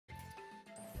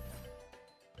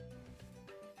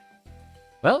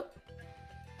Well,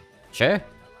 sure.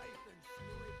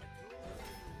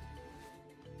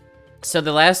 So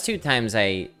the last 2 times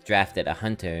I drafted a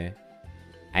hunter,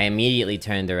 I immediately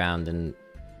turned around and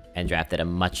drafted a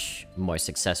much more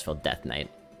successful Death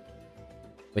Knight,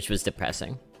 which was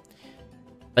depressing.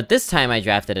 But this time I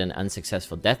drafted an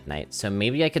unsuccessful Death Knight, so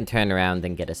maybe I can turn around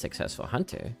and get a successful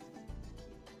hunter.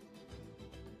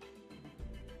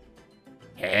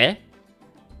 Eh?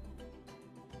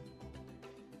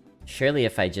 Surely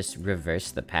if I just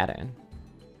reverse the pattern.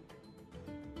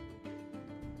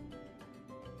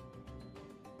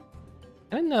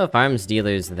 I don't know if Arms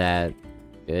Dealer's that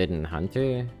good in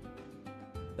Hunter.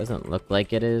 Doesn't look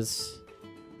like it is.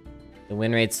 The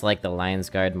win rate's like the Lion's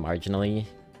Guard marginally.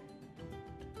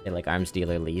 They like Arms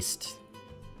Dealer least.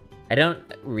 I don't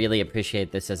really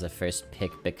appreciate this as a first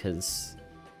pick because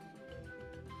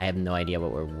I have no idea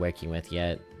what we're working with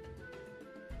yet.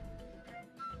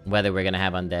 Whether we're gonna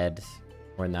have undead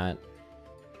or not.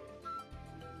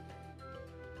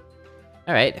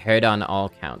 Alright, herd on all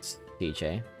counts,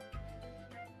 DJ.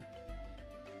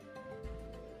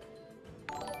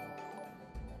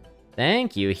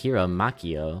 Thank you, Hiro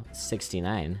Makio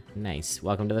 69. Nice.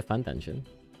 Welcome to the fun dungeon.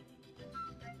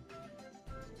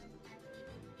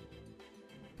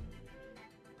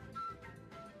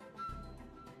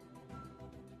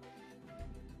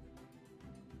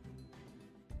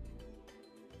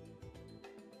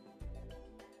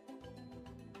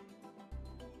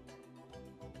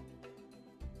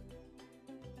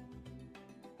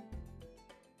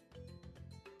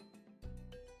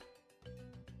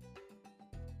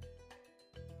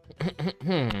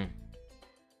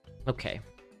 Okay.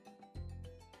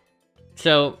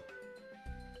 So,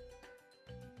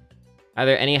 are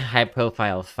there any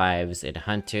high-profile 5s in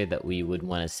Hunter that we would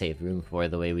want to save room for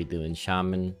the way we do in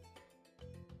Shaman?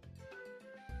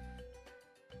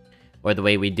 Or the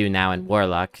way we do now in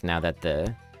Warlock, now that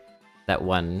that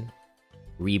one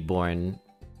Reborn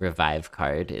Revive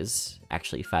card is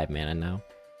actually 5 mana now?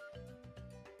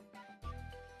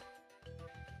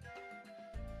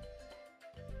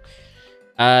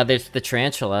 There's the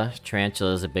Tarantula.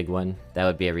 Tarantula is a big one. That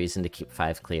would be a reason to keep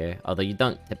 5 clear. Although you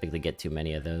don't typically get too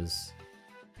many of those.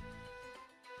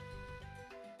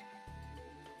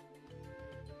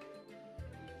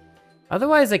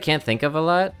 Otherwise, I can't think of a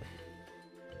lot.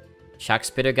 Shock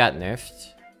Spitter got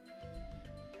nerfed.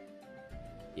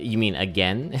 You mean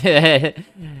again? The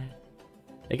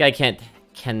guy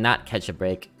cannot catch a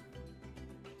break.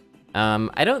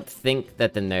 I don't think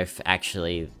that the nerf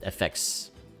actually affects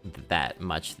that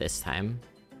much this time.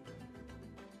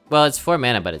 Well, it's 4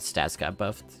 mana, but its stats got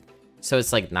buffed. So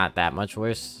it's like not that much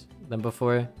worse than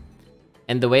before.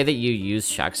 And the way that you use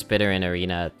Shock Spitter in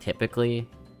Arena typically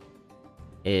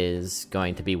is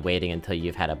going to be waiting until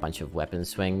you've had a bunch of weapon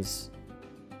swings,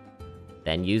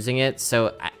 then using it.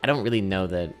 So I don't really know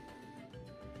that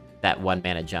that 1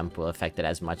 mana jump will affect it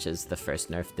as much as the first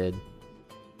nerf did,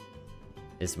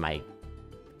 is my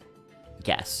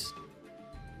guess.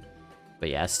 But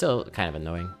yeah, still kind of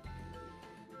annoying.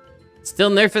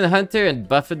 Still nerfing the Hunter and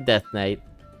buffing Death Knight.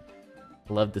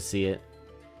 Love to see it.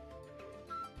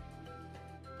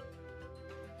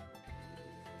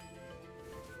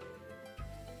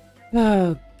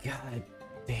 Oh, god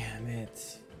damn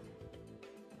it.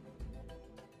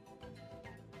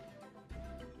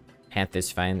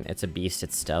 Panther's fine. It's a beast,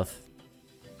 it's stealth.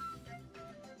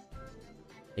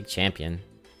 Big champion.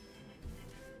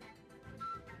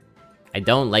 I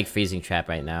don't like Freezing Trap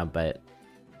right now, but...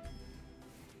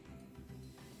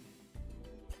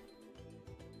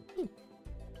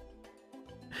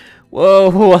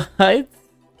 Whoa, what?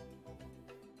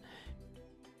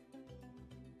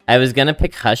 I was gonna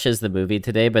pick Hush as the movie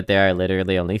today, but there are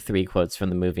literally only 3 quotes from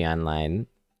the movie online.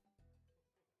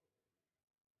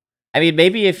 I mean,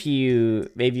 maybe if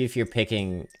you're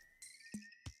picking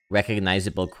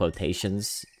recognizable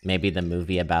quotations, maybe the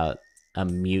movie about a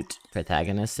mute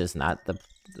protagonist is not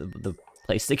the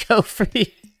place to go for you.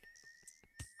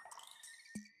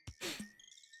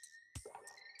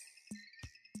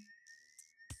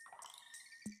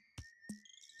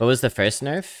 What was the first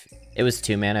nerf? It was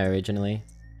 2 mana originally.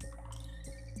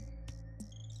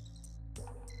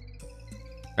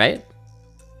 Right?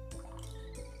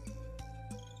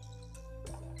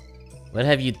 What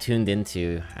have you tuned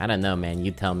into? I don't know, man.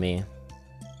 You tell me.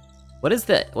 What is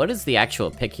the actual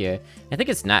pick here? I think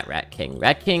it's not Rat King.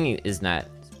 Rat King is not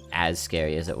as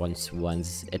scary as it once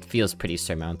was. It feels pretty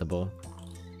surmountable.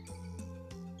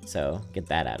 So, get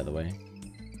that out of the way.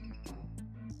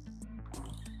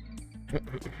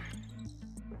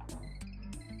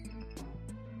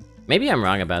 Maybe I'm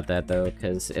wrong about that, though,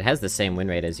 because it has the same win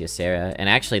rate as Ysera, and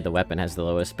actually the weapon has the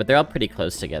lowest, but they're all pretty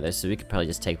close together, so we could probably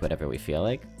just take whatever we feel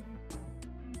like.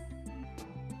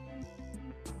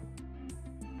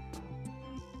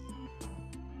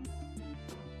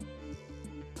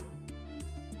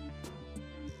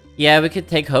 Yeah, we could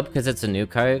take Hope because it's a new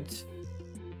card.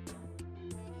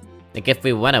 Like, if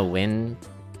we want to win,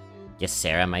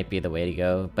 Ysera might be the way to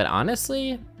go. But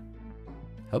honestly,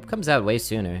 Hope comes out way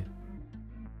sooner.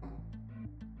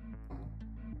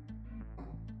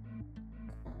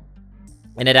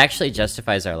 And it actually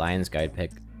justifies our Lion's Guard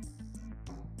pick.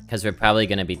 Because we're probably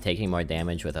going to be taking more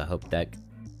damage with a Hope deck.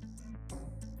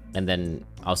 And then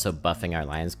also buffing our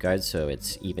Lion's Guard, so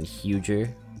it's even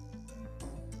huger.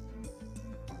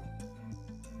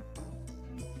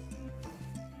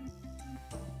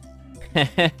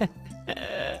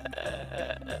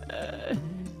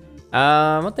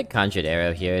 I'll take Conjured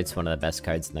Arrow here. It's one of the best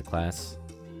cards in the class.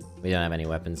 We don't have any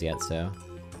weapons yet, so...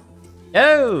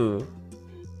 Oh!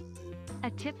 A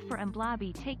tip for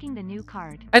Mblabi taking the new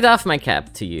card. I doff my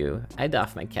cap to you. I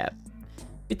doff my cap.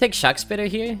 We take Shock Spitter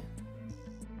here?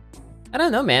 I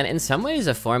don't know, man. In some ways,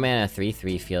 a 4-mana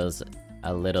 3/3 feels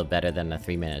a little better than a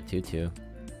 3-mana 2/2.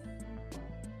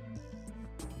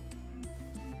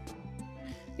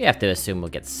 We have to assume we'll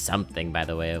get something by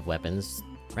the way of weapons,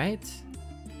 right?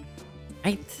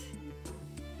 Right.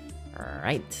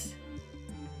 Right.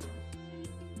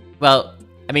 Well,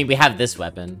 I mean, we have this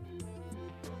weapon.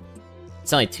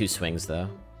 It's only 2 swings, though.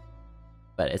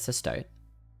 But it's a start.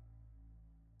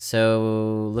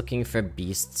 So, looking for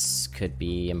beasts could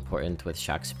be important with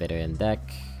Shock Spitter in deck.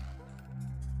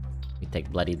 We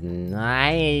take Bloody...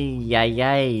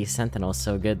 Yay! Sentinel's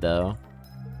so good, though.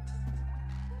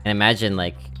 And imagine,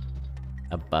 like,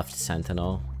 a buffed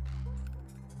Sentinel.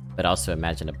 But also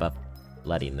imagine a buffed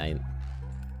Bloody Knight.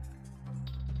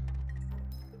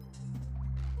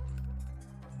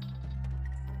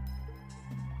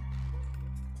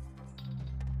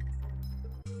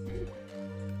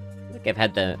 I think I've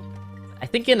had the... I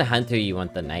think in Hunter you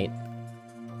want the Knight.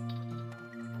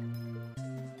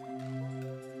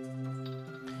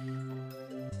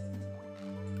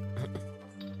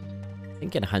 I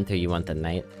think in Hunter you want the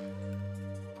Knight.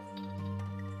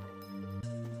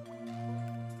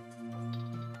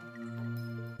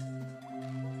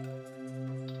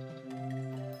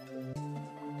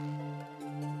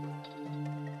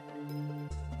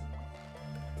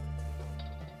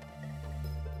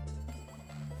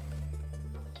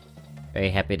 Very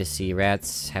happy to see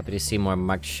rats. Happy to see more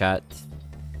Marked Shot.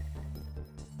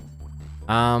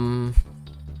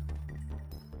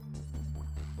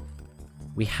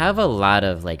 We have a lot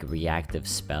of, like, reactive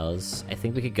spells. I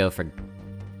think we could go for...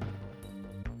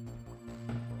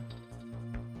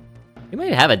 We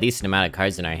might have a decent amount of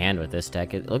cards in our hand with this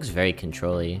deck. It looks very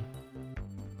control-y.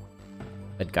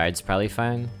 But Guard's probably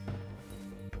fine.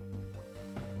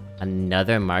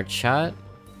 Another Marked Shot?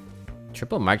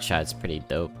 Triple Marked Shot is pretty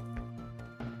dope.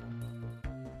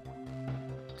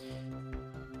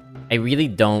 I really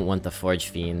don't want the Forge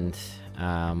Fiend.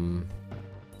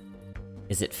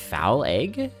 Is it Foul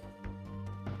Egg?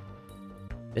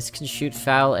 This can shoot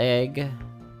Foul Egg.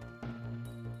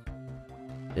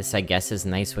 This, I guess, is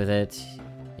nice with it.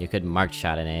 You could Marked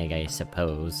Shot an egg, I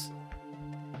suppose.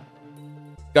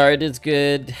 Guard is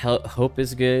good. Hope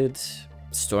is good.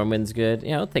 Stormwind's good.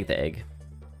 Yeah, I'll take the egg.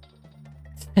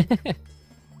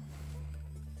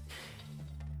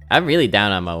 I'm really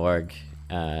down on my org.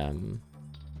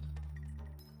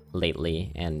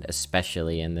 Lately, and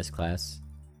especially in this class.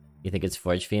 You think it's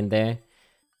Forge Fiend there?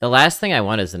 The last thing I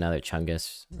want is another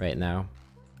Chungus right now.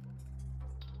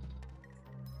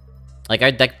 Like,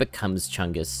 our deck becomes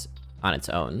Chungus on its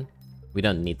own. We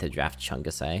don't need to draft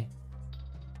Chungus,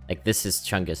 Like, this is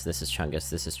Chungus, this is Chungus,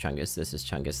 this is Chungus, this is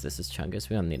Chungus, this is Chungus.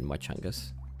 We don't need more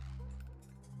Chungus.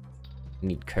 We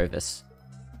need Curvus.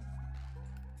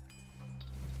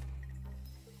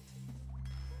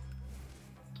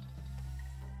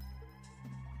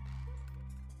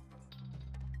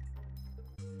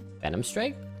 Venom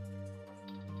Strike?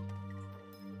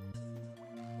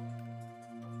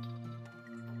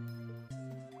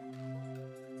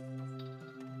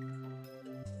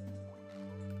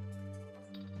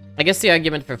 I guess the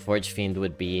argument for Forge Fiend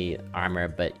would be armor,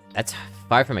 but that's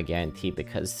far from a guarantee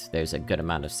because there's a good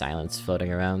amount of silence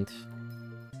floating around.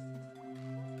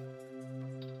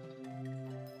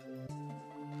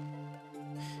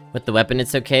 With the weapon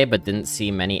it's okay, but didn't see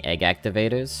many egg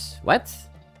activators. What?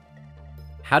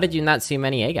 How did you not see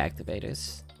many egg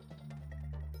activators?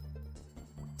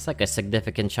 It's like a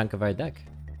significant chunk of our deck.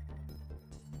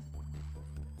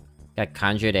 Got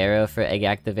Conjured Arrow for Egg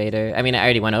Activator. I mean, I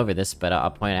already went over this, but I'll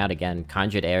point out again.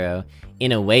 Conjured Arrow,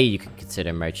 in a way you could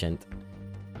consider Merchant.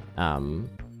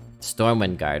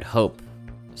 Stormwind Guard, Hope,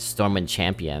 Stormwind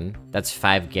Champion. That's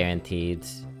 5 guaranteed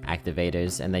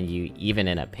activators, and then you, even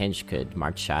in a pinch, could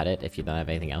Mark Shot it if you don't have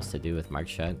anything else to do with Mark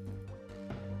Shot.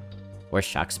 Or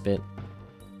Shock Spit.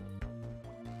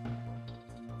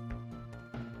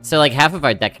 So, like, half of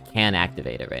our deck can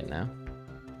activate it right now.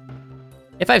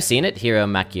 If I've seen it, Hiro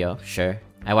Makio, sure.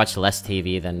 I watch less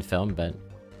TV than film, but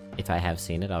if I have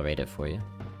seen it, I'll rate it for you.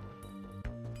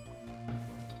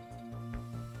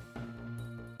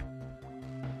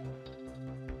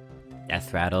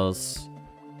 Death Rattles.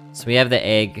 So we have the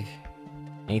egg.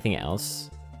 Anything else?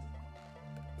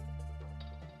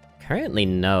 Currently,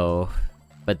 no.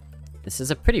 But this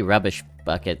is a pretty rubbish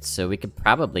bucket, so we could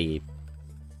probably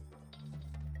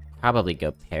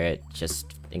go Parrot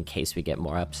just in case we get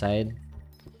more upside.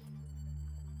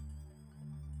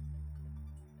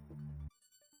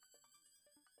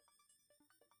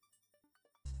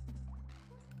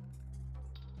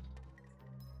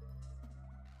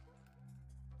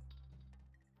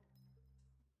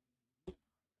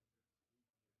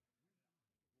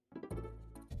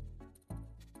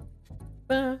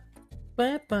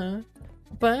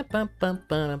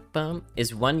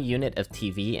 Is 1 unit of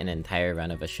TV an entire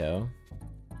run of a show?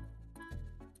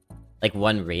 Like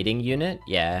 1 rating unit?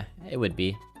 Yeah, it would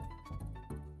be.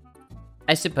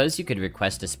 I suppose you could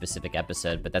request a specific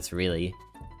episode, but that's really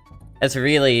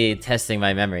testing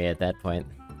my memory at that point.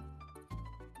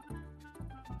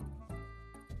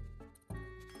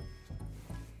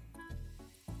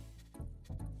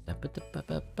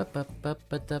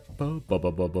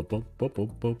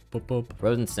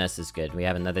 Rodent's Nest is good. We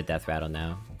have another Death Rattle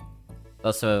now.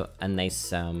 Also, a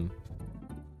nice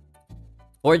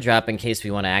 4-drop in case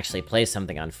we want to actually play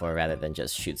something on 4 rather than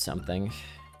just shoot something.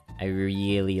 I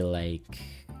really like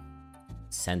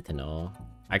Sentinel.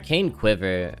 Arcane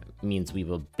Quiver means we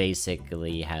will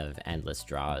basically have endless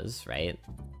draws, right?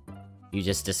 You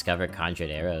just discover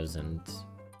Conjured Arrows and...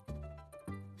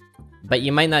 But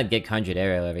you might not get Conjured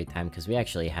Arrow every time, because we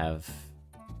actually have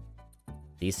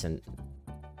decent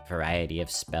variety of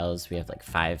spells. We have like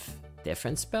 5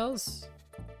 different spells.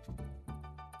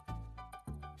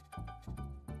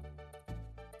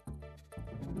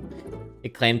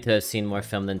 It claimed to have seen more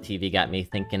film than TV got me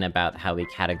thinking about how we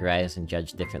categorize and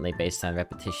judge differently based on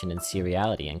repetition and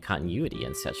seriality and continuity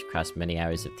and such across many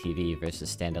hours of TV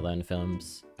versus standalone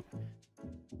films.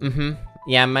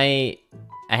 Yeah, I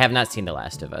have not seen The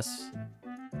Last of Us.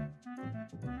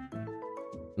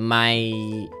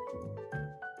 My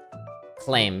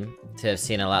claim to have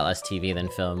seen a lot less TV than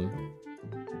film,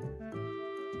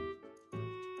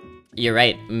 you're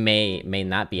right, may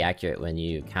not be accurate when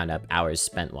you count up hours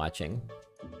spent watching.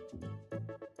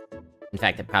 In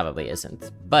fact, it probably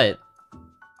isn't. But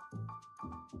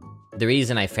the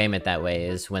reason I frame it that way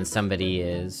is when somebody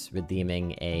is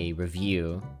redeeming a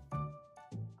review,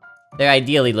 they're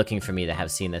ideally looking for me to have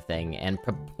seen the thing, and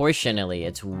proportionally,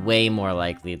 it's way more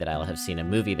likely that I'll have seen a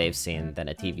movie they've seen than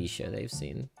a TV show they've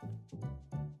seen.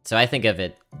 So I think of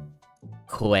it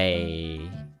qua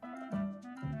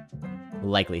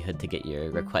likelihood to get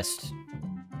your request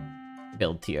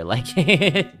build to your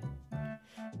liking.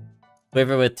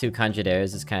 Quiver with 2 Conjured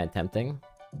Arrows is kind of tempting.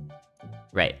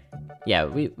 Right. Yeah,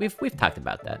 we've talked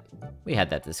about that. We had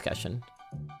that discussion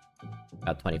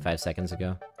about 25 seconds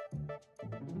ago.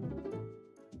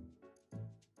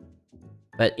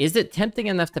 But is it tempting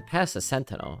enough to pass a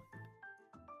Sentinel?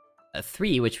 A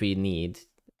 3, which we need.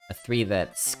 A 3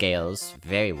 that scales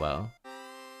very well.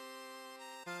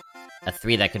 A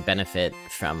 3 that could benefit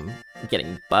from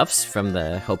getting buffs from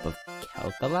the Hope of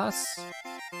Kel'Thuzad.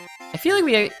 I feel like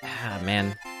we are... Ah,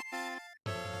 man.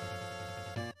 I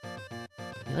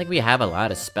feel like we have a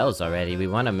lot of spells already. We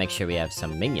want to make sure we have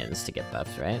some minions to get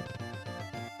buffs, right?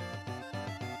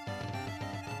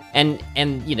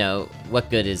 And you know, what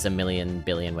good is a million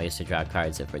billion ways to draw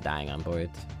cards if we're dying on board?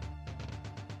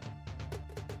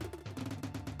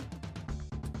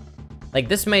 Like,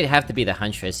 this might have to be the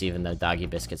Huntress, even though Doggy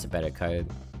Biscuit's a better card.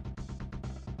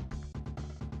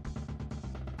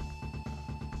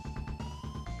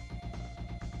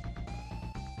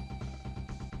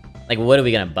 Like, what are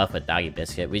we gonna buff with Doggy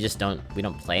Biscuit? We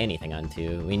don't play anything on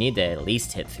 2. We need to at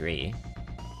least hit 3.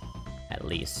 At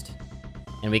least.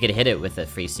 And we could hit it with a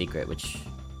free secret, which...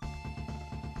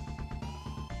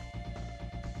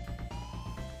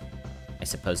 I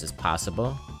suppose is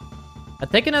possible. I'll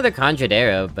take another Conjured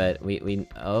Arrow, but we...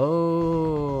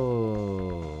 Oh...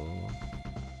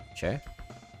 Sure.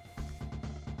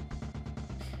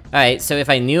 Alright, so if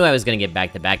I knew I was gonna get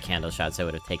back-to-back candle shots, I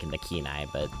would have taken the Kenai,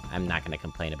 but I'm not gonna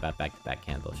complain about back-to-back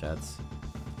candle shots.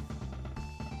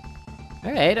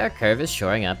 Alright, our curve is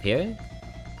shoring up here.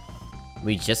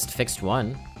 We just fixed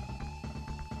one.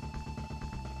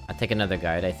 I'll take another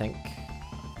guard, I think.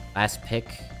 Last pick.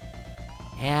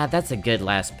 Yeah, that's a good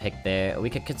last pick there. We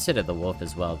could consider the wolf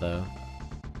as well, though.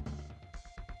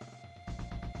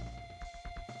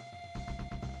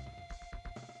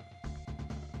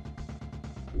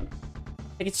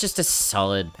 I think it's just a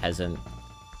solid peasant.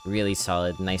 Really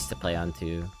solid, nice to play on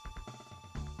too.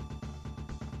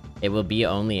 It will be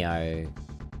only our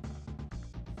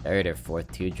third or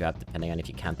fourth 2-drop, depending on if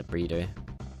you count the breeder.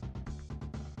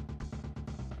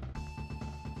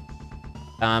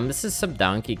 This is some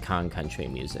Donkey Kong country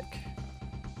music.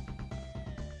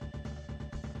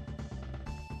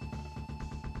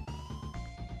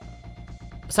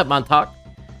 What's up, Montauk?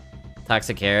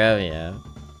 Toxic Arrow, yeah.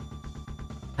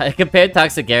 I compared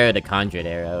Toxic Arrow to Conjured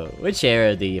Arrow. Which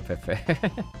arrow do you prefer?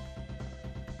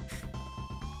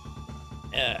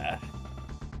 Yeah.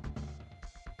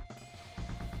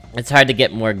 It's hard to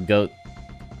get more GOAT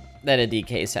than a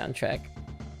DK soundtrack.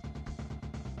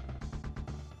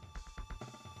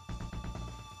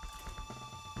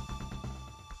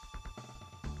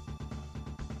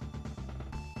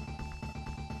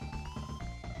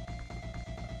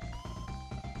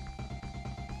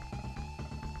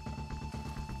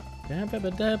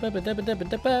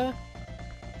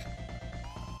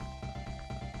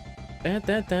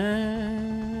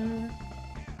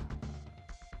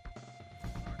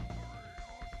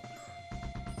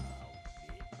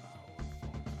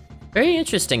 Very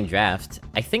interesting draft.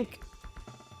 I think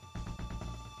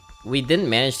we didn't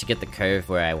manage to get the curve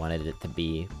where I wanted it to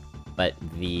be, but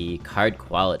the card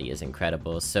quality is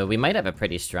incredible, so we might have a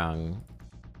pretty strong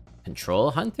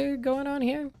control hunter going on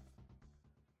here.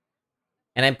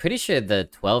 And I'm pretty sure the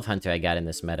 12 hunter I got in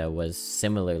this meta was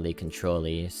similarly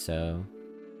control-y, so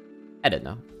I don't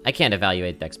know. I can't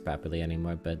evaluate decks properly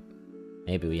anymore, but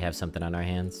maybe we have something on our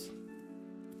hands.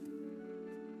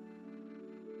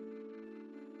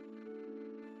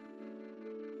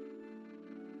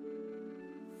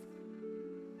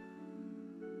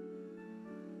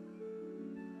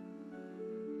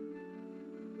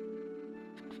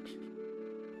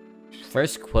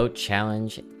 First quote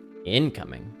challenge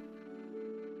incoming.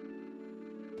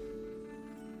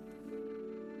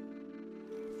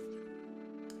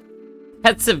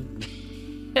 That's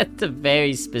a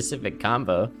very specific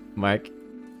combo, Mark.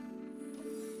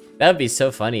 That would be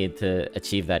so funny to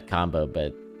achieve that combo,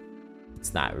 but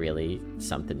it's not really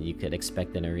something you could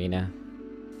expect in Arena.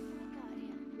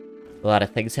 A lot of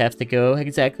things have to go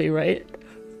exactly right.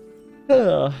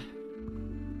 Ugh.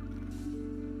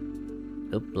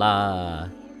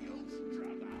 Hoopla.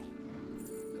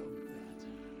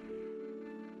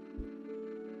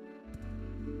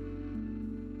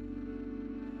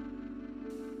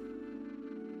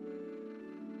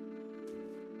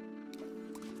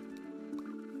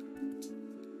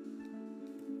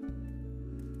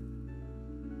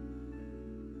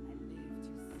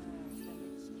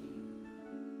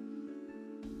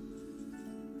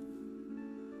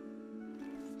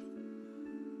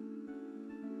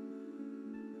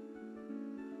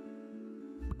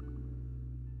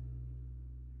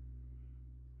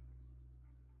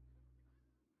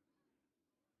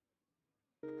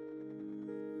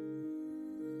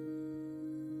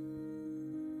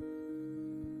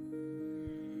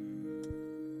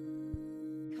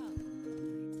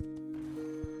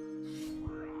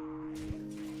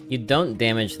 You don't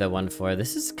damage the 1/4.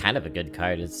 This is kind of a good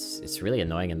card. It's really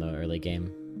annoying in the early game.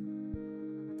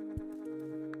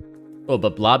 Oh,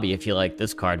 but Blobby, if you like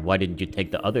this card, why didn't you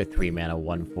take the other 3-mana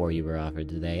 1/4 you were offered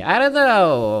today? I don't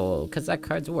know, because that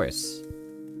card's worse.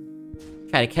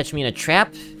 Try to catch me in a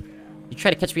trap? You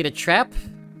try to catch me in a trap?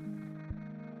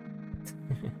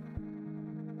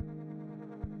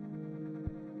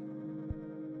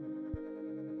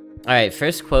 Alright,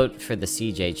 first quote for the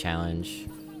CJ challenge.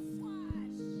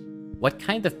 What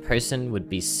kind of person would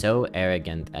be so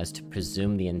arrogant as to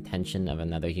presume the intention of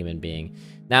another human being?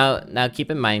 Now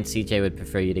keep in mind, CJ would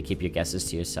prefer you to keep your guesses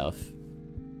to yourself.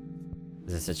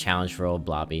 This is a challenge for old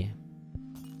Blobby.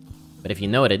 But if you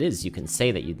know what it is, you can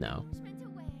say that you know.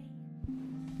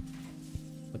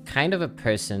 What kind of a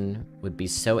person would be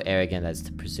so arrogant as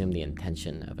to presume the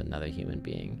intention of another human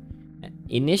being?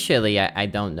 Initially, I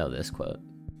don't know this quote,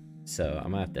 so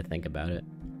I'm gonna have to think about it.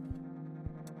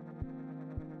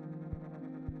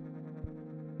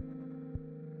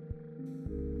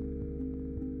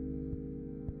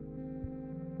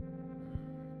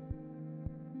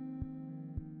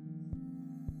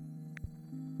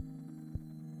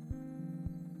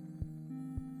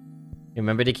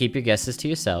 Remember to keep your guesses to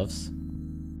yourselves.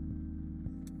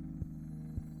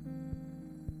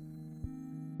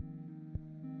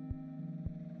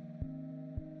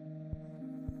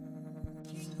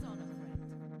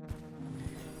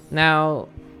 Now,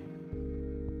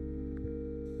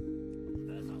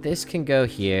 this can go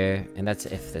here, and that's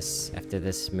if this, after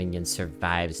this minion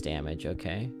survives damage,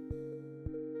 okay?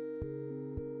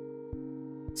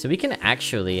 So we can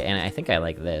actually, and I think I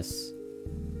like this,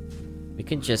 we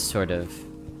can just sort of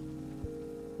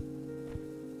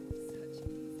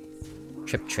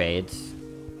trip trade,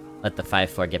 let the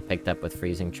 5/4 get picked up with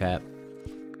Freezing Trap,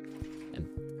 and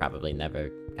probably never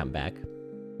come back.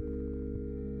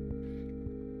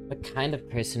 What kind of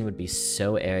person would be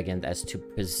so arrogant as to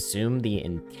presume the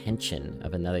intention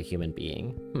of another human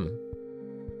being?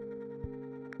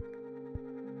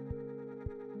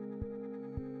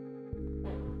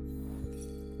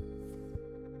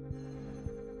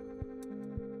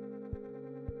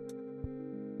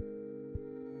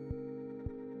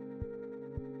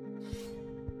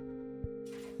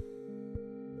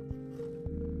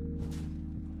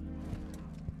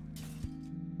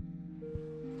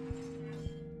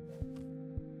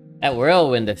 That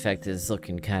whirlwind effect is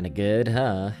looking kind of good,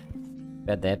 huh?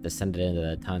 Bet they have to send it into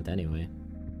the taunt anyway.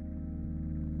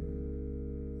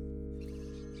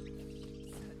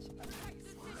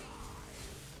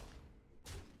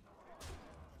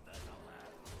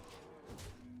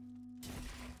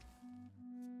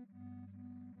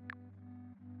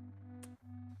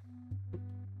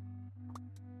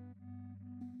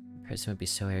 A person would be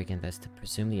so arrogant as to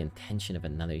presume the intention of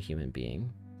another human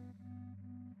being.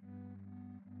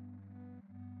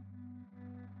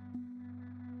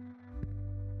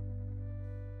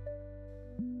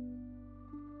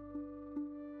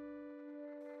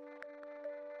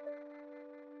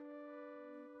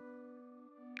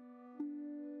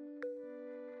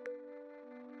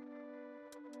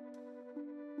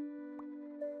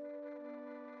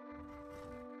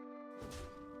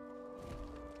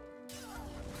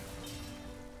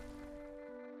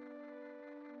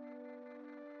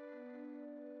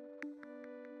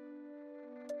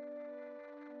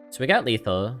 So we got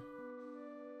lethal.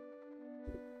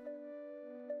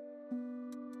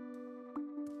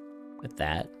 With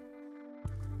that.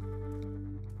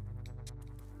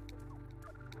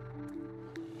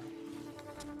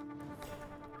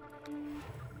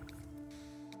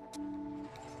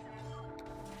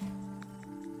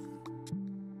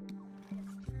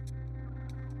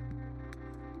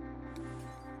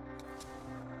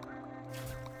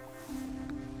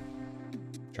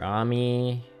 Draw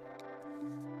me.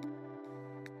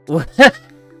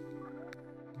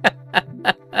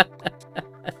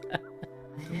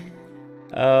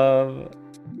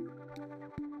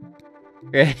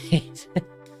 Great.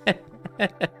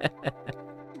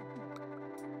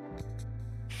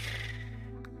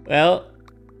 Well.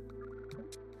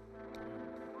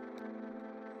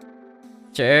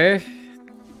 Sure.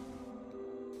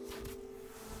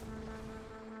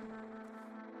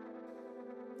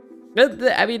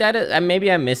 I mean, maybe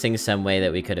I'm missing some way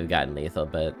that we could have gotten lethal,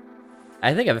 but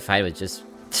I think if I would just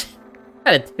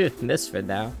kind of doing this for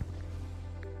now.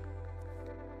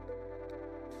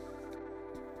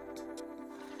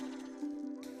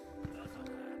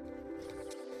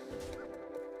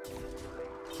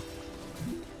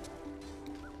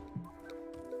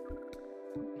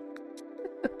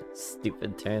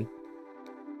 Stupid turn.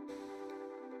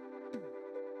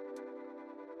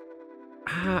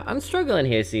 I'm struggling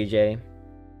here, CJ.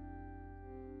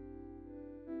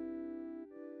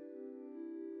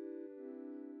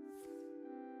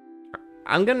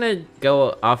 I'm gonna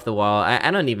go off the wall.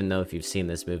 I don't even know if you've seen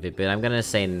this movie, but I'm gonna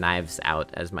say Knives Out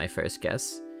as my first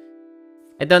guess.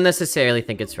 I don't necessarily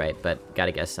think it's right, but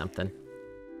gotta guess something.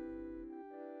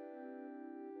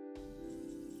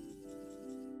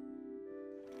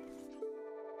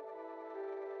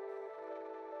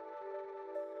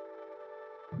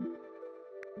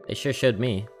 They sure showed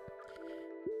me.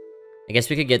 I guess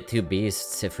we could get 2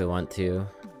 beasts if we want to.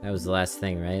 That was the last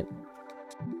thing, right?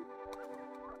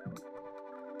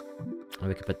 Or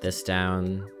we could put this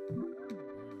down.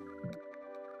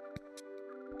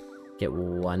 Get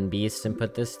 1 beast and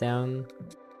put this down.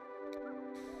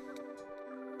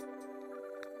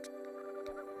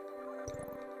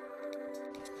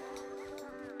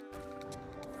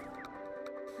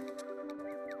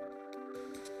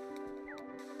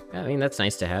 I mean, that's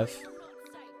nice to have.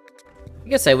 I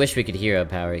guess I wish we could hero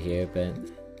power here, but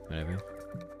whatever.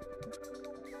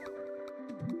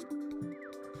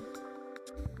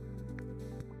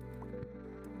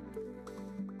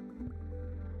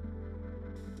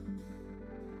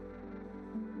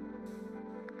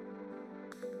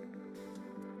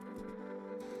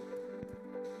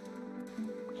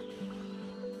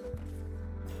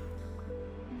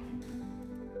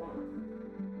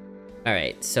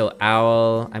 Alright, so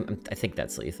Owl... I think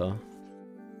that's lethal.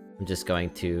 I'm just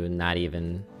going to not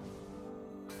even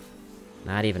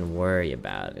worry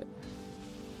about it.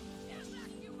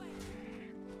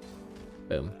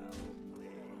 Boom.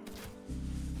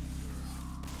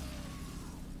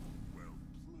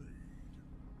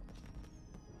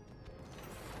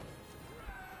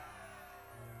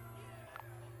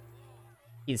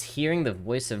 He's hearing the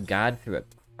voice of God through a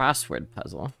crossword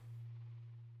puzzle.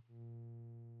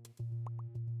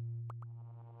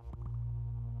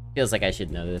 Feels like I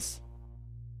should know this.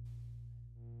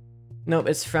 Nope,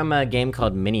 it's from a game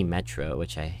called Mini Metro,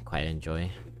 which I quite enjoy.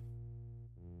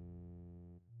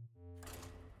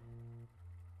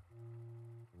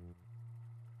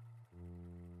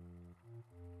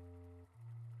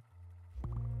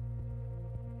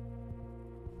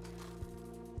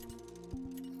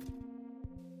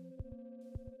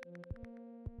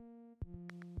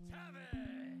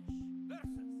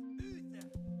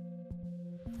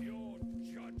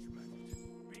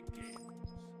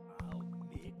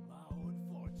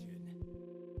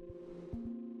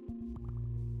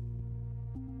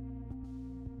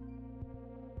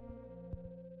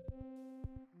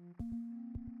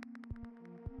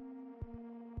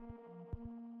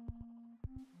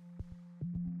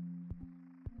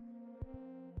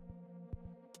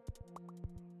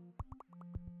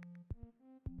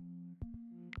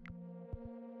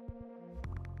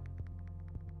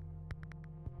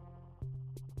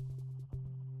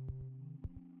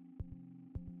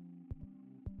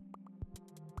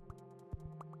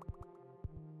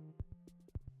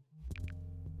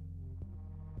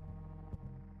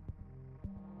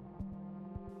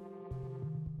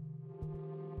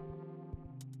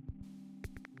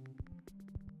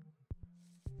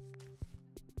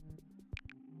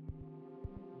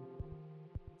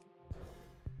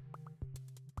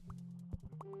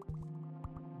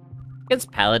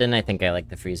 Against Paladin, I think I like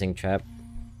the freezing trap.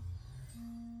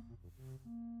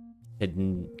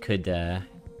 Could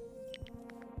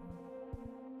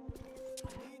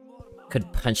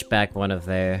punch back one of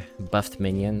their buffed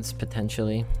minions,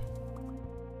 potentially.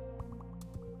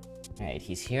 Alright,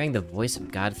 he's hearing the voice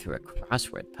of God through a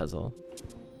crossword puzzle.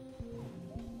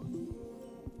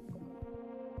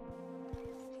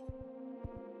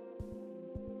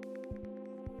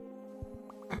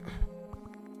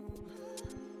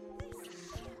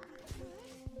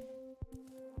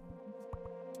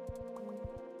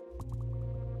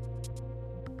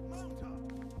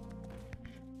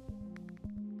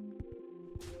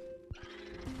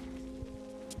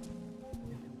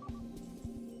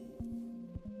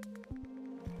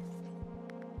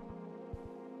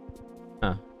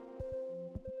 Huh.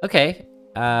 Okay.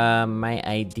 My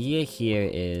idea here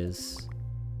is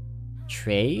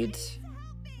trade.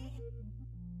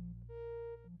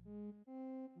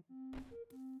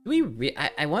 Do we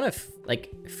I want to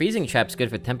like freezing trap's good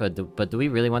for tempo, but do we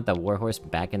really want the warhorse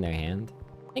back in their hand?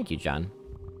 Thank you, John.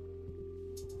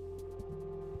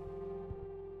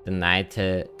 Deny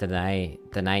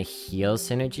heal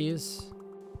synergies.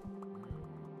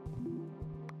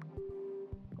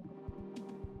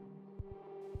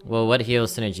 Well, what heal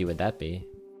synergy would that be?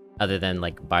 Other than,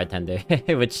 like, Bartender,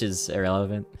 which is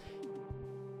irrelevant.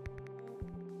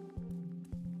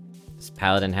 Does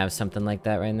Paladin have something like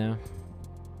that right now?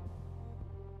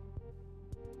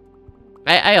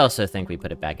 I also think we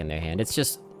put it back in their hand. It's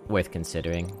just worth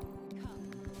considering.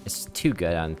 It's too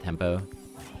good on tempo.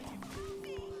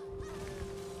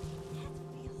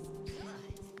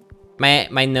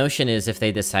 My notion is if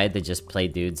they decide to just play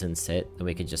dudes and sit, then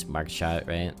we could just mark shot,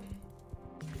 right?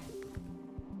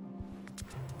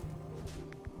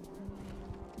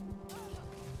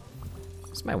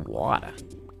 It's my water.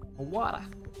 My water.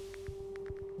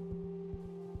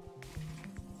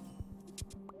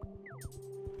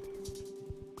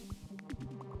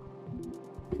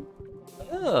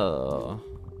 Oh.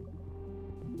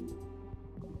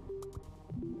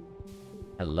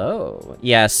 Hello.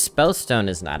 Yeah, Spellstone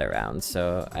is not around,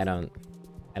 so I don't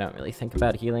really think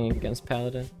about healing against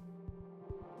Paladin.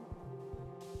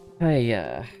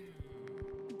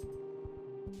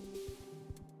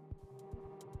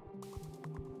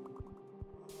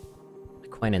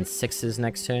 Coin in 6s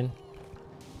next turn.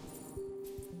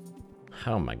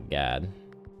 Oh my god.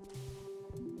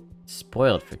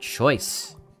 Spoiled for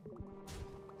choice.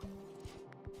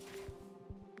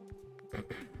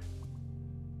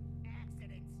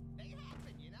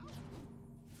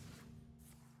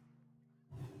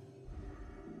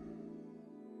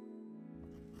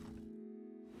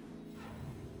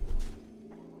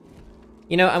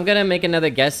 You know, I'm gonna make another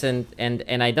guess, and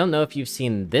I don't know if you've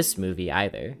seen this movie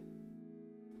either.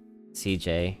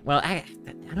 CJ. Well, I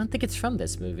don't think it's from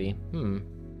this movie.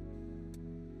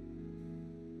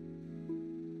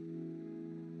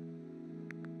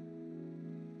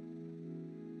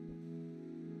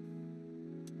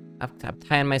 I'm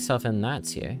tying myself in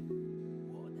knots here.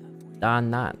 Don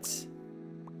knots.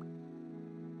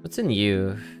 What's in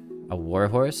you? A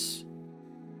warhorse?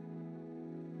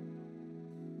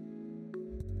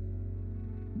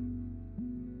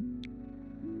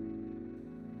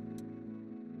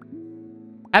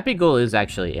 Happy Ghoul is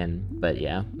actually in, but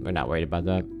yeah, we're not worried about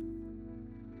that.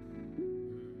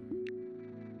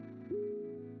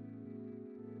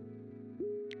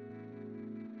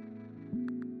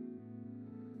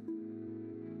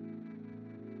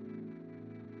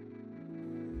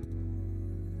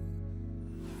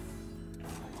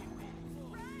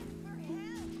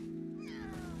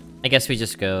 I guess we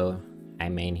just go high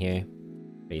main here.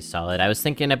 Pretty solid. I was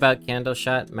thinking about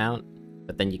Candleshot Mount,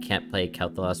 but then you can't play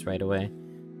Kel'Thuzos right away.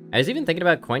 I was even thinking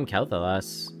about Coin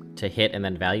Kel'Thuzos to hit and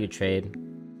then value trade.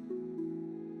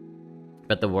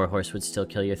 But the Warhorse would still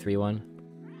kill your 3-1.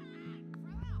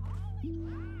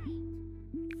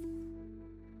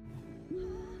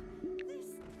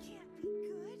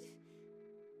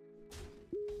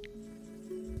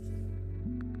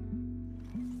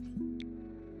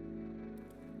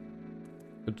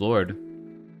 Good lord.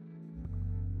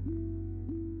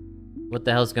 What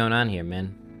the hell's going on here,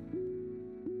 man?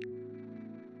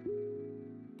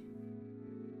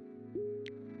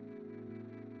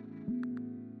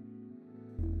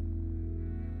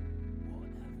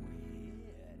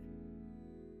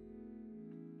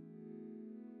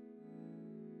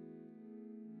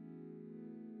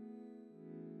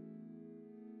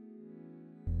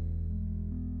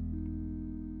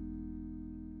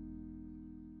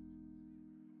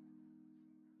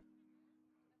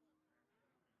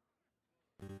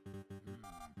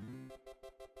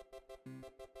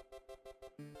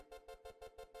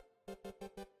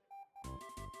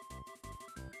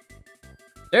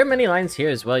 There are many lines here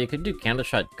as well. You could do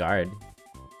Candleshot Guard.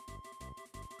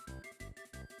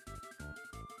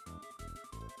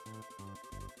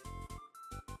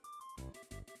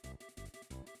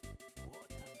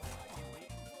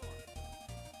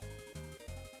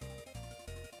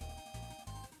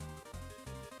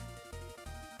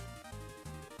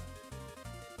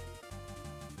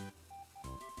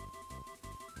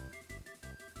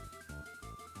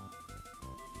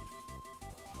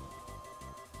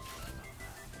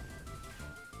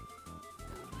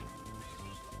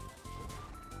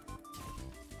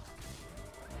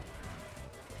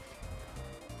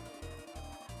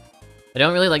 I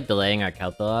don't really like delaying our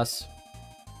Kel'Thuzos,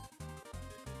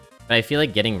 but I feel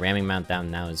like getting Ramming Mount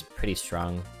down now is pretty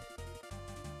strong.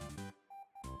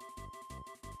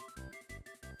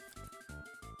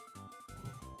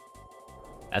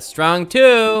 That's strong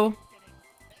too!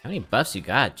 How many buffs you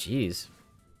got? Jeez.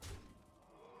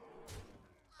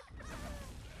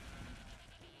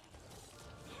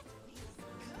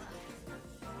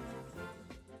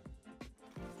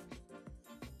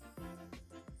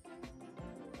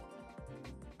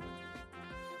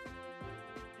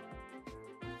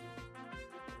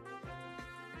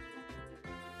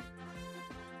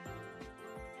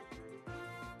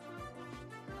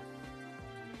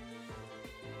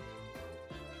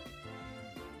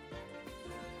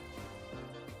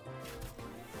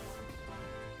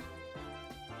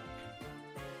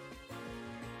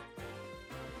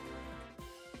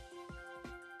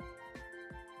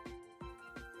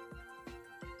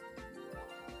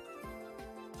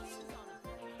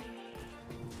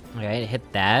 Alright, hit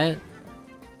that.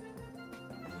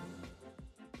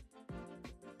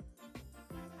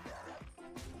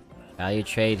 Value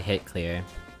trade, hit clear.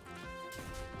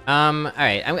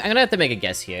 Alright, I'm gonna have to make a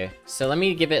guess here. So let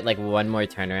me give it like one more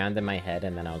turnaround in my head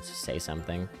and then I'll just say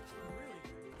something.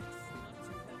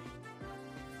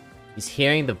 He's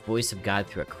hearing the voice of God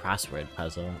through a crossword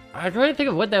puzzle. I'm trying to think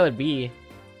of what that would be.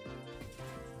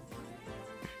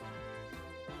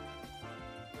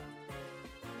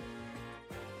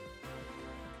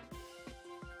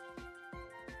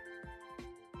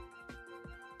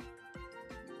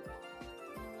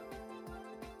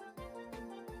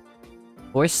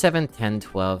 Four, 7, 10,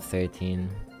 12, 13.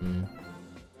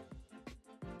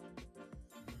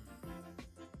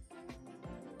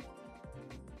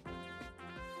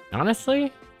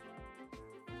 Honestly?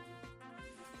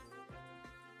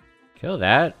 Kill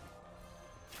that.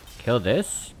 Kill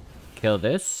this. Kill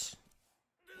this.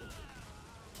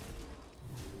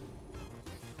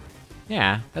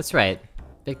 Yeah, that's right.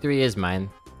 Victory is mine.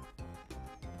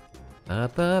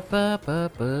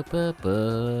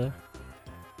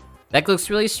 That looks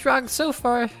really strong so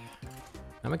far.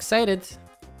 I'm excited.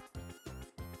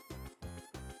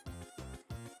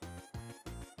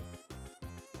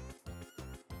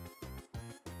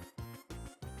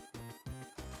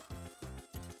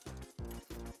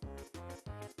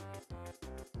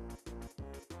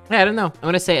 Yeah, I don't know. I'm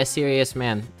gonna say a serious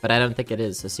man, but I don't think it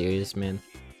is a serious man.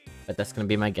 But that's gonna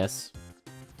be my guess.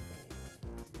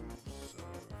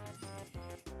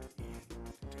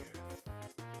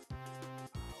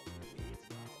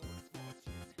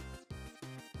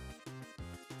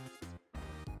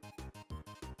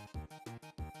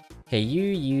 Okay,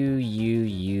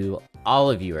 you. All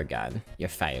of you are gone. You're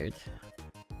fired.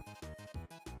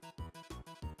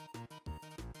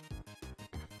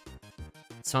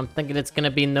 So I'm thinking it's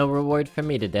gonna be no reward for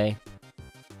me today.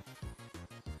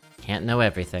 Can't know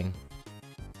everything.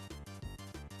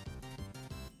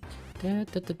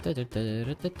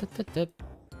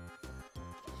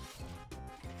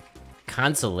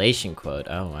 Consolation quote.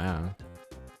 Oh, wow.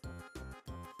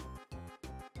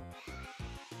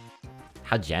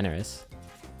 How generous.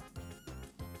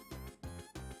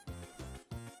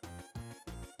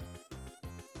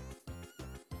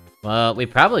 Well, we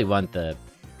probably want the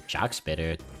Shock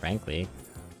Spitter, frankly.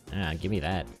 Ah, give me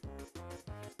that.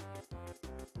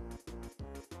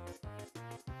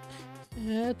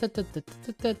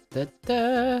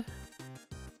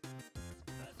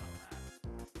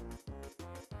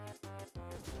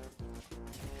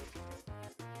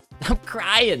 I'm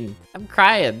crying! I'm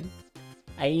crying!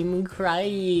 I'm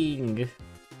crying!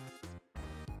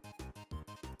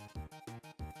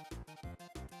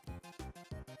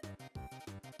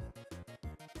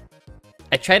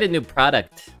 I tried a new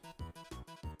product.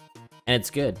 And it's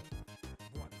good.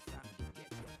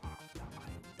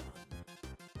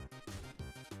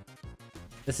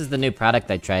 This is the new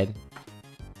product I tried.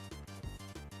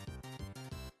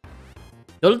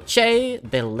 Dulce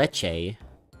de leche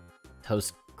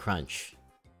toast crunch.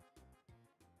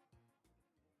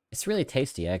 It's really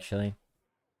tasty, actually.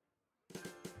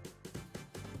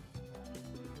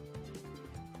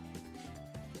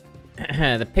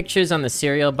 The pictures on the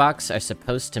cereal box are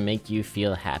supposed to make you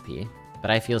feel happy, but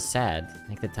I feel sad,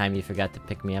 like the time you forgot to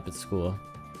pick me up at school.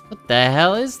 What the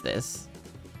hell is this?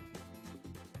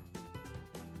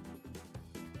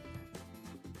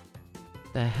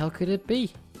 The hell could it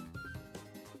be?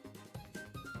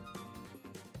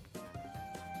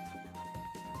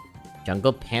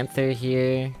 Jungle Panther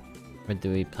here? Or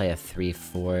do we play a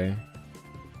 3-4?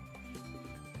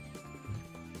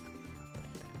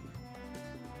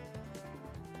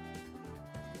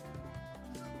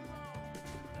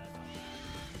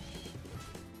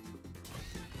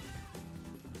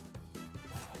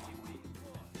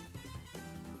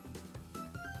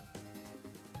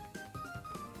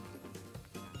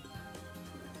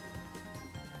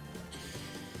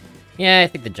 Yeah, I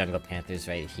think the Jungle Panther's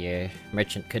right here.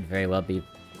 Merchant could very well be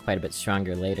quite a bit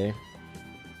stronger later.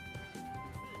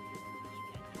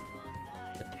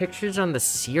 The pictures on the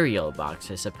cereal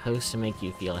box are supposed to make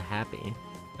you feel happy.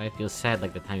 But I feel sad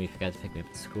like the time you forgot to pick me up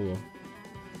at school.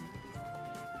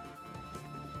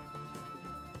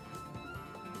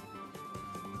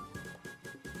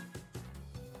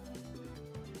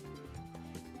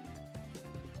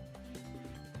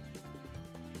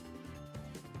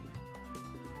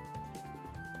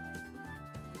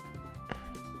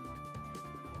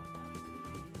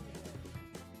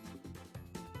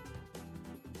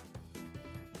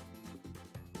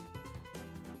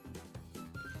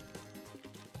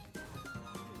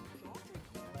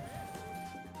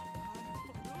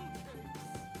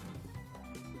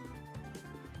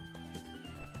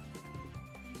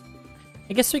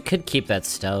 I guess we could keep that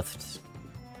stealthed.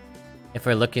 If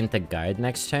we're looking to guard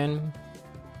next turn.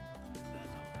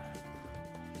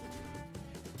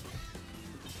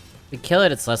 If we kill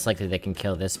it, it's less likely they can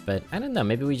kill this, but I don't know,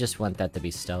 maybe we just want that to be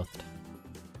stealthed.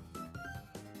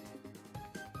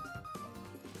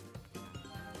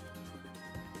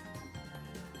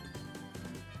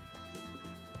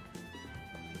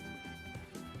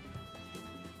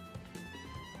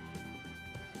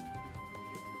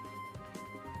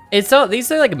 It's all, these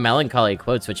are like melancholy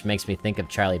quotes, which makes me think of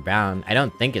Charlie Brown. I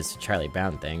don't think it's a Charlie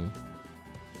Brown thing.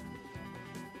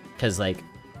 Because, like,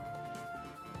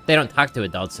 they don't talk to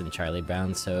adults in Charlie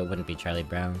Brown, so it wouldn't be Charlie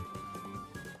Brown.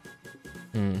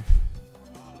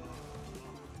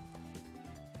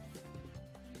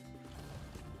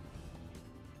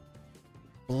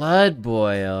 Blood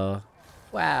Boil.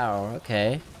 Wow,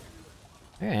 okay.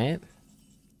 Alright.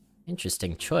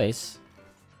 Interesting choice.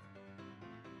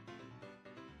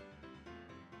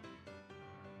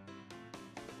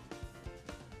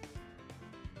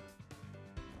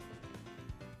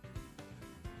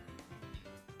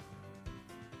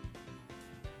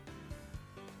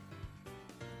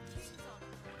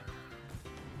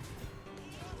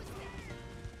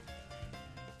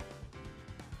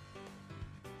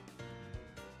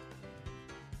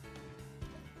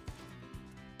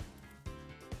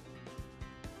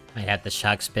 Might have to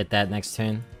shock spit that next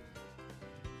turn.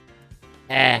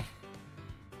 Eh.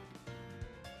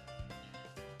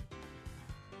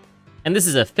 And this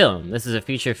is a film. This is a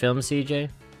feature film, CJ.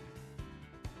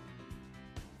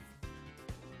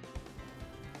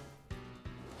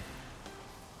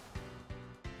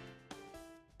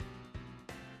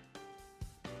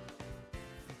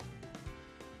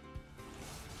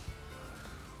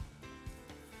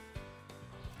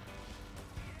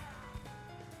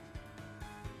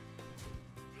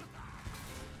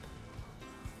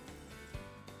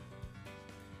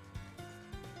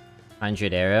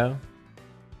 $100 arrow.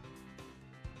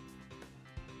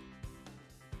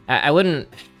 I wouldn't...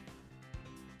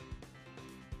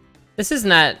 This is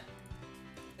not...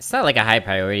 It's not like a high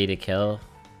priority to kill.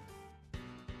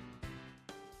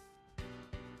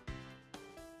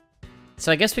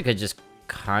 So I guess we could just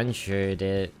conjured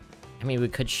it. I mean, we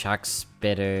could shock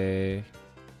spitter.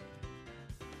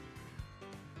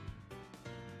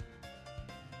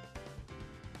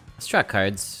 Let's draw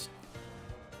cards.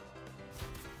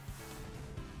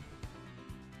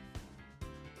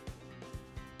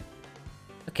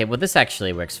 Okay, well this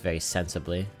actually works very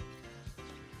sensibly.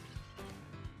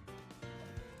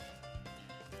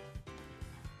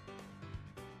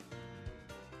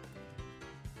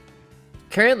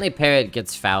 Currently, Parrot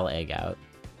gets Foul Egg out.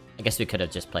 I guess we could have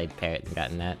just played Parrot and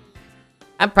gotten that.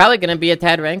 I'm probably gonna be a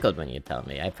tad rankled when you tell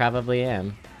me. I probably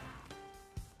am.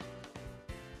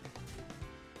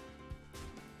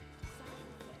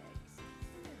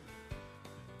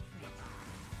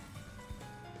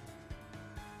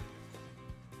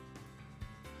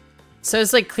 So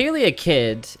it's like clearly a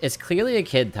kid. It's clearly a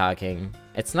kid talking.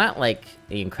 It's not like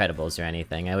The Incredibles or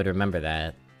anything. I would remember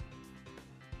that.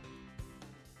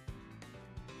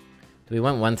 Do we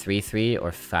want 1/3/3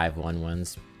 or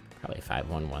 5/1/1s? Probably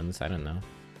 5/1/1s. I don't know.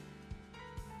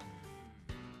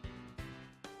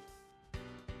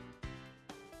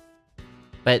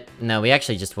 But no, we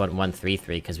actually just want 1/3/3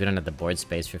 because we don't have the board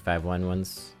space for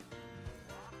 5/1/1s.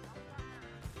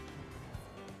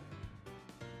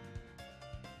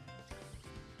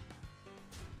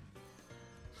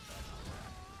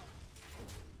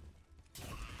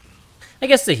 I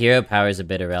guess the hero power is a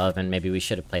bit irrelevant. Maybe we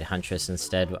should have played Huntress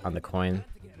instead on the coin.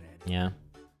 Yeah.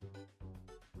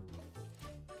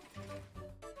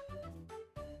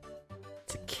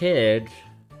 It's a kid.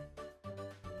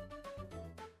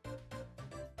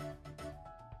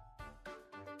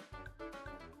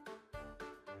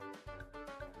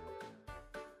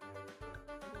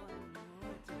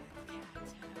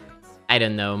 I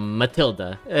don't know,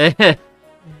 Matilda.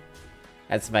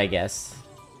 That's my guess.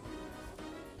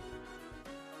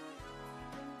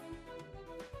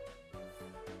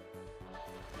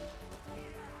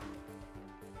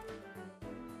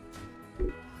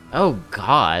 Oh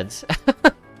god.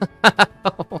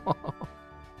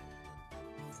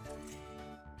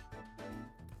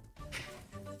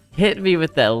 Hit me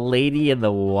with that lady in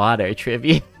the water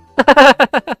tribute.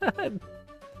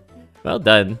 Well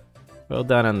done. Well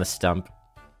done on the stump.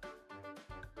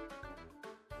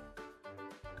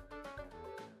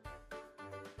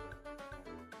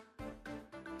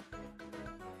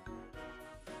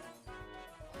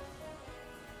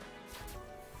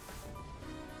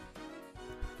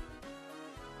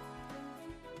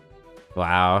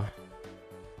 Wow.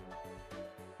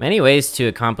 Many ways to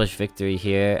accomplish victory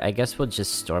here. I guess we'll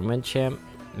just Stormwind Champ.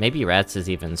 Maybe Rats is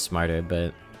even smarter,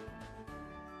 but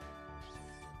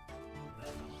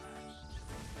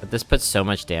this puts so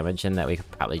much damage in that we could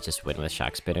probably just win with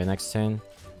Shock Spitter next turn.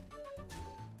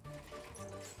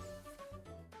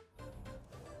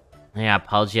 Yeah,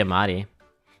 Paul Giamatti.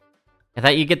 I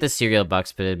thought you'd get the cereal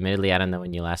box, but admittedly, I don't know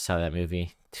when you last saw that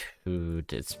movie.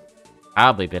 Dude, it's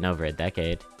probably been over a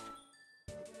decade.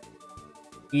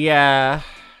 Yeah.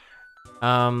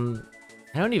 I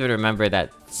don't even remember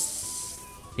that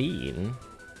scene.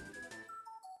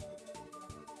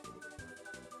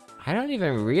 I don't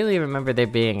even really remember there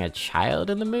being a child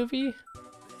in the movie.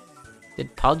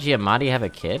 Did Paul Giamatti have a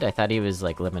kid? I thought he was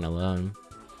like living alone.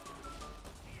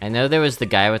 I know there was the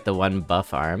guy with the one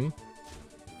buff arm.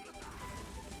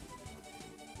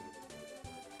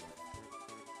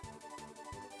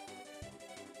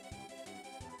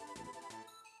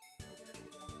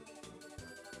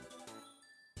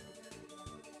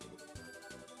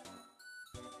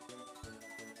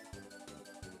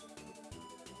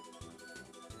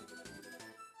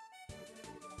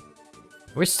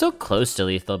 We're still close to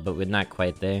lethal, but we're not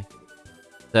quite there.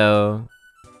 So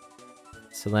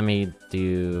let me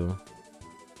do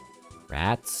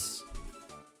Rats.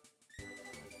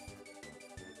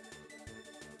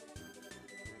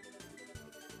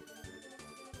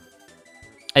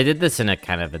 I did this in a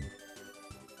kind of a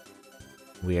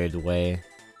weird way.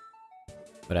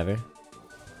 Whatever.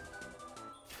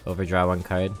 Overdraw one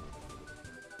card.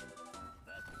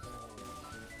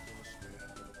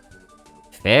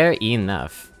 Fair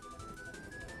enough.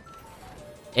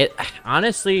 It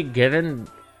honestly, given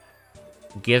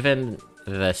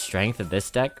the strength of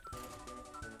this deck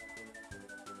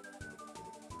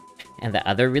and the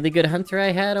other really good Hunter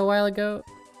I had a while ago,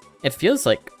 it feels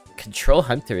like Control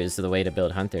Hunter is the way to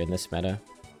build Hunter in this meta.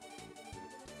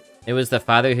 It was the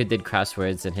father who did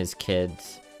crosswords and his kid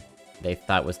they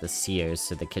thought was the Seers,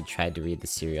 so the kid tried to read the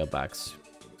cereal box.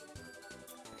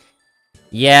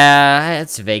 Yeah,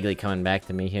 it's vaguely coming back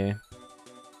to me here.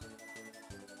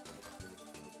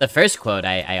 The first quote,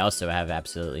 I also have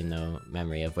absolutely no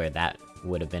memory of where that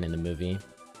would have been in the movie.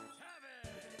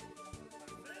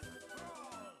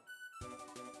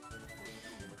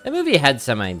 The movie had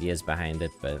some ideas behind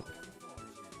it, but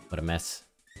what a mess.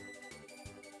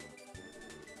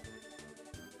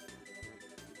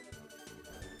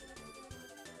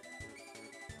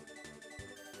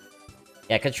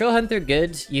 Yeah, Control Hunter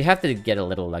good. You have to get a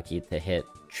little lucky to hit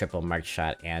triple Mark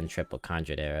Shot and triple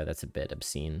Conjured Arrow. That's a bit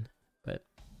obscene, but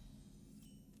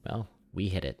well, we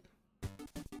hit it.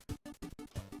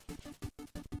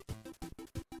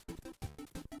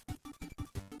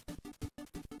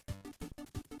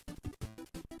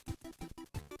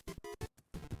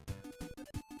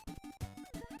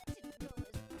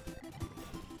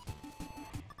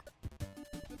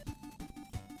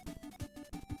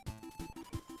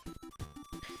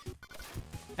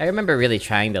 I remember really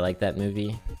trying to like that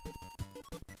movie.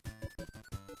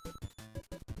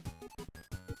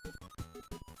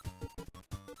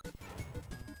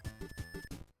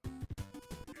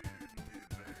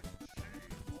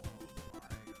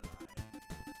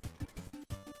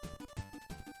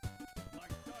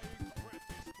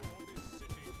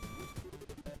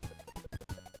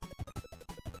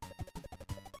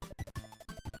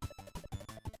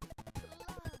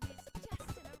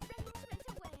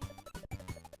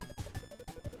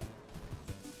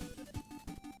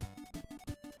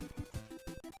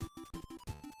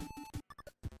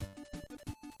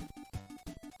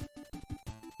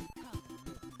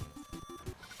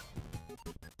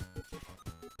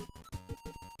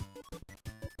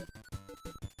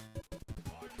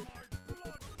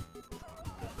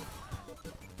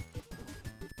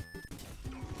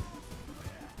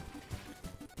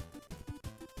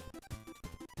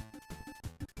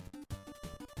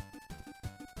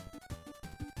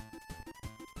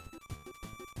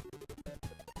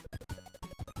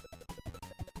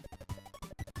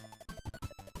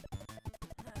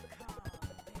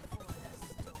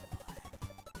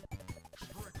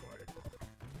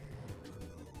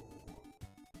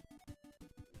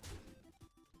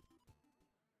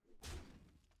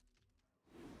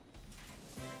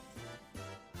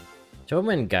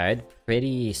 Torment Guard,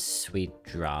 pretty sweet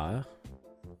draw.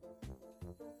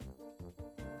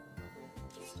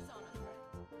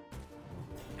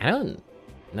 I don't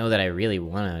know that I really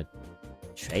want to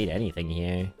trade anything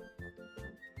here.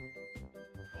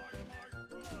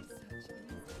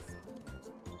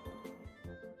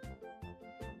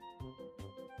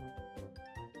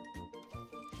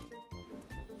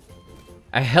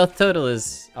 Our health total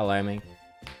is alarming.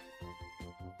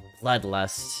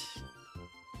 Bloodlust.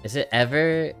 Is it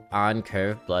ever on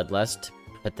curve Bloodlust?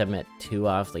 Put them at 2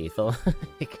 off lethal?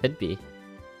 It could be.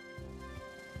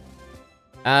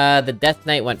 The Death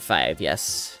Knight went 5,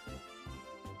 yes.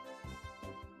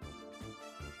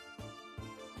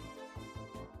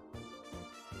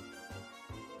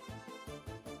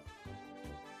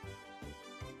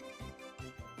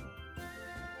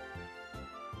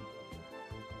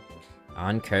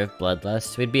 On curve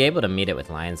Bloodlust. We'd be able to meet it with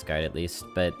Lion's Guard at least,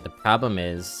 but the problem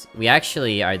is we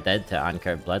actually are dead to on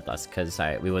curve Bloodlust because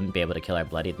we wouldn't be able to kill our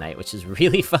Bloodied Knight, which is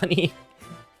really funny.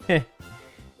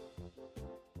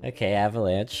 Okay,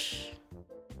 Avalanche.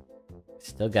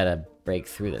 Still gotta break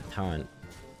through the taunt.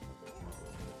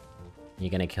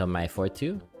 You gonna kill my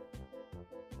 4-2?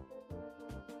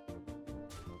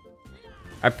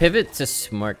 Our pivot to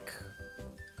Smork.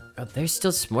 Oh, they're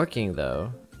still smorking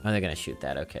though. Oh, they're gonna shoot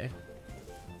that, okay.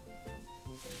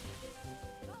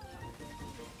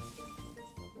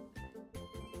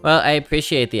 Well, I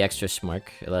appreciate the extra smork.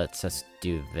 It lets us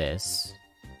do this.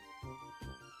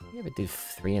 You ever do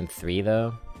 3 and 3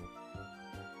 though?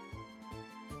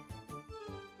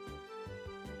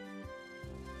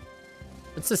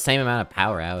 It's the same amount of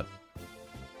power out.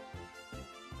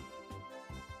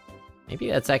 Maybe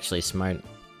that's actually smart.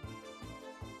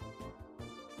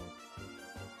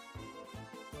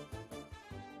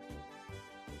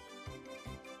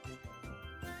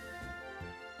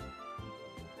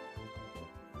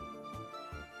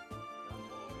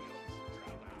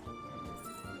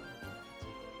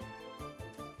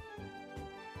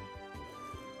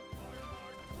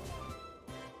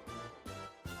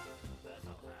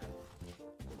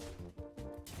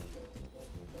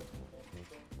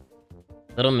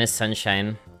 Little Miss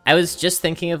Sunshine. I was just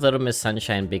thinking of Little Miss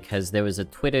Sunshine because there was a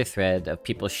Twitter thread of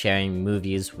people sharing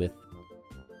movies with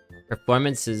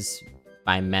performances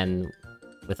by men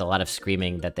with a lot of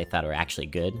screaming that they thought were actually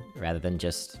good, rather than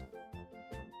just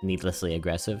needlessly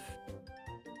aggressive.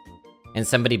 And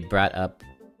somebody brought up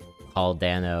Paul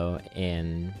Dano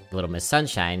in Little Miss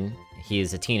Sunshine. He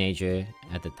is a teenager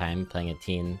at the time, playing a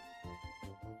teen,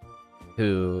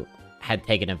 who had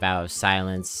taken a vow of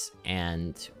silence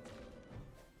and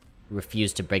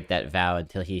refused to break that vow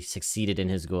until he succeeded in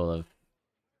his goal of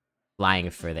flying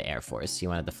for the Air Force. He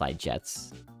wanted to fly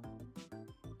jets.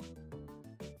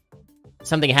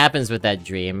 Something happens with that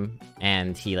dream,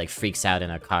 and he like freaks out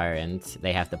in a car, and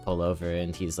they have to pull over,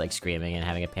 and he's like screaming and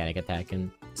having a panic attack,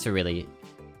 and it's a really,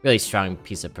 really strong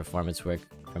piece of performance work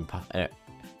from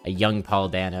a young Paul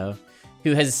Dano,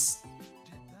 who has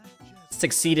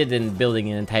succeeded in building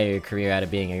an entire career out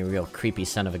of being a real creepy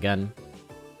son of a gun.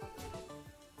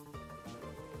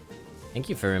 Thank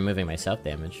you for removing my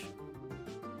self-damage.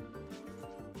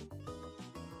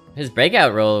 His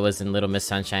breakout role was in Little Miss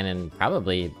Sunshine, and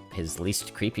probably his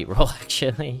least creepy role,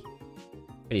 actually.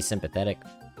 Pretty sympathetic.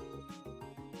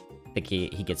 I think he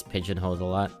gets pigeonholed a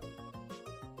lot.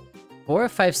 4,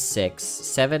 5, 6,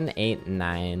 7, 8,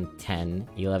 9, 10,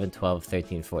 11, 12,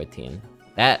 13, 14.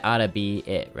 That ought to be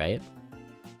it, right?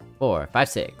 4, 5,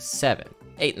 6, 7,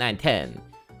 8, 9, 10,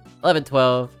 11,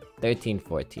 12, 13,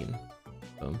 14.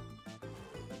 Boom.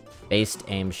 Based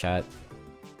aim shot.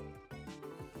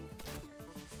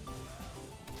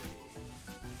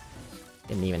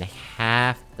 Didn't even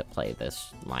have to play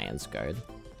this Lion's Guard.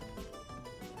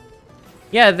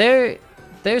 Yeah, their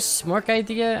Smork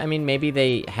idea, I mean, maybe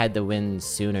they had to win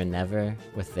soon or never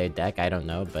with their deck, I don't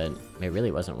know, but it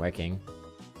really wasn't working.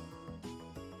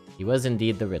 He was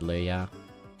indeed the Riddler, yeah.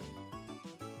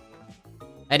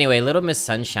 Anyway, Little Miss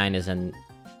Sunshine is an...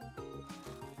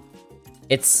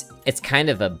 It's kind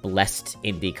of a blessed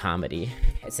indie comedy.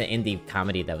 It's an indie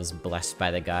comedy that was blessed by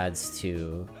the gods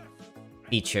to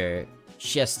feature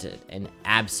just an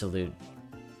absolute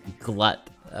glut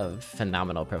of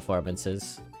phenomenal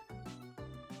performances.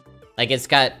 Like, it's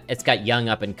got young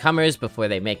up-and-comers before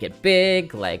they make it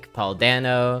big, like Paul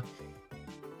Dano.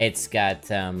 It's got,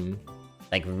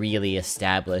 like, really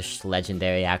established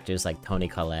legendary actors like Toni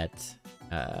Collette.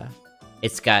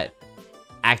 It's got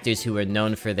actors who were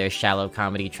known for their shallow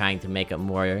comedy trying to make a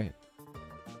more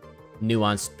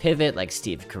nuanced pivot, like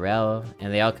Steve Carell,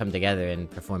 and they all come together and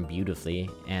perform beautifully,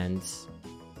 and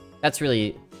that's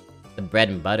really the bread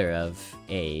and butter of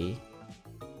a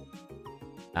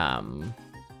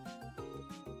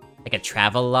like a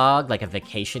travelogue, like a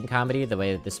vacation comedy, the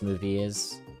way that this movie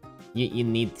is. You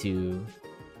need to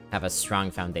have a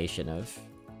strong foundation of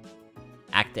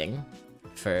acting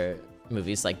for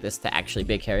movies like this to actually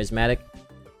be charismatic,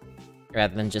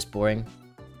 rather than just boring.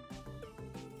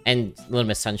 And Little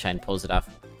Miss Sunshine pulls it off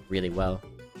really well.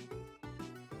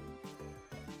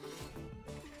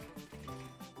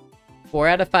 4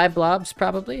 out of 5 blobs,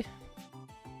 probably.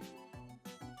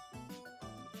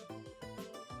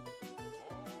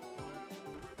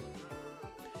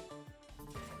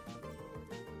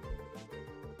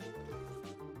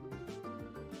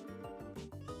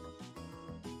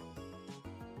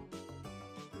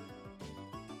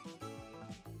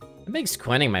 It makes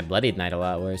coining my Bloodied Knight a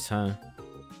lot worse, huh?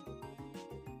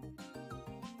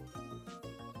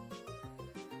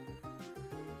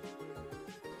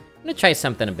 I'm gonna try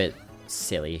something a bit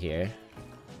silly here.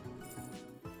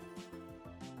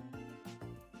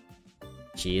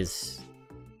 Jeez.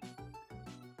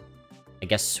 I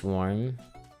guess Swarm.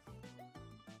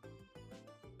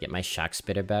 Get my Shock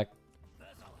Spitter back.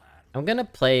 I'm gonna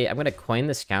coin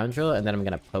the Scoundrel, and then I'm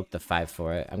gonna poke the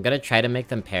 5-4. I'm gonna try to make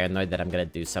them paranoid that I'm gonna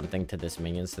do something to this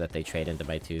minion so that they trade into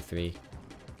my 2-3.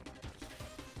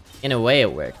 In a way,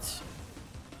 it worked.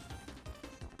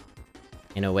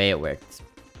 In a way, it worked.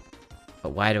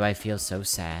 But why do I feel so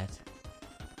sad?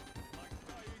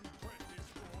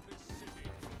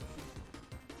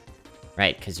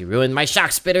 Right, because you ruined my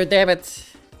Shock Spitter, damn it!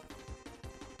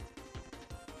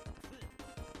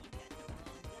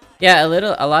 Yeah,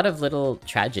 a lot of little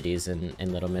tragedies in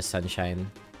Little Miss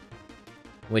Sunshine.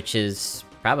 Which is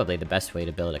probably the best way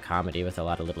to build a comedy, with a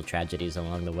lot of little tragedies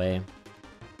along the way.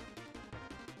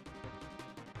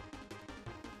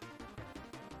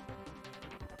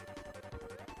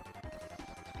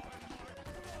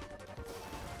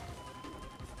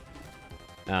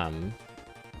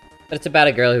 But it's about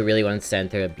a girl who really wants to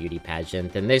enter a beauty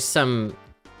pageant, and there's some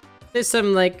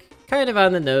like kind of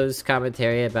on the nose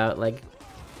commentary about like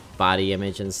body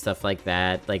image and stuff like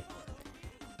that. Like,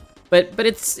 But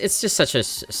it's just such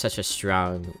a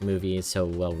strong movie. It's so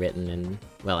well written and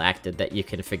well acted that you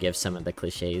can forgive some of the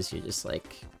cliches. You're just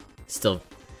like still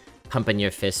pumping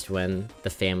your fist when the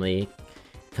family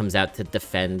comes out to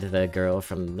defend the girl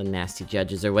from the nasty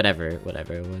judges or whatever it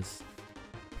was.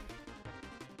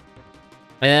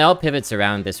 And it all pivots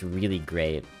around this really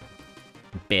great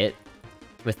bit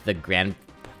with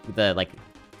the like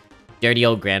dirty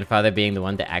old grandfather being the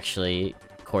one to actually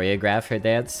choreograph her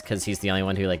dance, because he's the only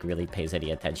one who like really pays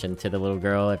any attention to the little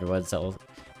girl. Everyone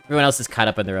else is caught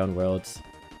up in their own worlds,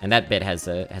 and that bit has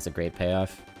a great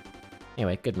payoff.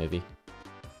 Anyway, good movie.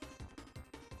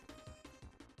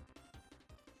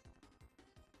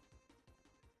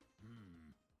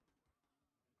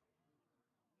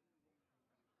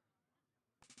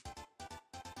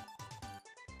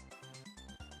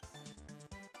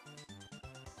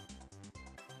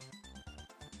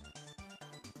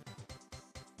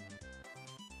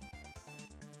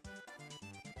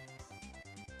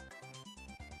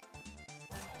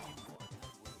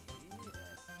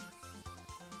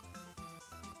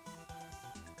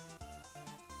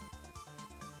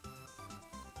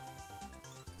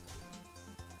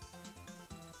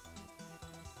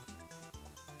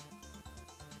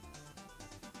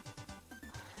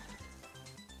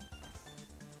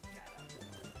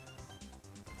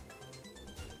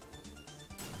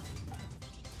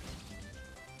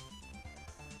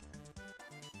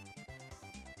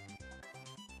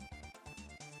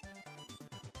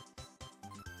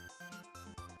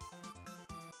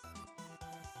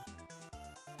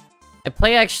 The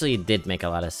play actually did make a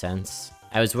lot of sense.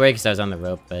 I was worried because I was on the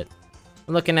rope, but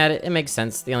looking at it, it makes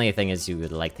sense. The only thing is you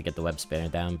would like to get the web spinner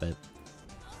down, but...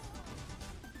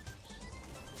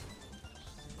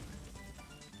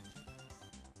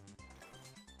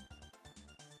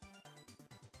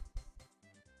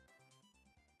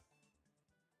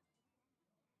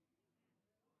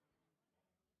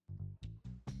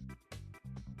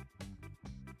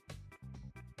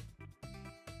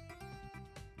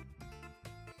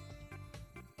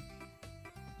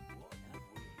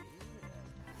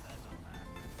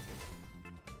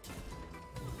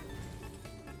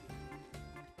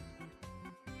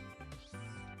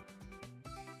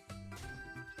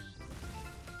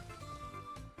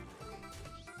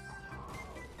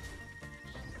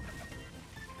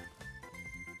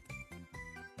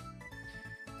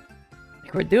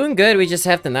 We're doing good, we just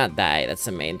have to not die. That's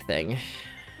the main thing.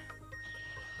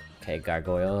 Okay,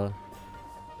 gargoyle.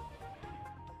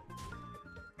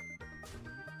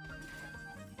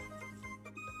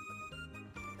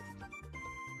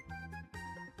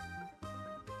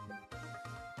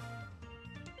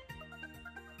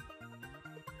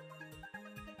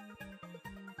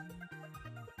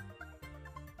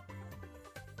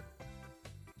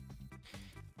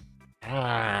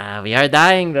 We are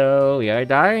dying though. We are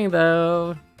dying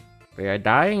though. We are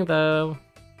dying though.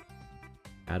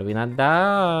 How do we not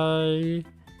die?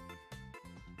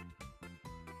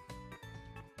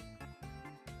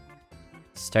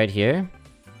 Start here.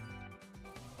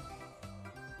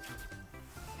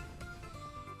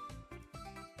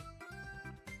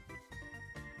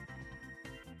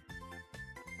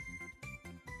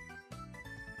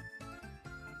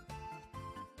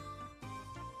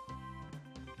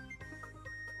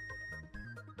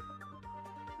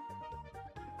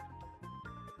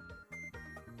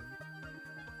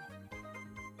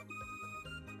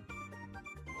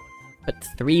 Put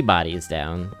 3 bodies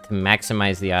down to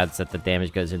maximize the odds that the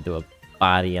damage goes into a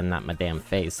body and not my damn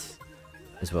face,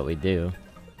 is what we do.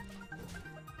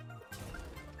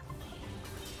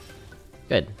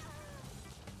 Good.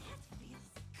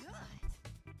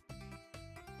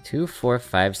 2, 4,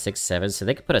 5, 6, 7. So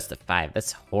they could put us to 5.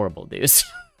 That's horrible, dudes.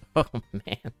 Oh,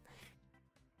 man.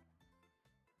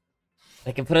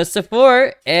 They can put us to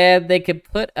 4, and they can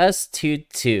put us to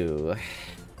 2.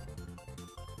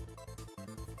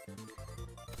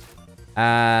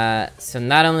 So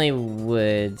not only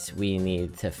would we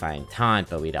need to find taunt,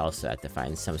 but we'd also have to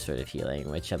find some sort of healing,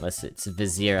 which unless it's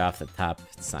Vizier off the top,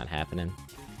 it's not happening.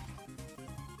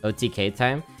 OTK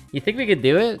time? You think we could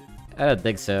do it? I don't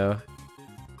think so.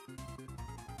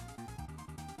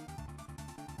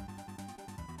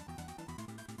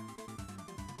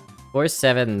 Four,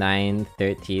 7, 9,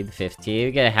 13, 15.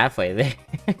 We get halfway there.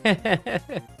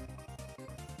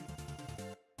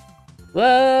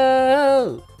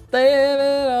 Whoa!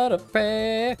 Living on a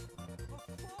prayer.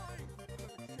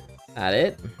 Not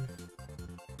it.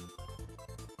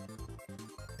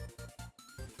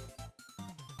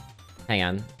 Hang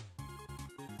on.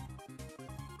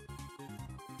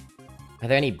 Are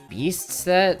there any beasts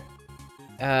that...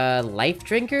 Life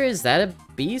Drinker? Is that a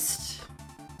beast?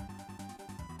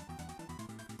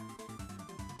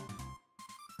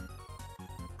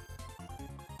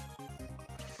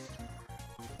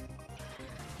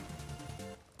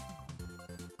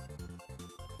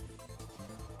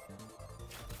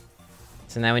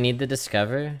 So now we need to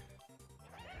discover.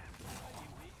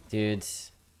 Dude.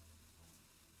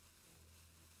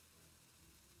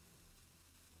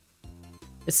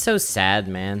 It's so sad,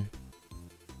 man.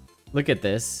 Look at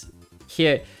this.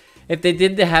 Here, if they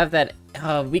didn't have that...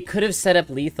 we could have set up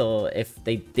lethal if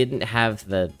they didn't have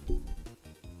the...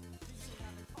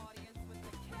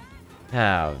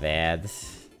 Oh, man.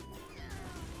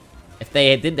 If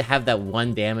they didn't have that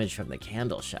 1 damage from the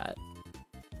candle shot.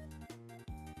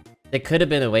 There could have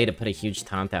been a way to put a huge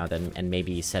taunt out and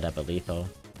maybe set up a lethal.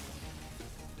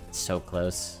 It's so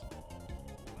close.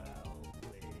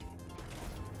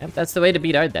 Yep, that's the way to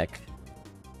beat our deck.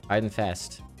 Hard and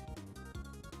fast.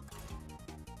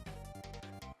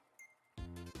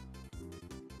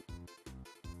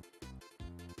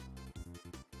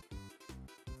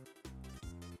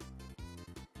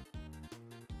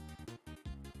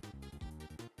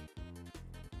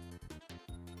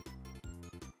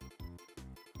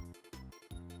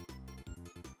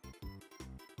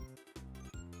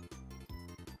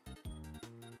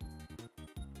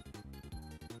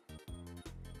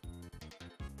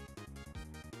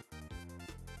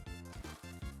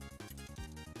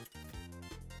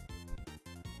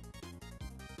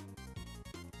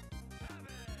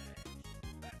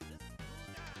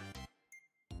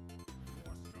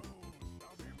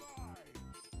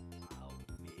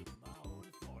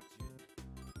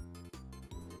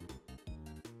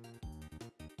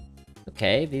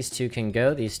 Okay, these two can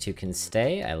go, these two can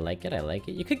stay. I like it, I like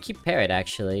it. You could keep Parrot,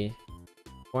 actually.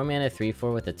 4 mana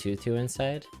 3/4 with a 2/2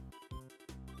 inside.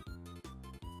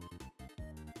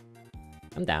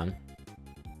 I'm down.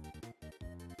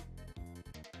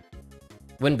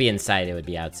 Wouldn't be inside, it would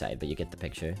be outside, but you get the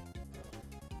picture.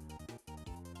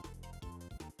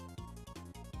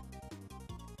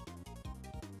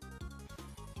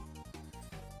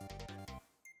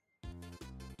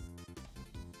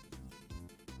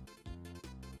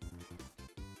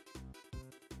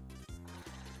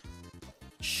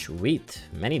 Sweet.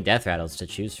 Many death rattles to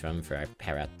choose from for our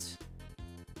Parrot.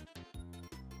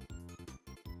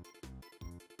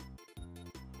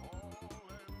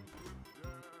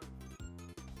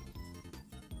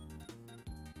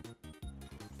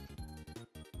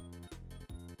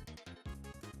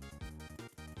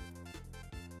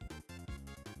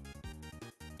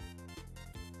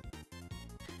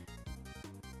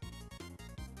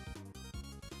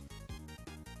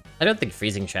 I don't think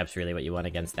Freezing Trap's really what you want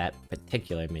against that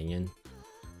particular minion.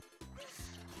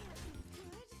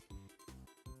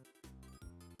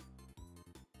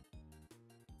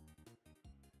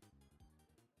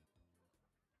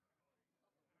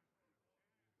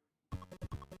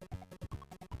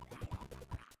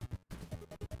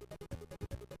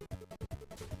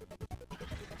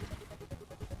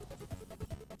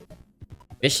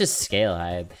 Vicious Scale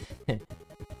Hide.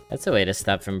 That's a way to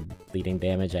stop from bleeding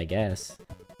damage, I guess.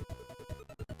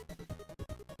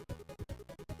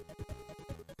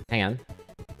 Hang on.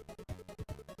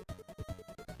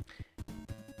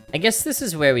 I guess this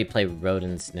is where we play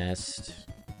Rodent's Nest.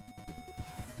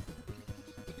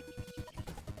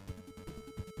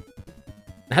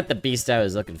 Not the beast I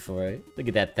was looking for. Look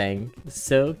at that thing.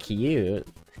 So cute.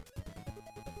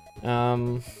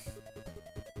 I'll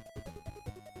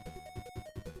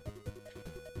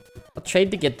trade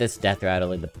to get this Death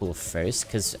Rattle in the pool first,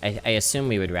 because I assume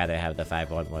we would rather have the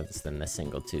 5/1/1s than the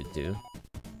single 2/2.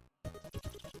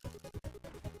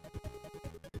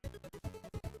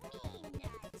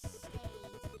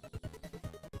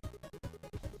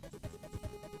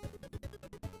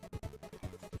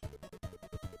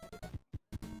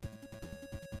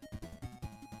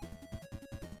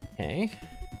 Okay.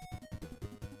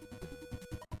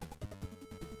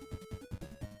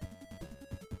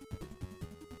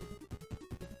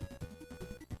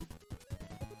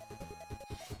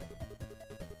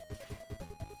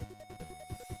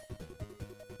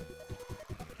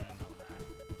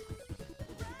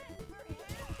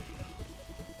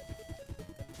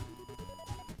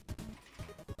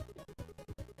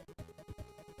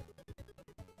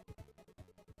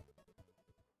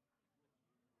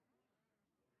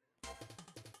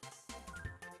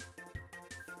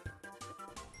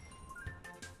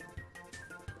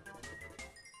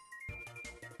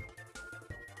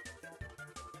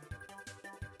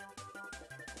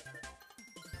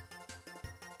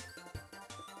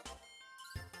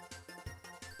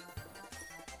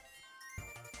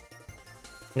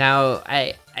 Now,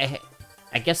 I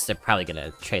guess they're probably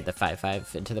gonna trade the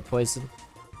 5/5 into the poison.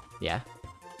 Yeah.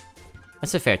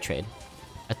 That's a fair trade.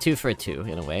 A 2 for a 2,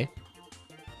 in a way.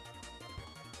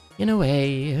 In a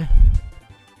way.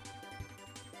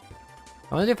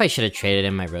 I wonder if I should have traded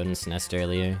in my Rodent's Nest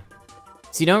earlier.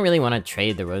 So you don't really want to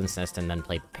trade the Rodent's Nest and then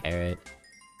play Parrot.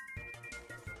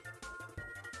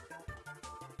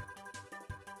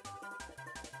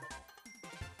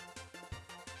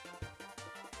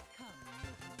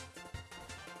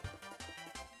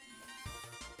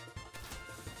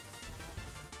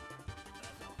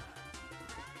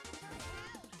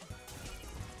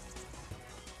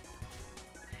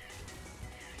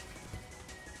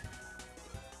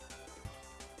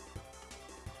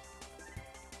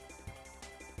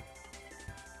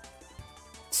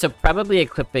 So probably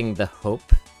equipping the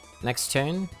Hope next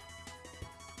turn.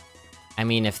 I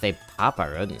mean, if they pop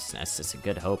our Rodent's Nest, it's a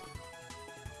good hope.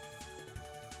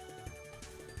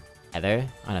 Heather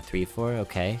on a 3-4,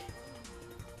 okay.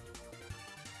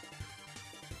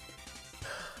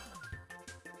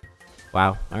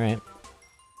 Wow, alright.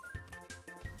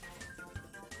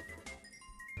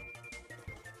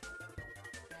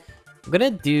 I'm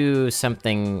gonna do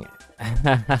something...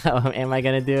 Am I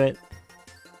gonna do it?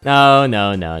 No,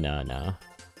 no, no, no, no.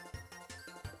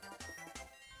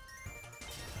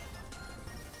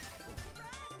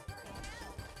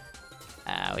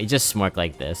 We just smork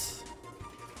like this.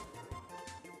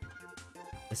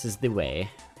 This is the way.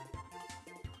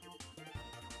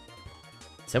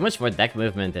 So much more deck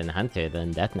movement in Hunter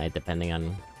than Death Knight, depending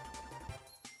on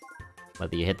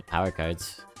whether you hit the power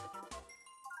cards.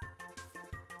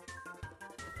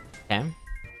 Okay.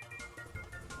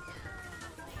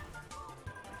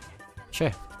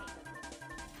 Sure.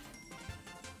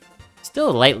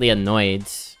 Still lightly annoyed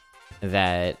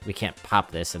that we can't pop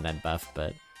this and then buff,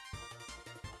 but...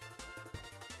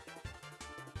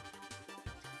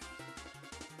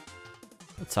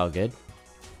 it's all good.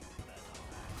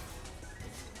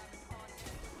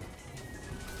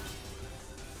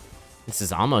 This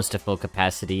is almost to full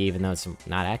capacity, even though it's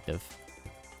not active.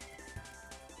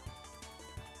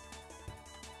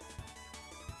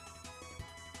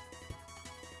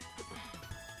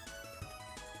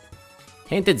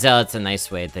 Tainted Zealot's a nice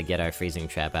way to get our freezing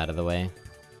trap out of the way.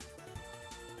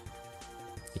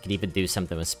 You could even do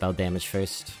something with spell damage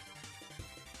first.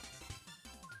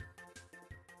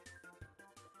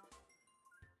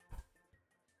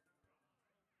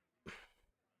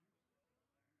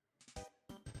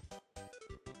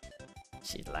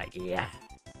 She's like, yeah.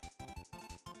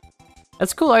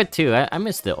 That's cool art too. I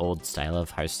miss the old style of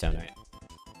Hearthstone art.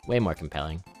 Way more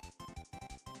compelling.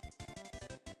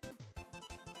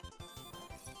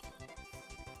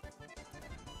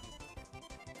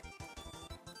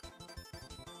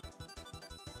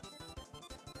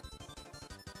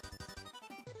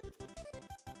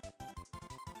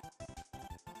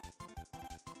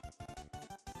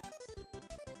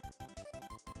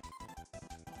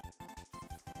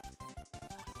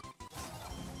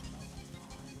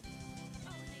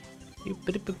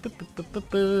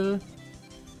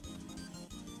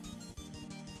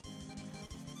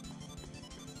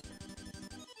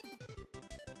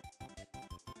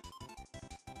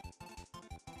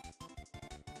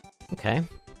 Okay.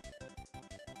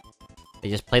 They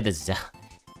just play the Zealot.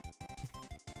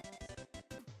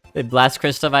 They blast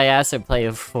Crystal my ass and play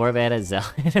a 4-mana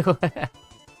Zealot.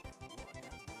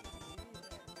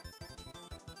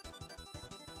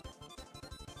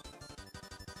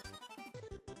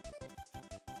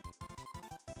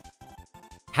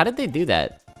 How did they do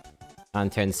that on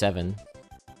turn 7?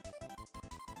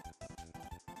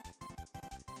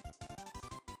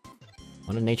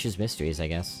 One of nature's mysteries, I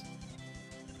guess.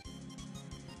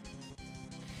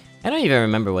 I don't even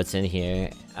remember what's in here.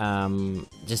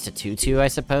 Just a 2-2, I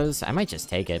suppose? I might just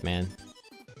take it, man.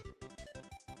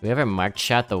 We ever marked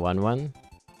shot the 1-1?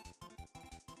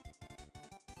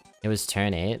 It was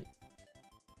turn 8.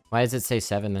 Why does it say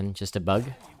 7 then? Just a bug?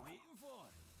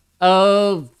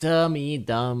 Oh, dummy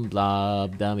dumb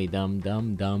blob. Dummy dumb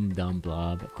dumb dumb dumb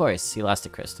blob. Of course, he lost a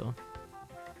crystal.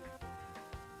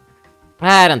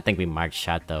 I don't think we marked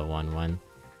shot the 1-1.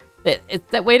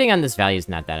 That waiting on this value is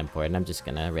not that important. I'm just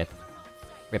gonna rip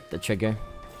the trigger.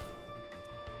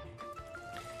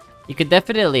 You could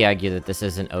definitely argue that this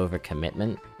is an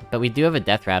overcommitment, but we do have a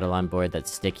Death Rattle on board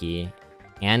that's sticky,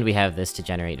 and we have this to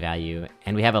generate value,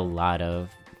 and we have a lot of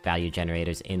value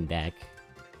generators in deck.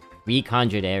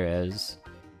 Reconjured Arrows,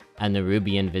 a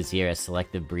Nerubian Vizier, a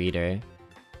Selective Breeder,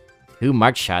 2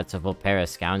 Mark Shots of Volpera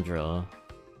Scoundrel,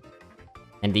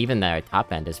 and even our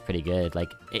top end is pretty good. Like,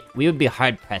 we would be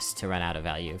hard-pressed to run out of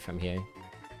value from here.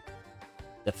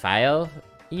 Defile?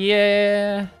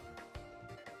 Yeah...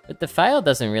 but Defile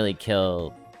doesn't really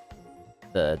kill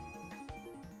the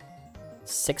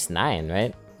 6-9,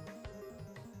 right?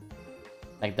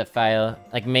 Like Defile,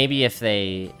 like maybe if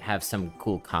they have some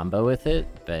cool combo with it,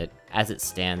 but as it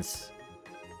stands,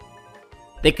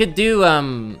 They could do,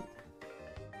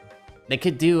 They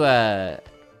could do,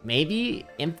 maybe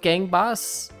Imp Gang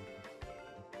Boss?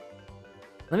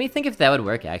 Let me think if that would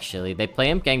work, actually. They play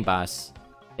Imp Gang Boss.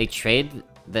 They trade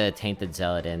the Tainted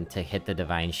Zealot in to hit the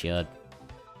Divine Shield.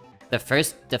 The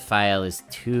first Defile is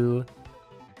 2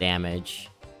 damage.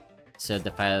 So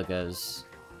Defile goes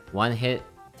 1 hit,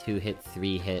 2 hit,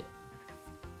 3 hit,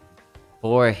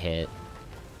 4 hit,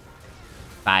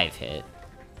 5 hit.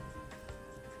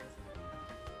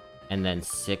 And then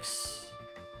 6.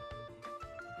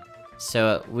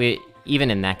 So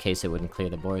even in that case, it wouldn't clear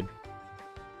the board.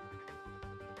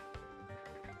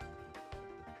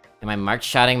 Am I mark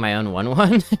shotting my own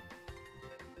 1/1?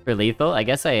 For lethal? I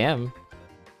guess I am.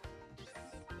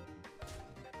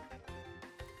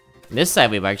 This side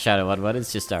we mark shot a 1/1,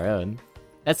 it's just our own.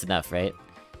 That's enough, right?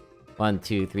 1,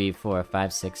 2, 3, 4,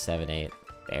 5, 6, 7, 8.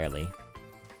 Barely.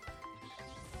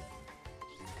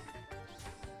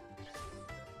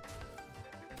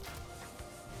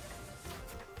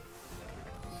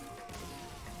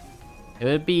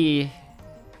 It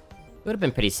would have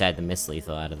been pretty sad to miss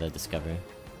lethal out of the Discover.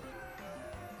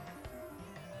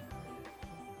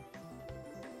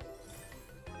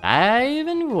 Five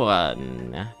and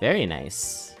 1. Very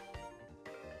nice.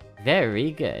 Very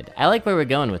good. I like where we're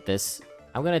going with this.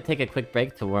 I'm gonna take a quick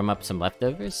break to warm up some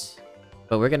leftovers.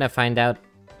 But we're gonna find out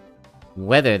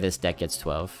whether this deck gets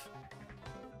 12.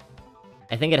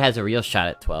 I think it has a real shot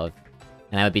at 12.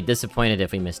 And I would be disappointed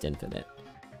if we missed Infinite.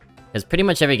 Because pretty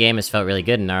much every game has felt really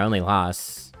good, and our only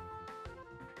loss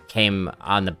came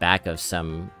on the back of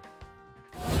some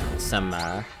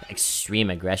extreme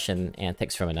aggression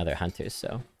antics from another hunter,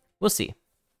 so we'll see.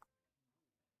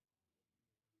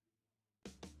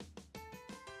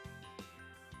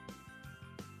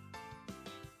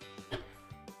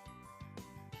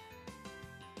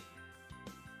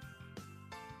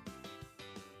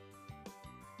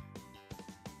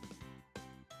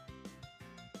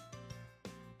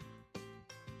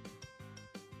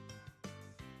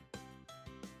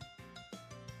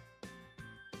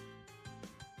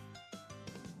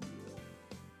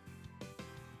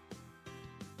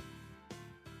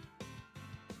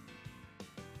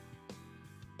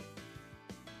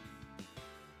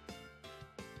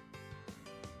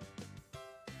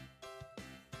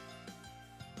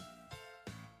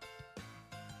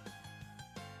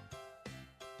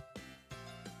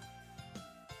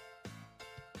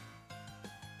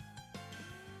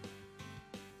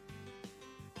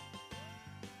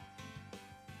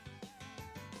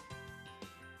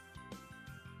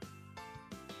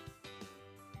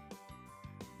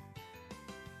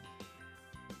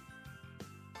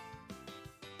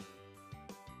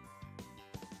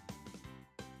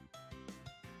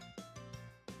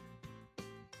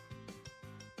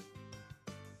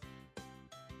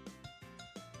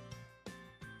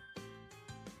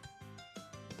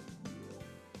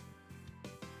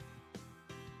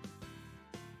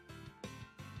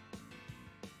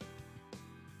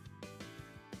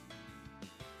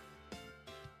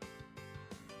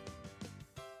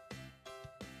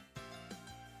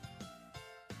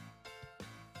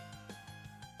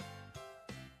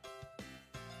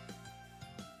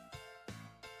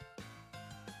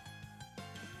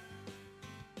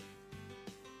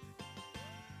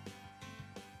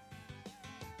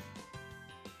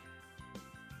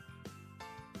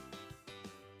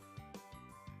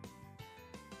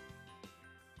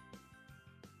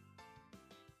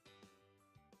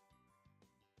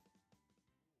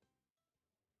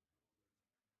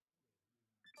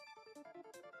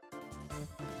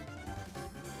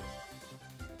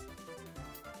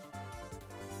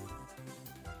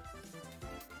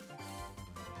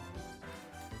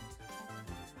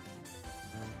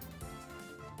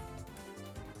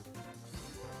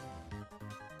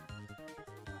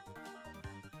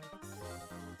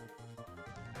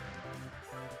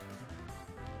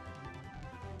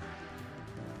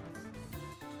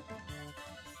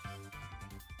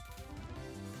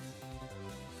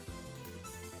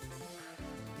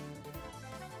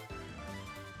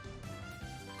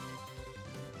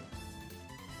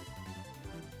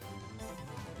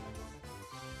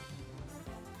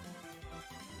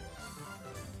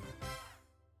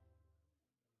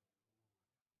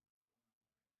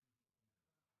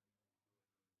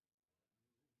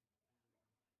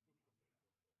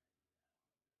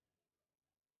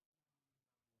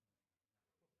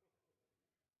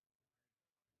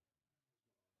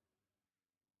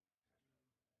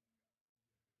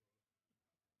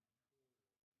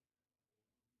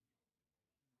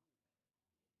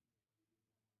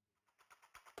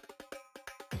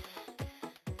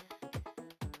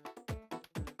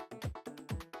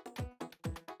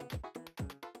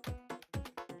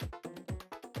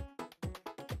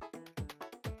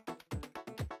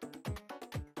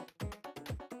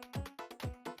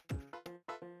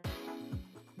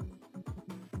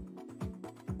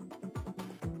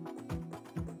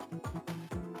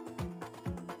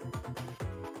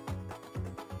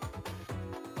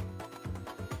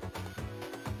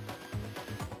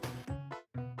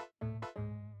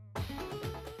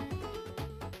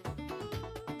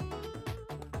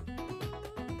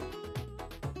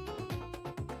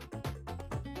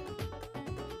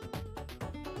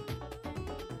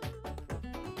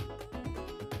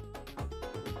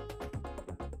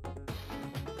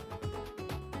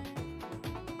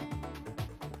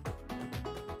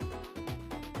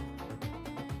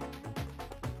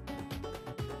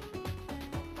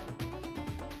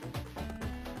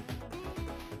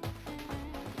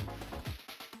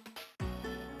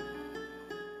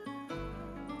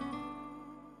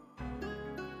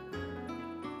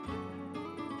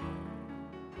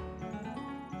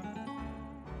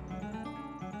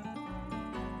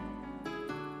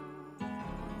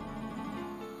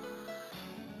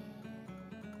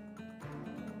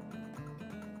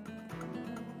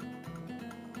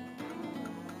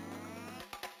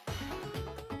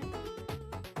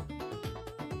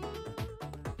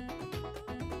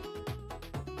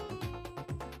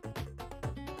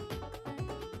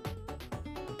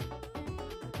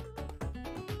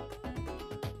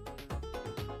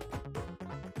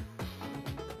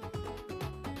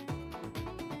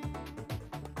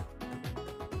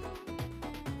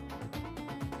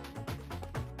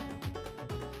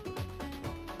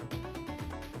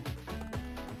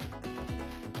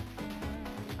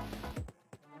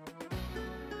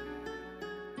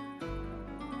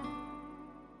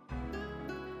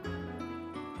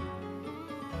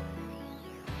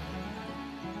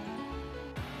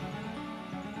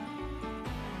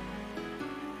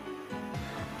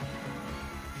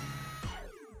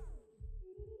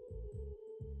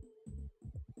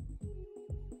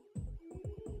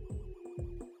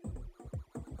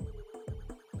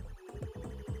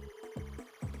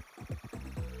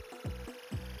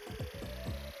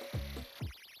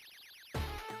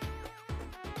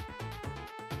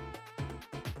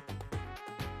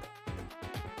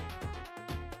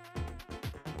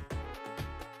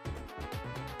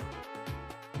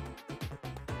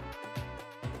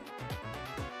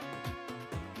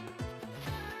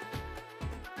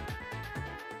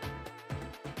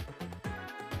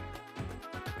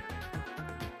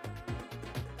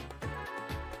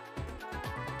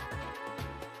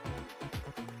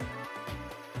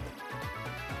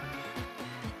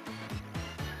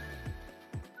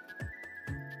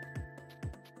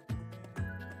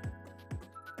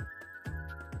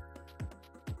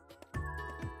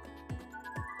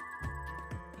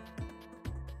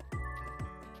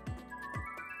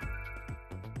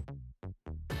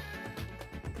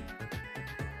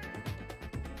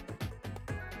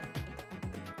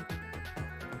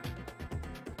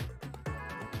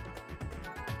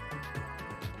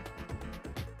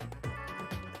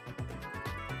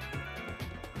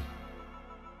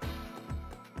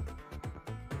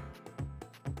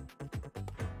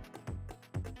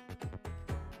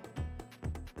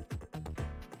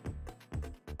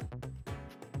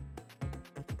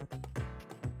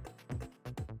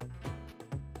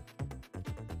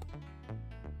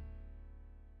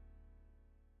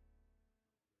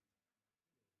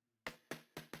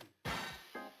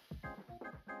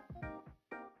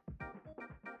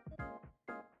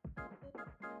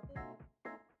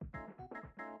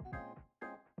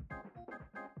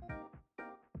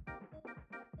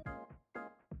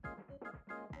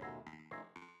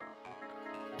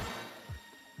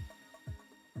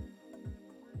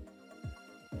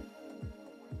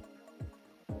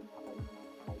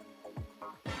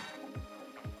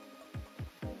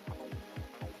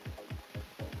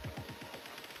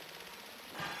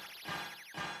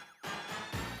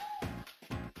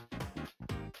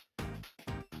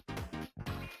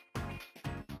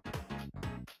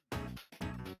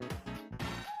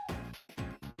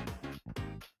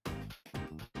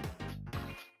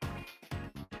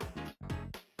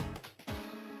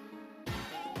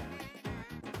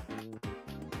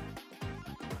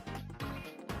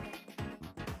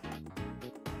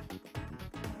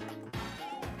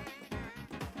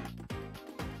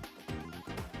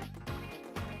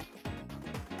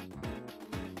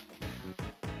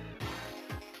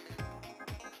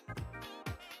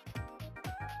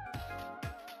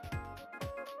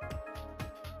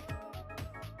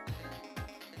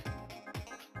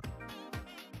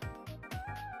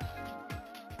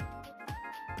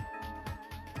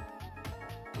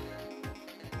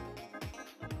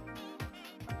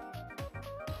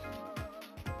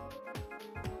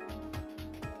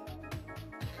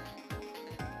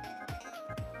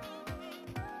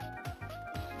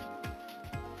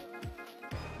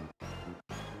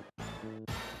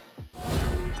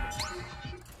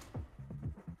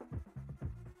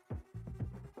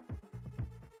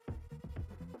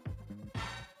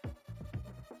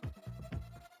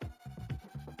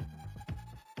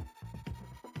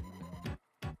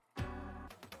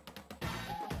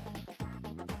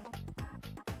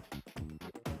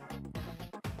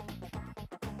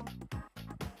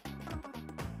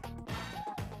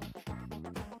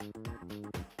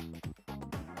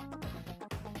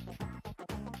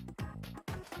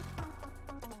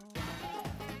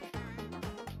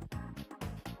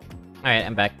 Alright,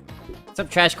 I'm back. What's up,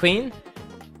 Trash Queen?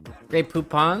 Grey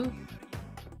Poupon?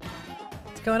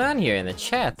 What's going on here in the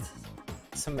chat?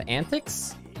 Some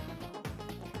antics?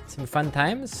 Some fun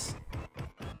times?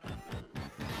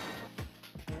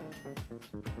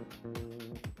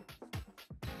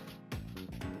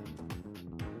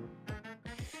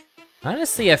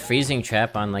 Honestly, a freezing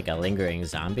trap on like a lingering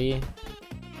zombie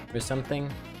or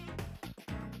something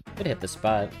could hit the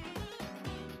spot.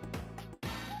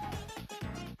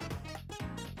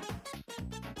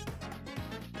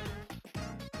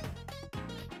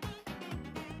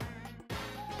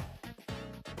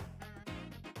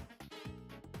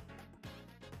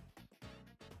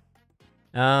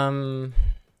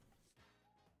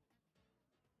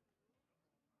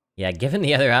 Yeah, given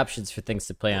the other options for things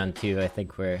to play on too, I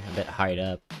think we're a bit hard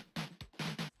up.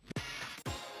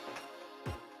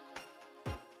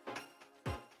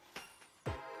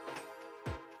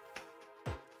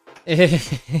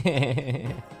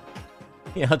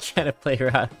 Yeah, I'll try to play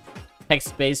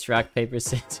text-based rock, paper,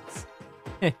 scissors.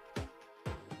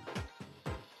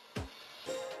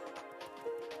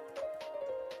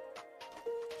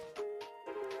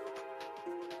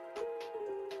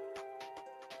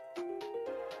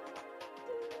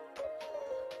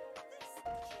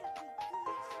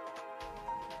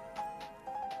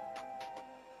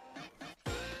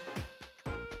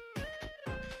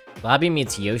 Blobby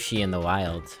meets Yoshi in the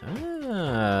wild.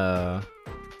 Oh.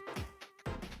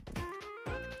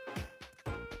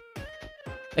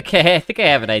 Okay, I think I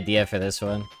have an idea for this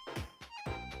one.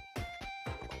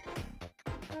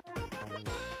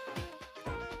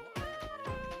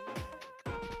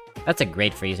 That's a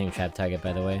great freezing trap target,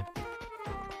 by the way.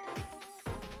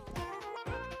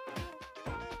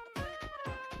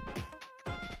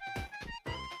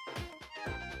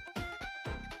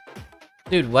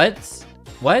 Dude, what?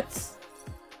 What?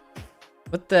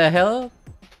 What the hell?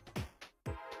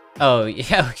 Oh,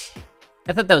 yeah.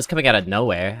 I thought that was coming out of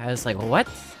nowhere. I was like, what?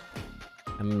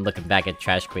 I'm looking back at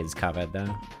Trash Queen's comment,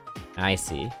 though. I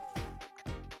see.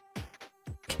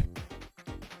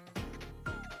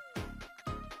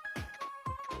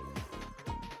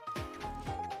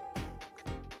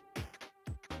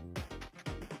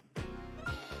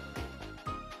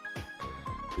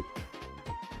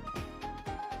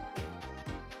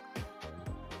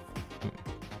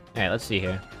 Alright, let's see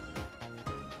here.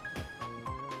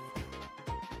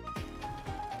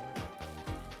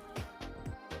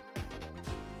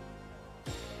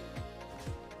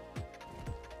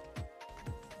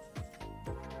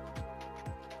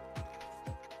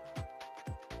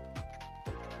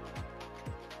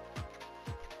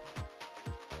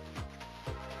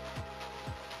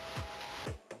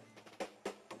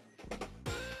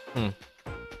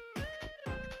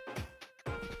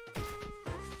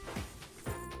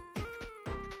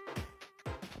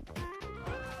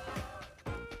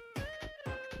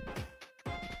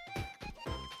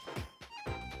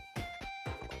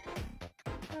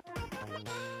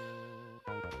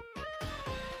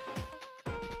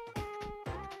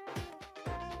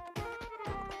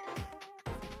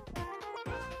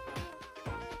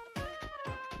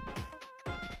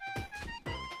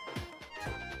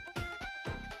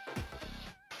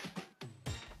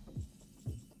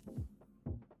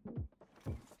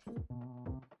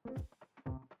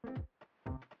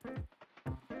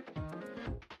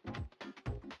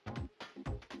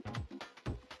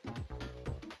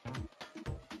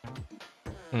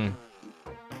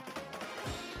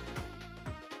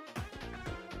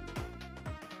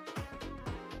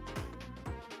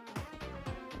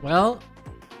 Well...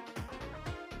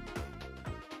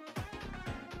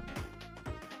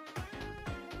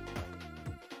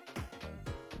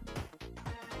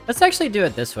 let's actually do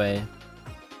it this way.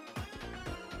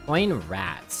 Coin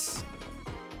rats.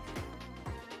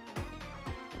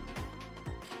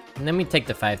 And then we take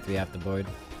the 5-3 off the board.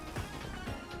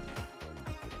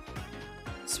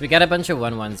 So we got a bunch of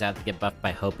 1-1s out to get buffed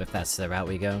by Hope if that's the route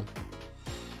we go.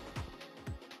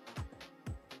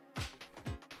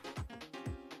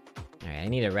 Alright, I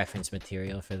need a reference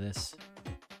material for this.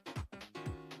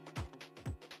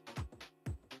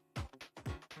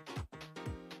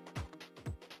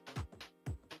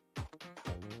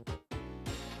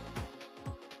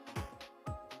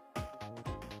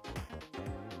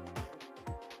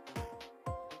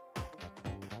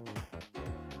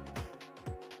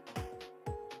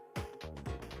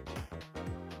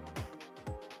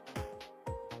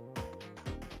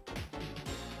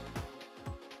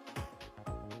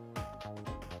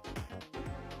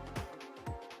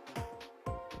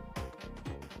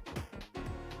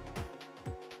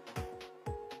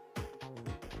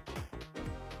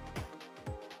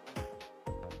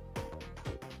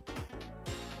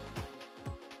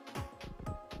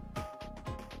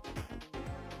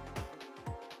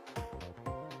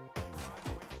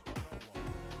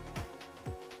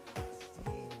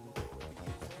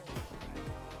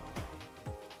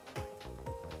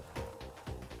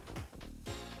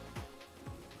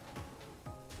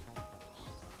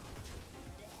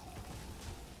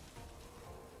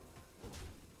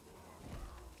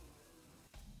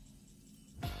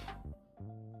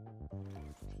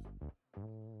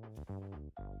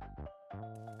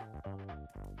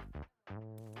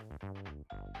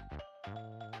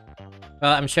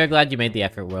 Well, I'm sure glad you made the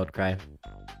effort, World Cry.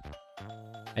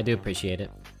 I do appreciate it.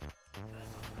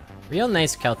 Real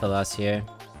nice Kel'Thalas here.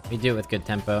 We do it with good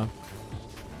tempo.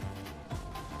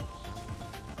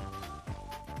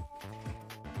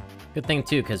 Good thing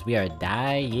too, because we are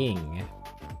dying.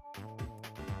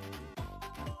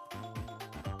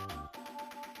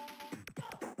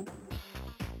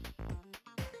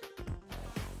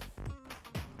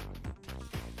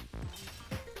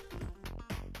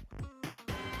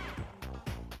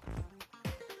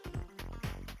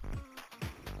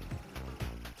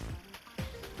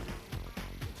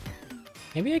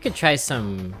 Maybe I could try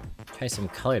some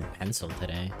colored pencil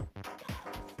today.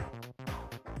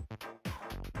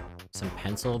 Some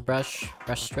pencil brush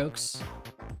strokes.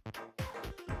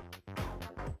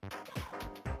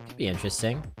 Could be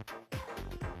interesting.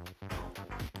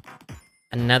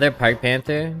 Another Park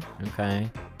Panther? Okay.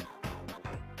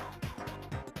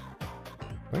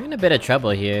 We're in a bit of trouble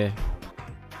here.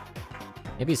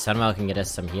 Maybe Sunwell can get us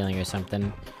some healing or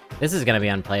something. This is gonna be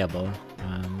unplayable.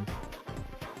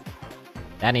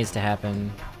 That needs to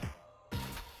happen.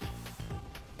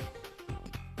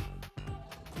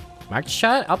 Marked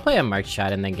shot? I'll play a marked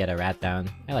shot and then get a rat down.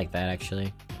 I like that,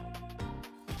 actually.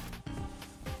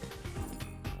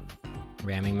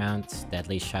 Ramming Mount,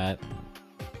 deadly shot.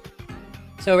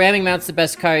 So Ramming Mount's the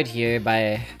best card here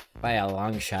by a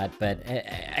long shot, but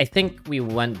I think we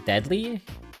want deadly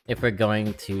if we're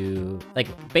going to... Like,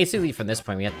 basically from this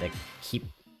point, we have to keep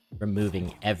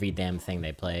removing every damn thing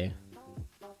they play.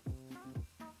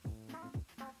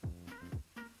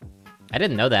 I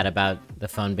didn't know that about the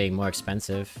phone being more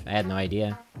expensive. I had no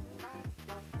idea.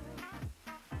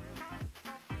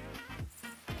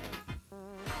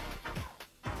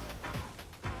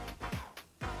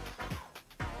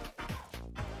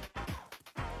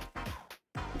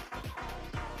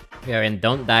 We are in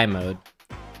don't die mode.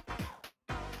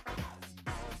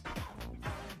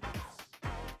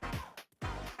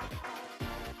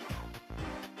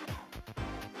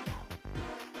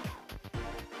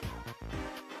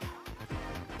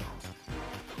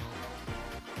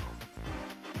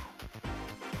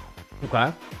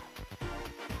 Okay.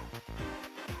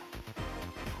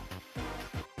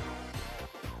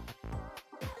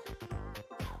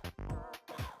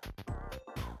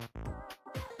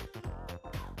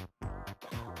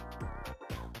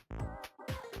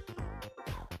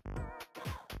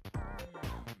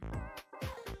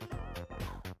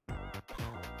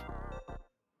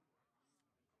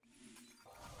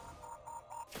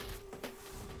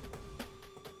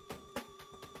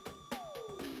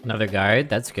 Another guard,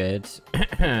 that's good.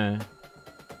 In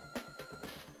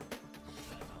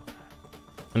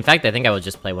fact, I think I will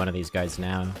just play one of these guards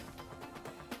now.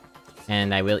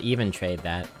 And I will even trade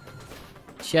that.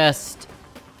 Just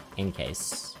in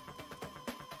case.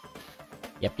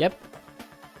 Yep.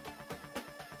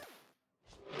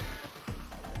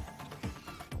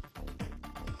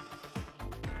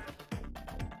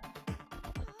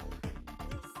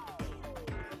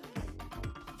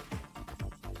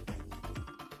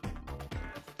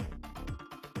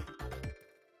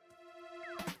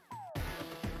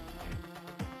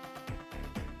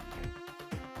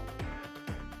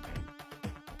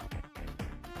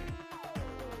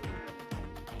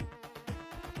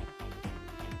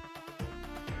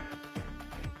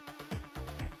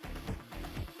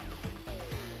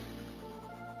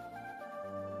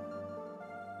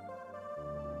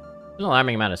 An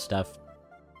alarming amount of stuff.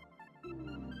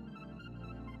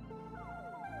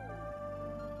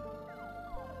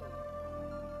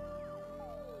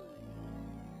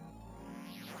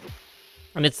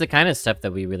 And it's the kind of stuff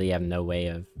that we really have no way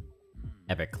of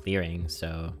ever clearing,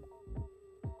 so...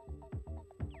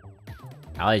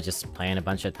 Probably just playing a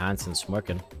bunch of taunts and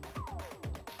smorking.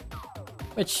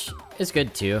 Which is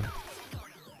good too.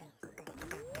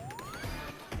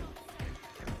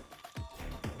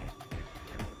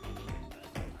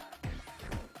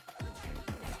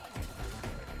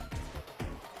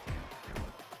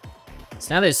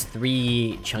 So now there's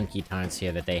 3 chunky taunts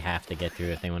here that they have to get through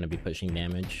if they want to be pushing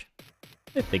damage.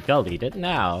 If they gullied it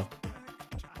now.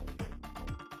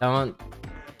 Don't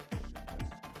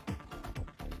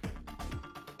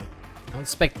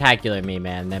spectacular me,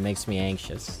 man. That makes me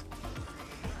anxious.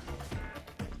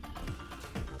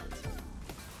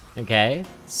 Okay.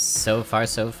 So far,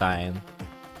 so fine.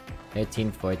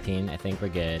 13, 14. I think we're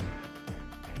good.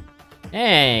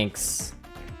 Thanks!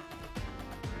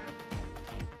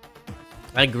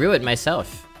 I grew it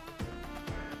myself.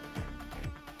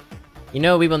 You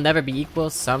know, we will never be equal.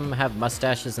 Some have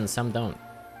mustaches and some don't.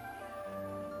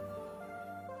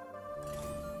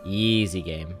 Easy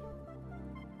game.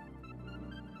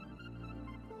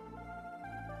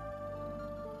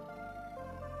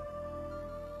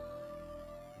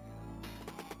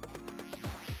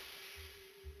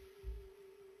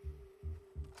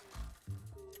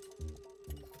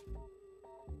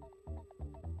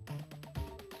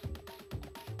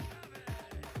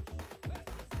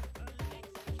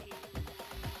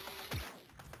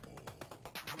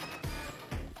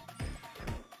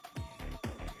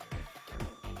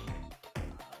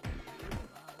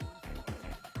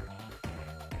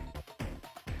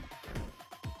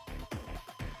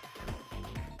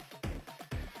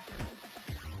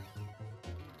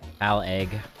 Foul egg.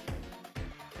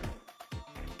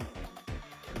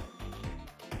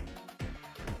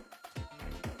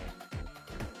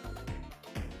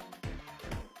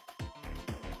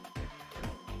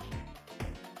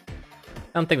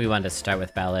 I don't think we wanted to start with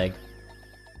Foul egg.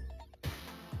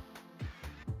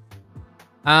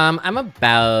 I'm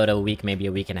about a week, maybe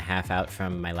a week and a half out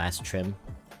from my last trim.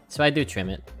 So I do trim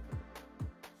it.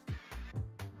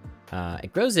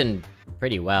 It grows in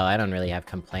pretty well. I don't really have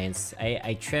complaints.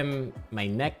 I trim my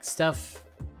neck stuff,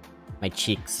 my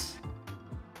cheeks,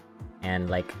 and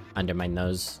like under my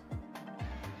nose.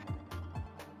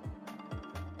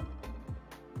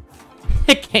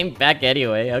 It came back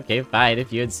anyway. Okay, fine,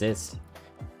 if you insist.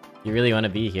 You really want to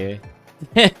be here.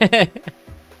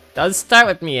 Don't start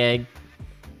with me, egg.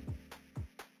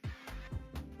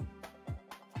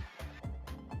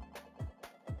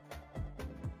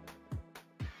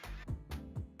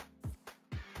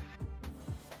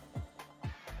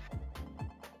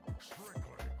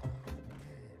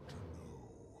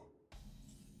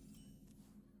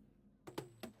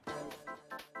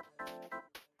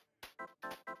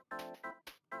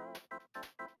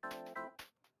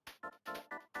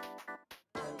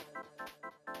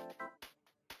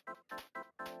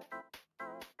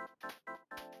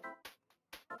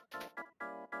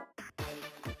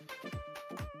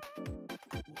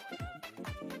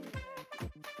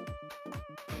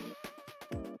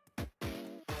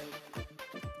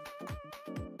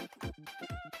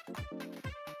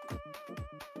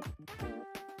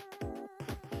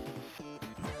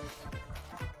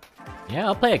 Yeah,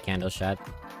 I'll play a Candle Shot.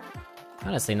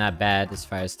 Honestly, not bad as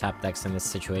far as top decks in this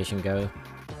situation go.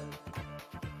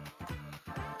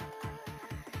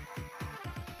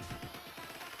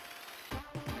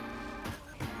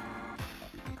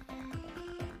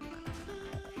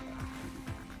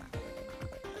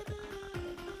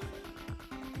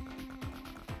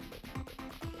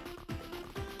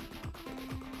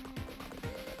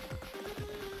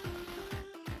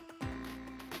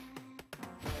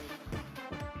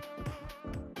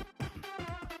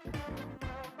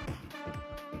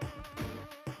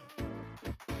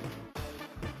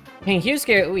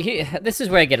 This is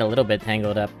where I get a little bit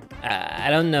tangled up. I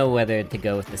don't know whether to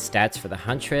go with the stats for the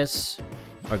Huntress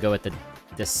or go with the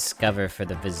Discover for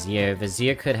the Vizier.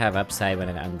 Vizier could have upside when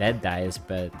an undead dies,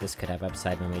 but this could have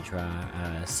upside when we draw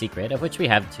a Secret, of which we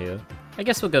have two. I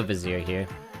guess we'll go Vizier here.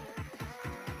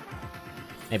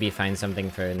 Maybe find something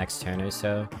for next turn or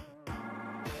so.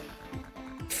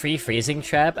 Free Freezing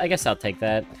Trap? I guess I'll take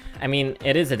that. I mean,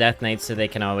 it is a Death Knight, so they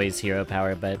can always hero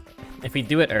power, but if we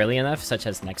do it early enough, such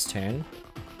as next turn,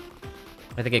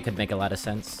 I think it could make a lot of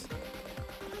sense.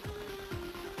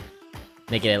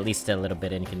 Make it at least a little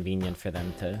bit inconvenient for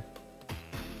them to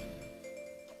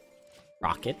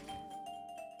rock it.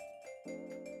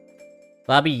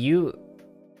 Bobby, you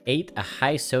ate a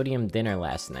high sodium dinner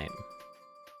last night.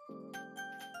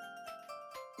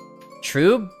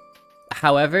 True.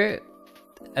 However,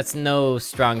 that's no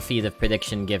strong feat of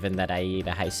prediction given that I eat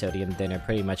a high sodium dinner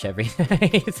pretty much every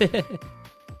night.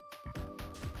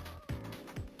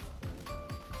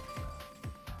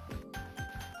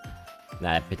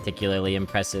 Not a particularly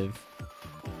impressive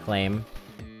claim.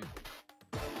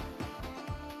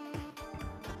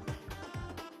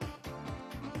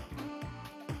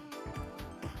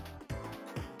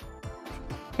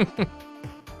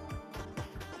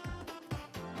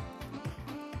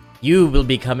 You will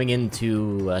be coming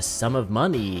into a sum of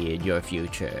money in your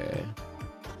future.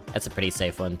 That's a pretty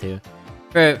safe one, too.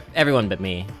 For everyone but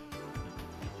me.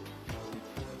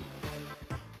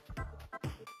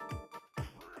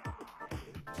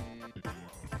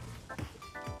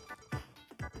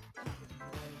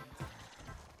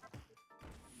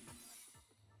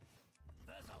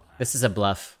 This is a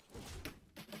bluff.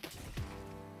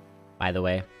 By the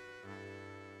way.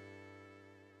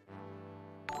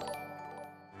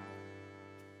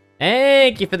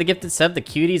 Thank you for the gifted sub, the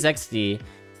Cuties XD.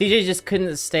 TJ just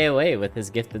couldn't stay away with his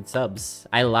gifted subs.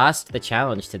 I lost the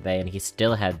challenge today and he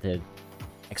still had to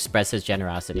express his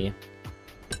generosity.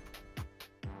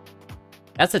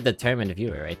 That's a determined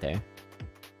viewer right there.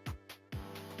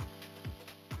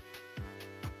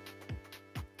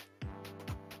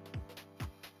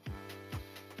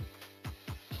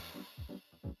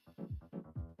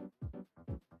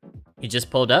 You just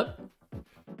pulled up?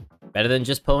 Better than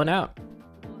just pulling out.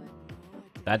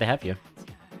 Glad to have you.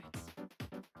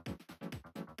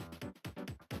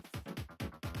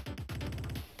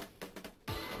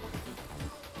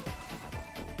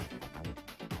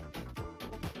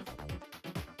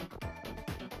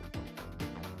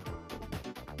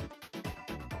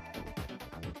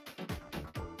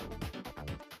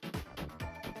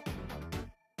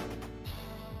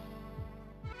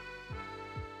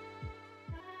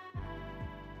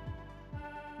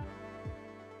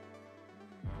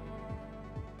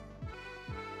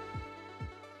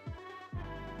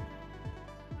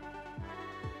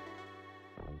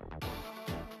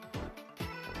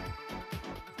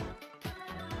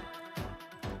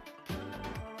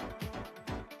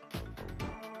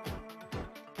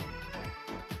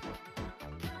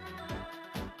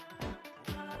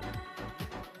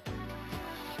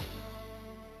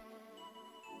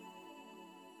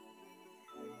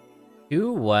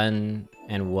 2, 1,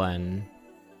 and 1.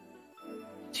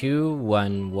 2,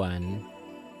 1, 1.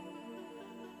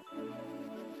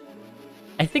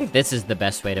 I think this is the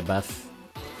best way to buff.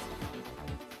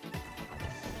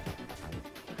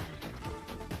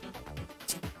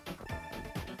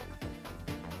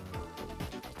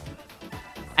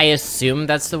 I assume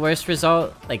that's the worst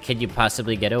result. Like, could you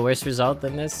possibly get a worse result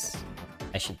than this?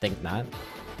 I should think not.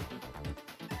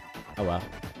 Oh well.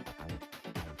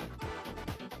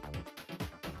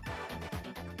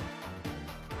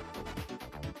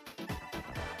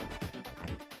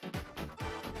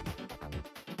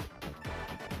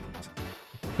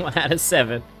 One out of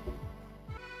 7.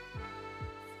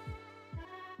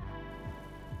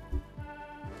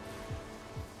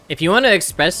 If you want to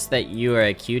express that you are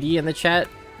a cutie in the chat,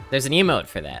 there's an emote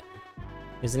for that.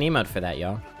 There's an emote for that,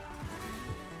 y'all.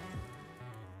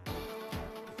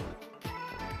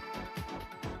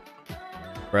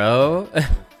 Bro?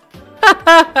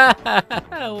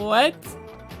 What?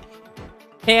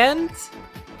 Hand?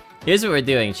 Here's what we're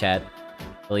doing, chat.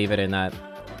 Believe it or not.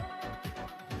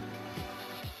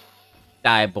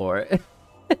 Die, boar.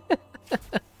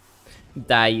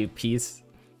 Die, you piece.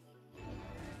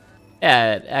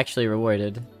 Yeah, actually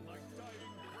rewarded.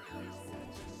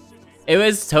 It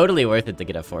was totally worth it to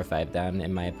get a 4-5 down,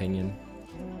 in my opinion.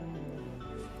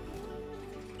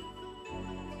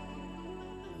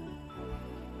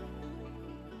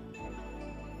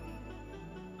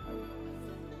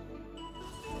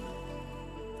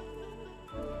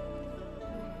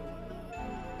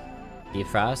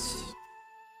 Defrost.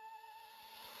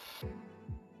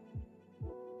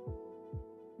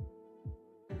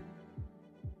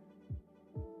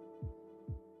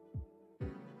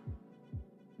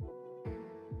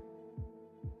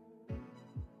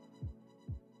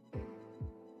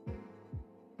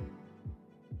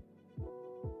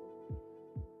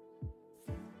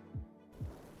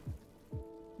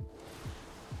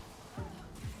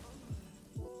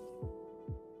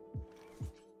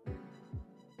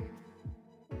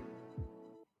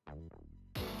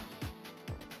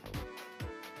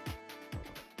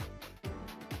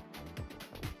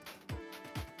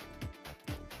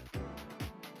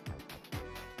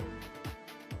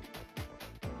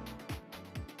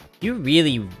 You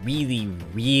really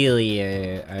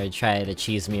are trying to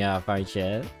cheese me off, aren't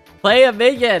you? Play a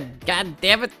minion! God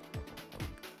damn it!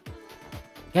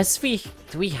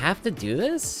 Do we have to do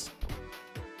this?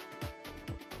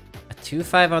 A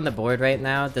 2-5 on the board right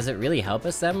now, does it really help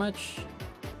us that much?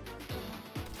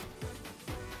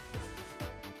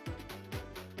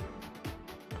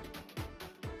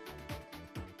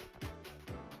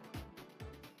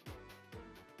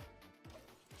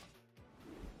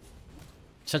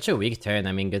 Such a weak turn.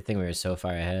 I mean, good thing we were so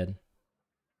far ahead.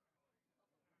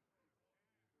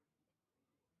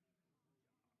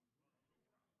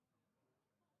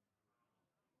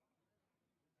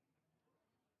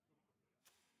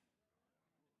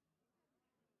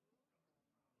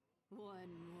 One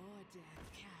more death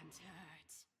can't hurt.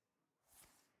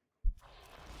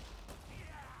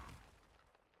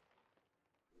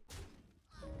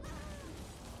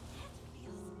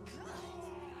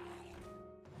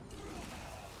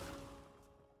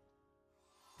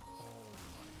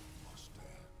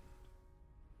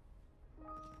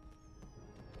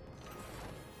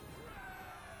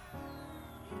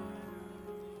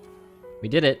 We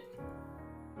did it.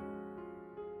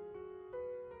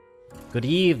 Good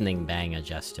evening, Bang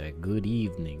Adjuster. Good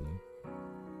evening.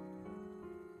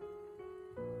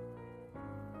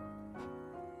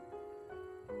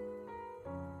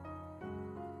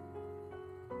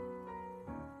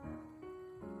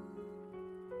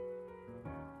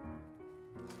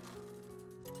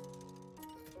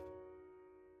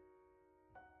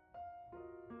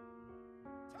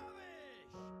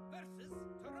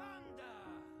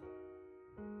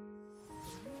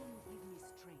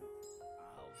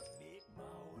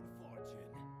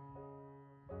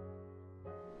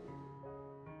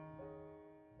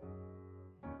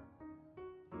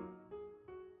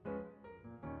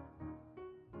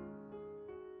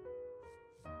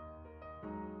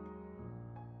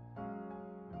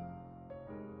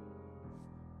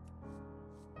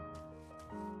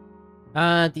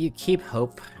 Do you keep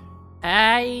hope?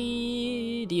 Do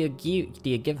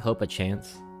you give hope a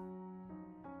chance?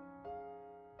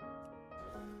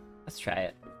 Let's try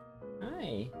it.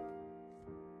 Hi.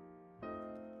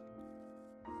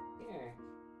 Here.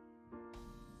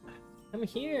 Come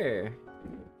here.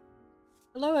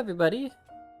 Hello, everybody.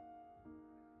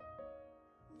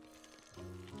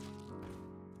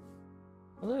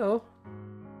 Hello.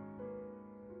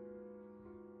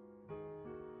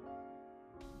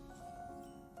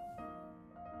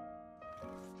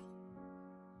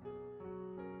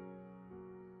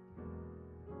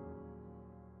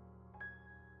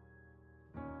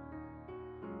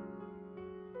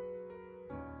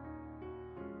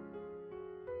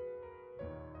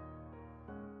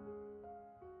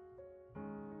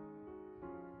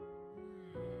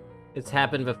 It's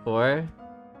happened before.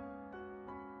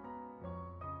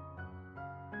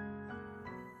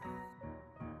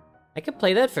 I could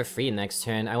play that for free next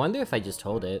turn. I wonder if I just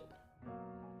hold it.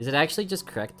 Is it actually just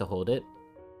correct to hold it?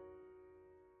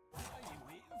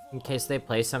 In case they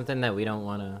play something that we don't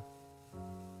wanna...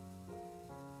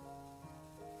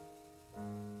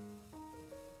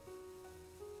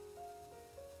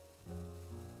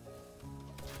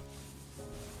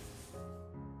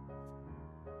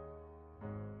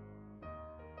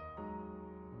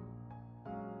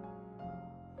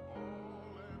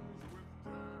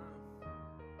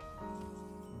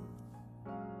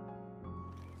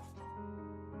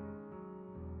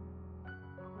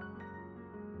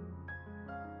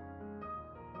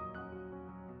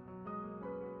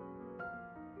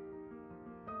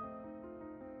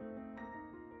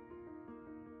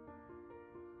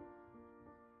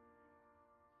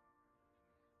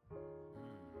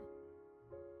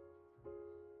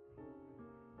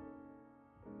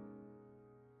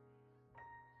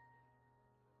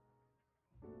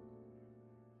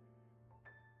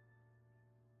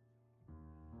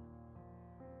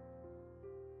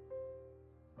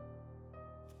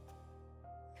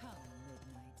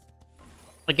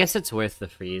 I guess it's worth the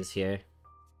freeze here.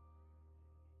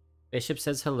 Bishop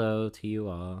says hello to you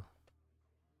all.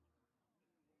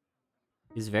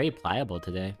 He's very pliable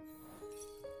today.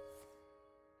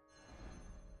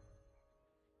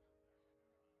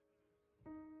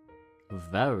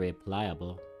 Very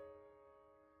pliable.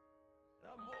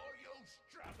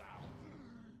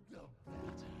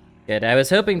 Good, I was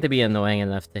hoping to be annoying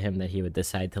enough to him that he would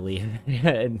decide to leave.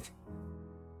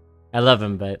 I love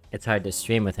him, but it's hard to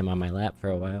stream with him on my lap for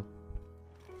a while.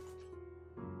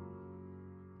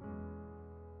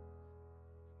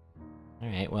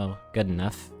 Alright, well, good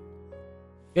enough.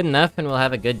 Good enough, and we'll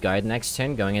have a good guard next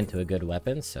turn going into a good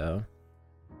weapon, so...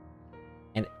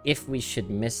 And if we should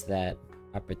miss that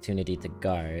opportunity to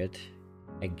guard,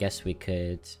 I guess we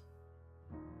could...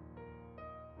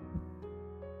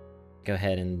 go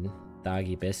ahead and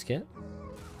doggy biscuit.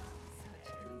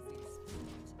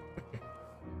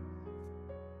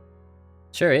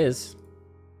 Sure is.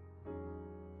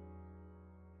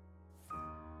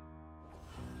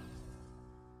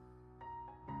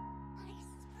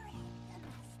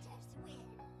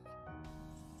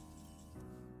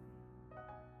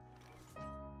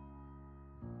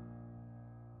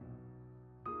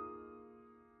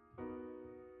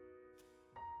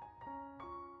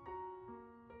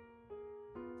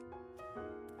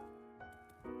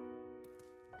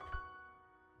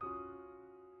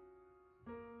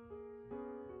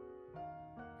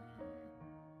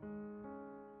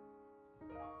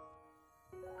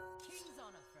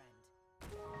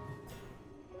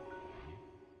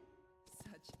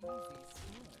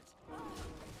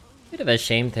 Bit of a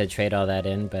shame to trade all that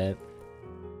in, but...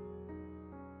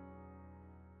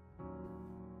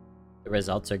 the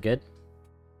results are good.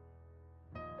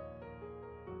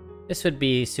 This would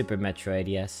be Super Metroid,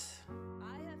 yes.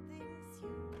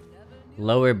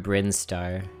 Lower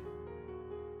Brinstar.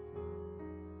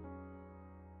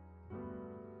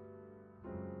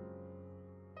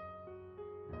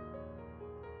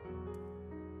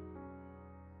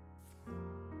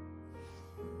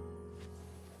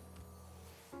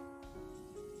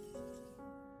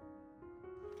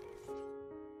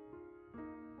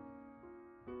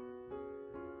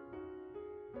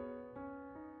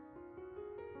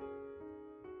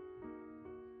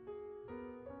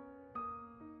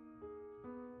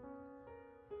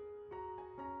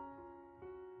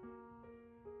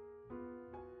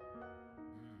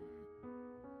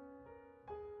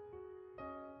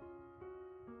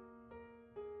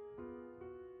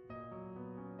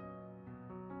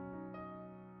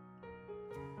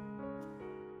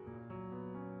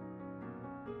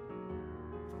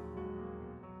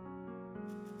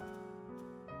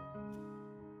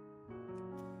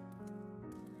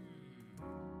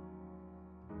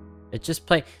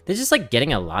 They're just like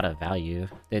getting a lot of value.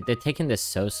 They're taking this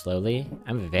so slowly.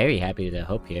 I'm very happy to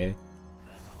hope here.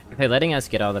 They're letting us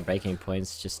get all the breaking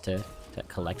points just to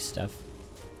collect stuff.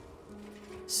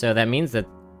 So that means that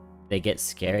they get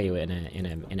scary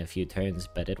in a few turns,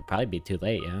 but it'll probably be too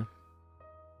late, yeah.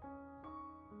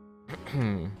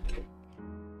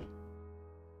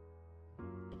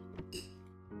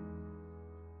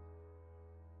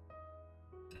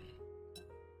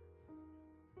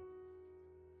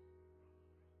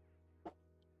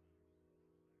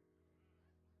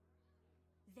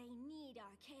 They need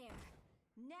our care.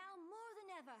 Now more than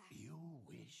ever. You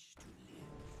wish to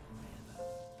live forever.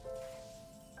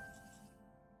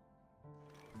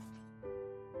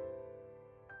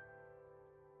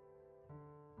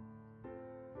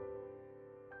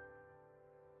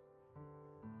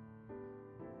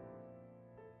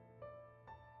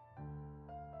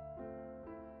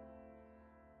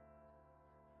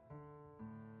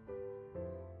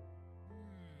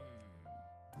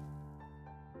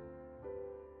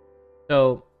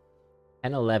 So,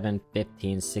 10, 11,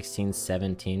 15, 16,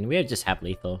 17. We just have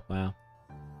lethal. Wow.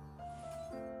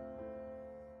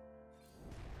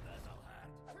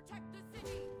 Protect the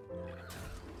city.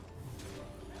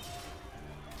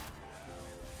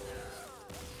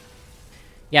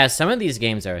 Yeah, some of these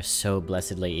games are so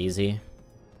blessedly easy.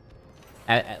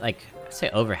 Like, I'd say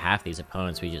over half these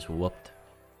opponents we just whooped.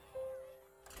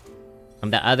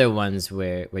 And the other ones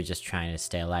we're just trying to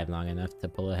stay alive long enough to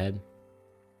pull ahead.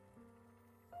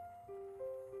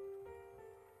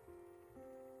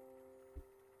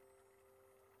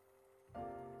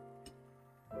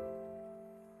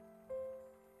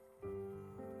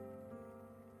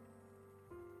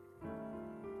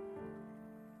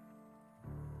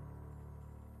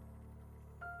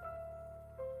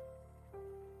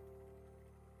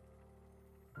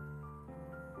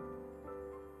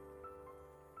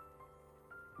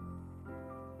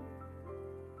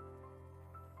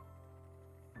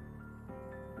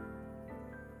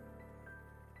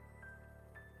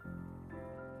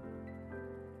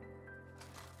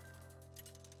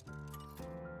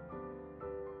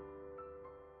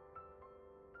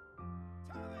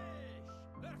 Tavish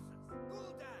versus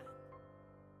Gul'dan.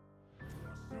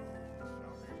 Your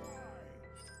soul shall be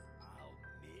mine. I'll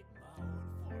make my own fortune.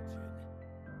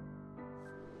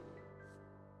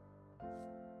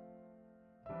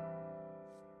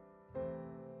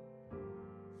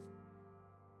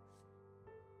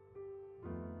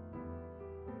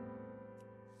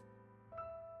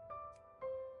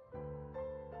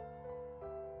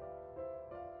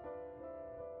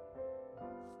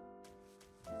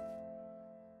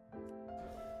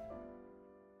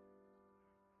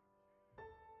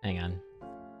 Hang on.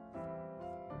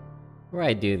 Where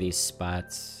I do these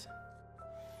spots.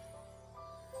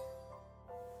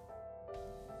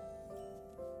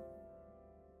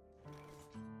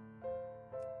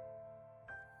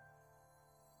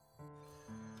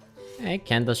 Hey,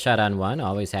 Kendall shot on one.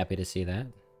 Always happy to see that.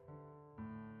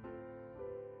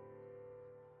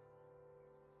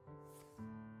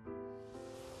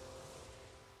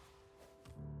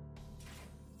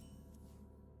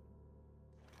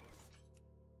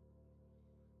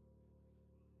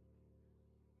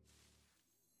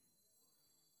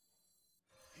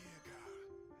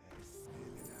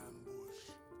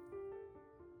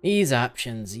 These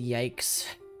options, yikes.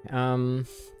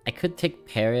 I could take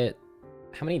Parrot.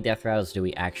 How many death rattles do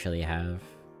we actually have?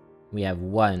 We have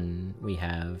 1, we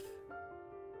have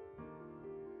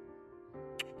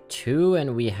 2,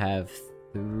 and we have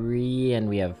 3, and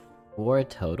we have 4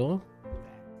 total.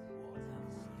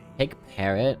 Take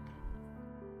Parrot.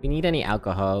 We need any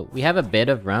alcohol. We have a bit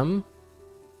of rum.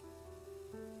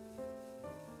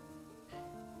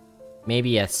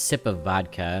 Maybe a sip of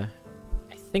vodka.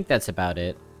 I think that's about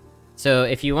it. So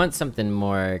if you want something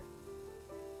more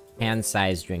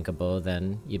hand-sized drinkable,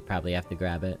 then you'd probably have to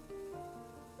grab it.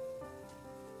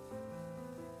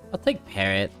 I'll take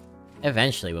Parrot.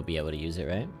 Eventually we'll be able to use it,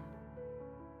 right?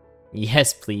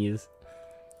 Yes, please.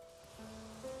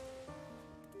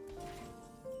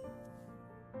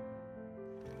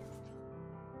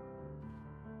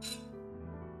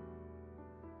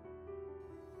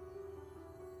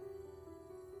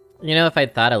 You know, if I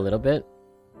thought a little bit,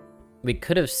 we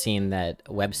could have seen that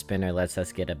Web Spinner lets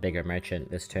us get a bigger merchant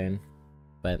this turn,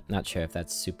 but not sure if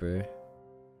that's super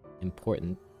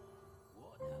important.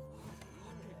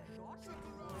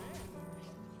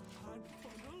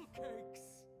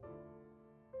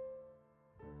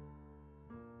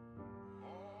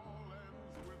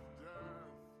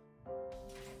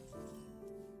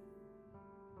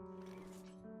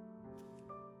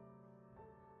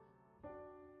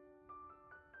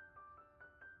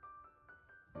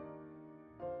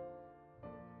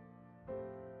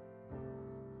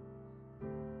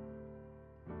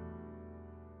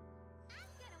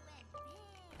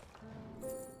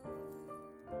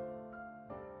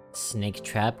 Snake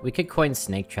Trap. We could coin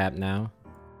Snake Trap now.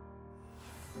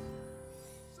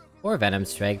 Or Venom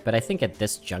Strike, but I think at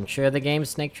this juncture of the game,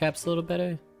 Snake Trap's a little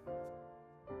better.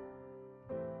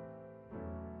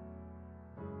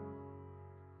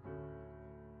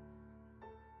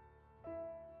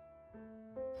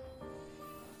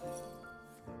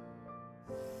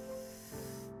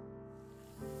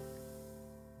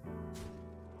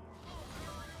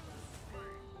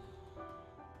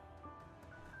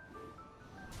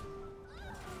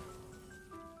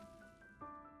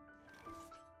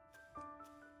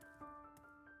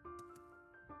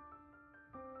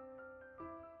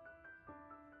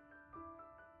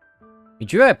 We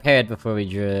drew a Parrot before we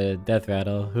drew a Death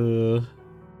Rattle. Could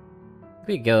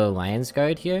we go Lion's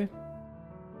Guard here?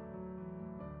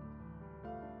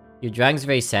 Your drawing's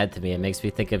very sad to me. It makes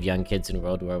me think of young kids in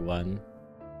World War One.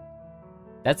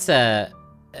 That's a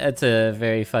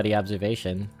very funny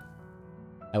observation.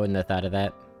 I wouldn't have thought of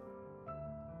that.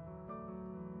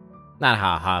 Not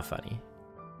ha-ha funny.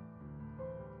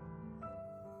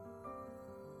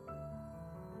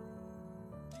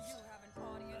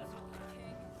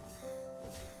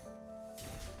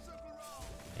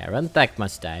 Yeah, Runthak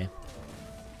must die.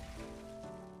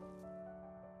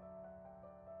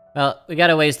 Well, we got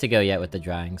a ways to go yet with the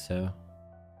drawing, so...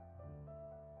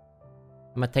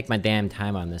 I'm gonna take my damn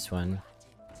time on this one.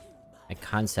 My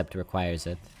concept requires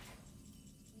it.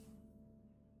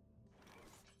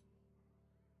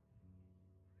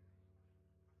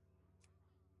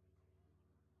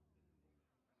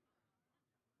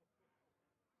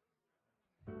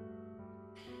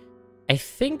 I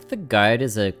think the guard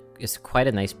is quite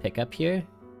a nice pickup here.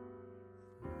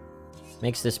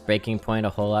 Makes this breaking point a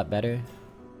whole lot better.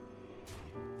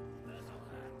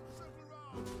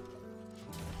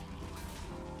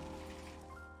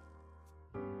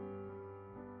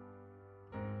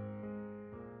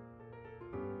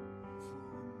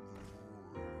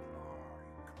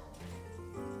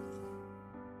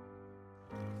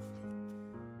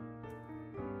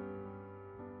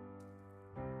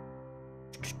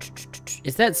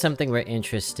 Is that something we're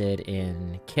interested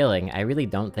in killing? I really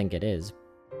don't think it is.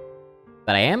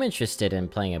 But I am interested in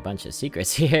playing a bunch of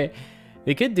secrets here.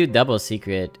 We could do double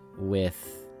secret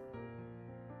with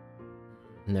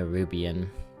Nerubian.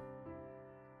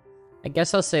 I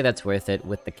guess I'll say that's worth it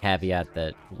with the caveat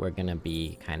that we're gonna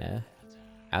be kind of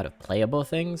out of playable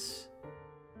things.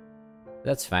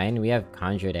 That's fine. We have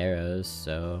conjured arrows,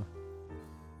 so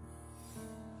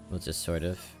we'll just sort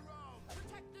of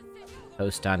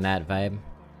post on that vibe.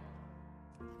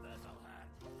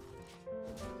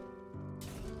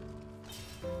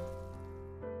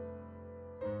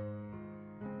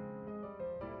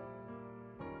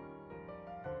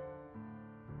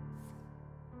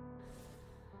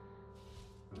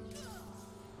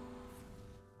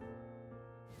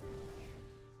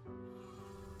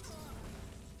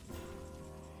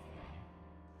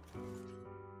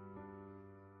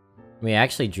 We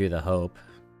actually drew the hope,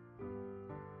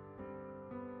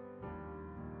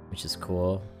 which is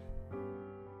cool.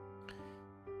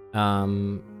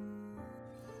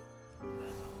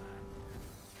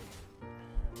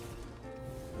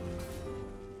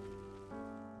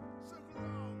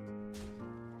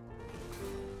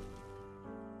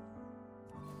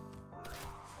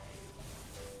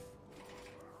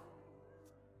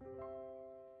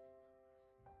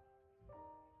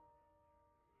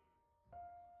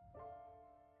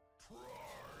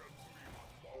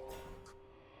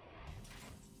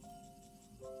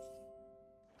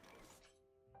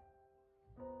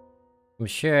 I'm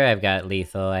sure I've got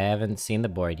lethal. I haven't seen the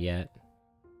board yet.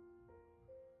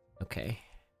 Okay.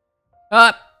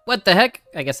 What the heck?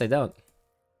 I guess I don't.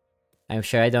 I'm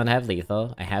sure I don't have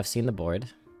lethal. I have seen the board.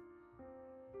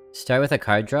 Start with a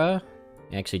card draw.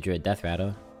 I actually drew a death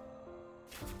rattle.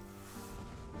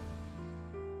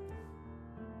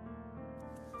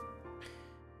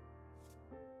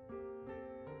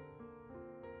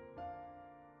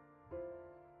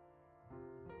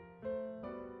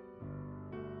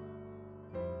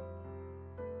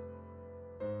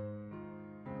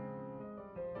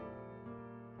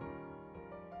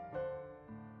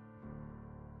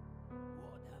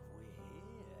 What have we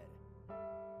here?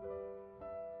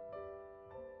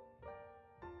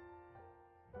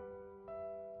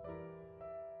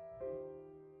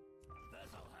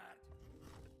 Vessel hat.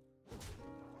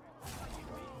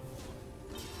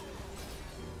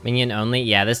 Minion only?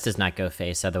 Yeah, this does not go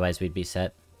face, otherwise we'd be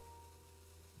set.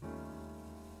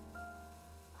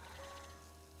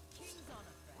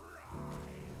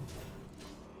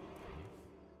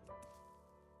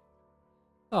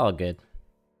 All good.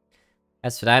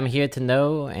 That's what I'm here to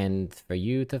know, and for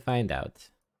you to find out.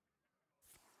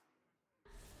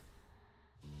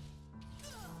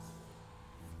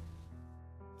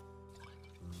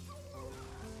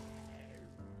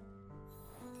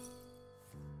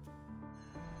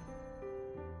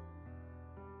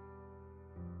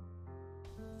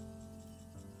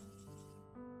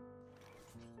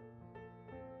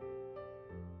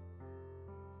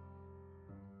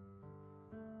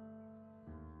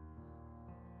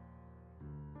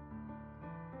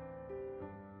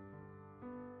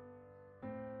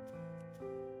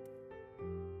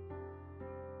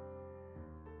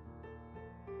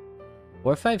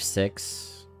 Four, five,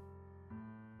 six.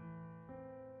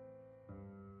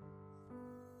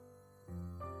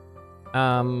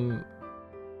 Let's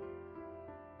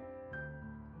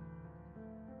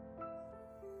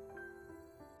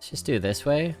just do it this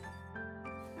way.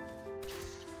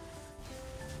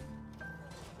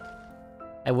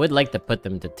 I would like to put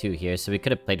them to 2 here, so we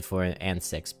could have played 4 and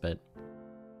 6, but...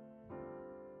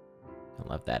 don't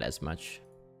love that as much.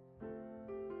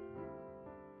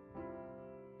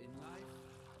 In life,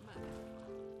 manner.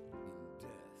 In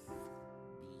death,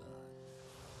 blood.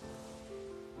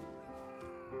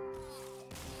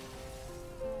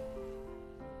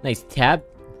 Nice tap,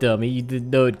 dummy. You didn't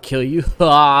know it'd kill you.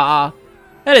 Ah,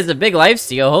 that is a big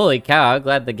lifesteal. Holy cow, I'm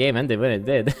glad the game ended when it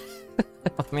did.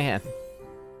 Oh, man.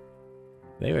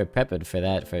 They were prepping for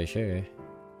that, for sure.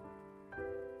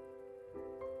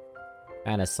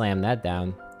 Trying to slam that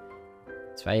down.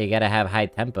 That's why you gotta have high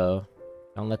tempo.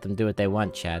 Don't let them do what they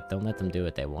want, chat. Don't let them do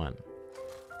what they want.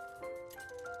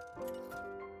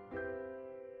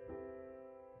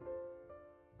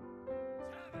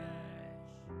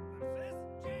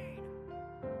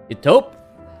 You taupe?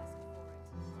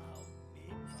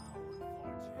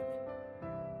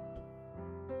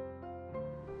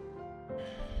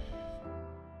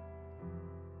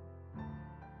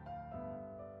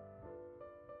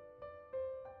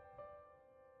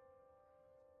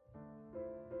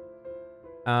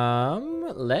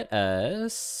 Let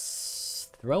us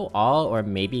throw all or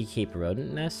maybe keep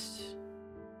Rodent Nest. I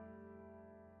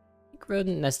think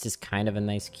Rodent Nest is kind of a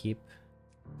nice keep.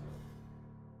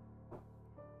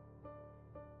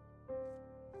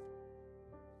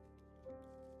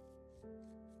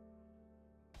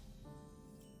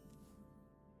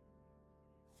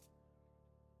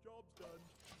 Job's done.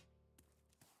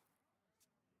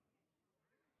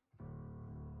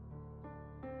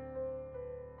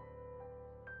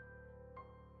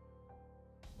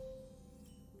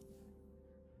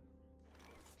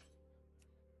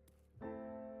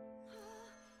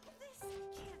 This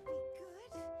can't be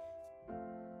good.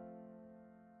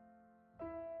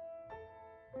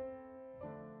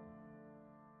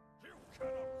 You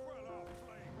cannot quell our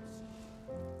flames.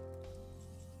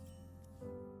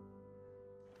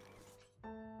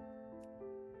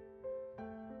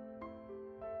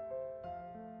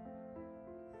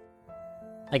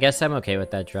 I guess I'm okay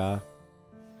with that draw.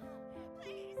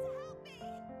 Please help me.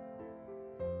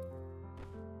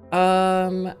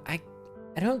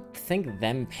 I don't think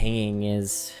them pinging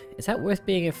is... is that worth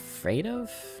being afraid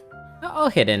of? I'll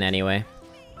hit in anyway.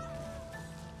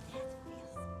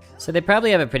 So they probably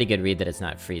have a pretty good read that it's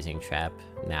not freezing trap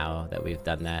now that we've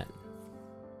done that.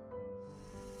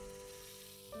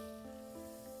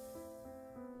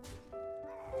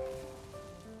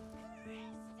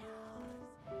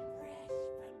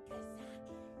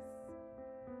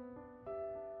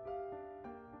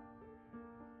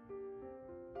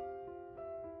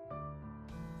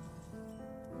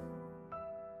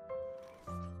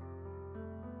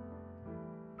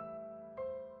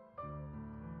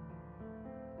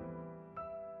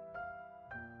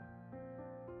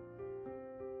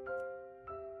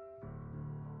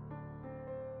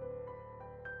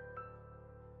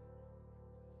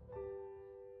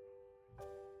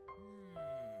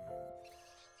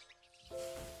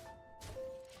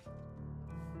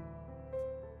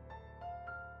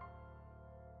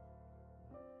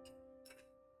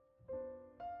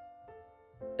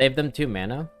 Save them 2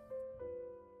 mana?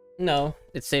 No,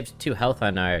 it saves 2 health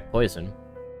on our poison.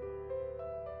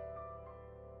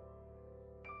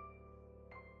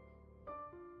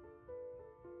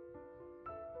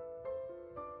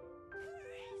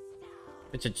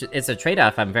 It's a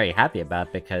trade-off I'm very happy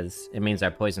about because it means our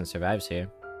poison survives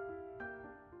here.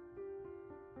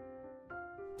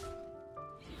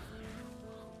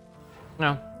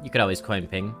 No, you could always coin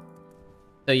ping.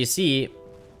 So you see,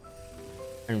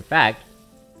 in fact,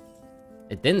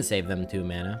 it didn't save them 2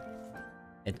 mana.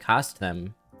 It cost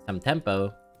them some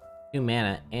tempo, 2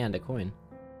 mana, and a coin.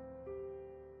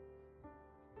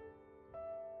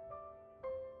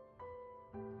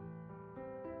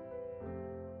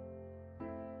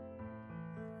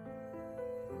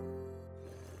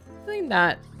 Really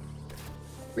not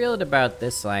thrilled about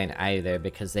this line either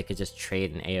because they could just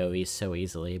trade an AoE so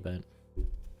easily, but...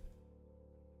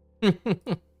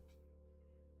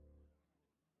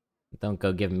 Don't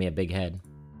go giving me a big head.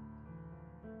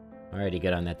 Already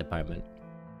good on that department.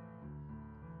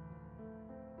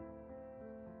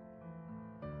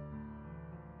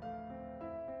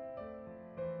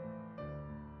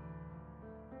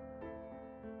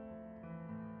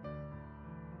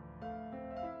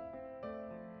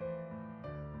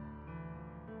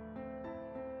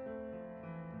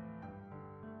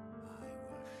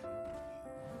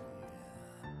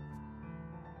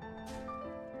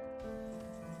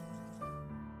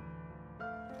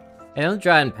 I don't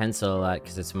draw in pencil a lot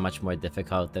because it's much more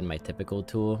difficult than my typical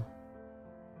tool.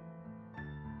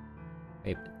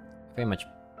 Very much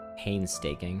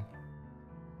painstaking.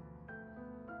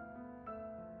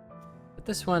 But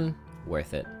this one,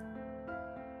 worth it.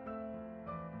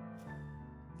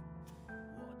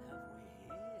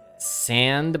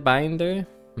 Sandbinder?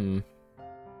 Hmm.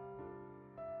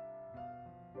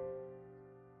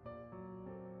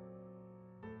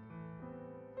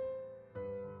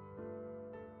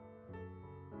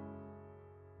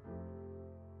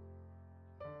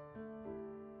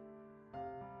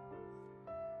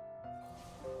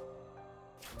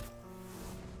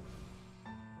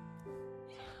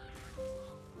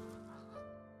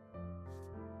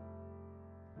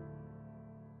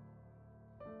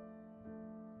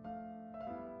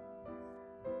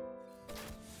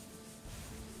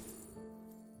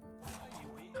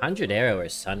 Conjured Arrow or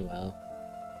Sunwell.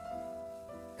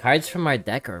 Cards from our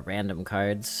deck are random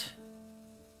cards.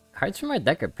 Cards from our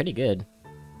deck are pretty good.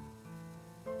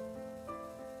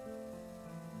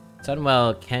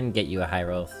 Sunwell can get you a high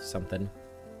roll something.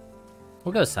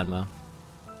 We'll go Sunwell.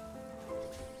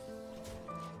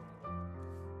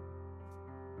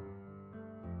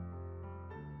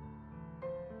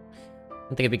 I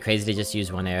think it'd be crazy to just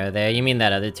use one arrow there. You mean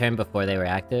that other turn before they were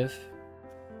active?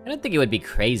 I don't think it would be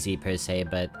crazy per se,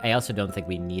 but I also don't think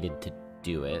we needed to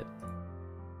do it.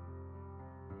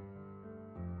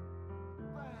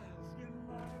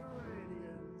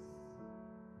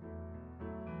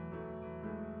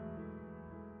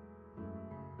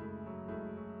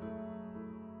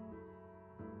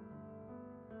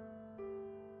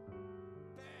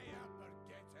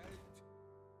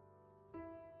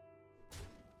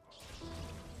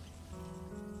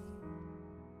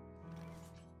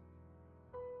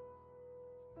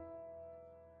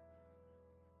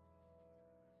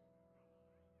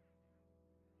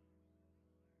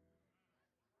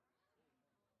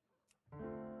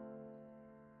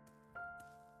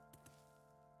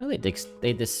 Oh,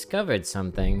 they discovered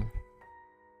something.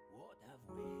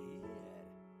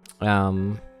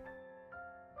 I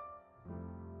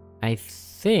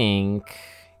think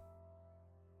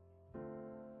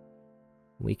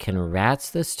we can rats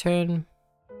this turn.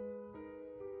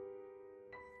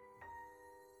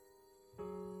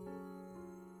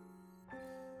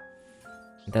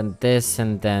 Then this,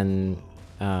 and then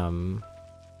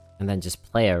just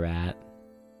play a rat.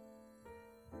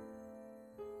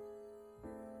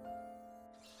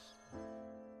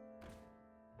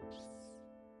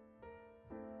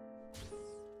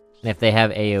 And if they have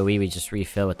AoE, we just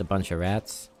refill with a bunch of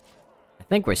rats. I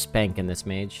think we're spanking this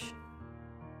mage.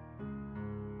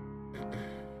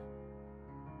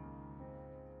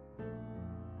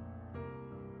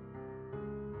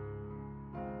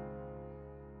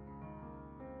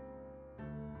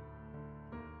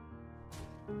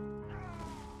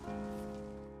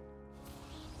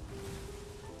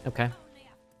 Okay.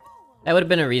 That would have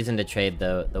been a reason to trade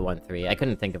the 1-3. I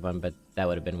couldn't think of one, but that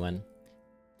would have been one.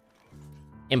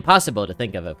 Impossible to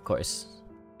think of course,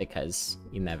 because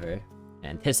you never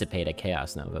anticipate a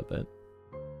Chaos Nova, but...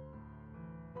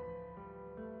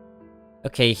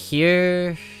 Okay,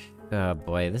 here... Oh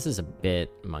boy, this is a bit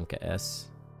Monka-esque.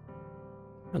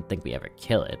 I don't think we ever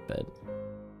kill it, but...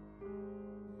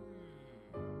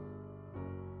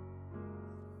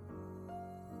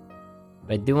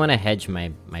 But I do want to hedge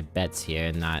my bets here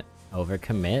and not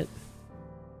overcommit.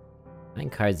 9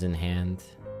 cards in hand.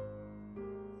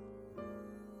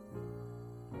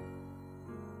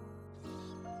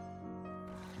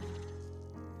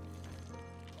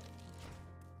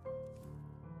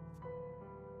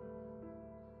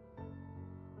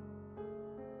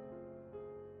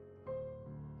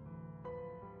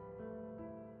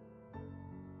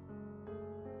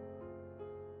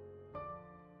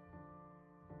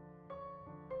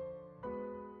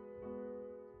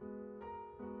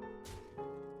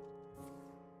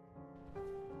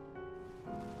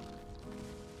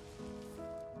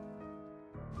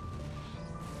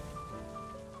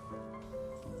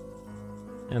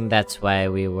 And that's why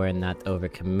we were not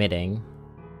overcommitting.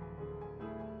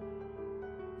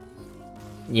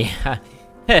 Yeah.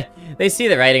 They see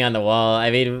the writing on the wall.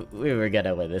 I mean, we were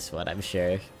gonna win this one, I'm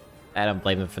sure. I don't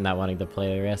blame them for not wanting to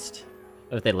play the rest.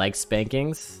 If they like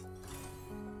spankings,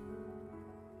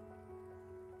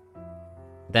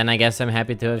 then I guess I'm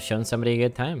happy to have shown somebody a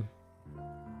good time.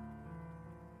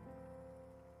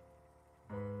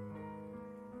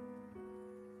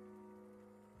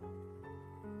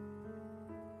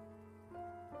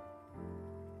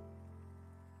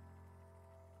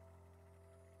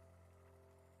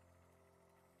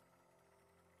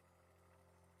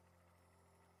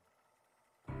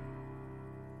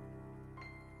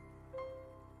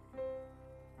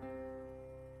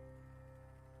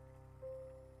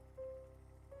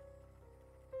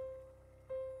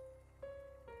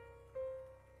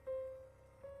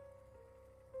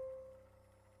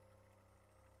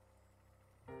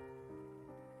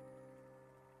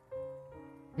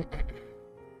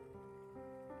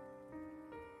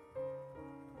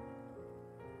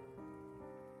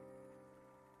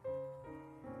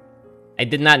 I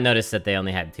did not notice that they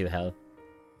only had 2 health.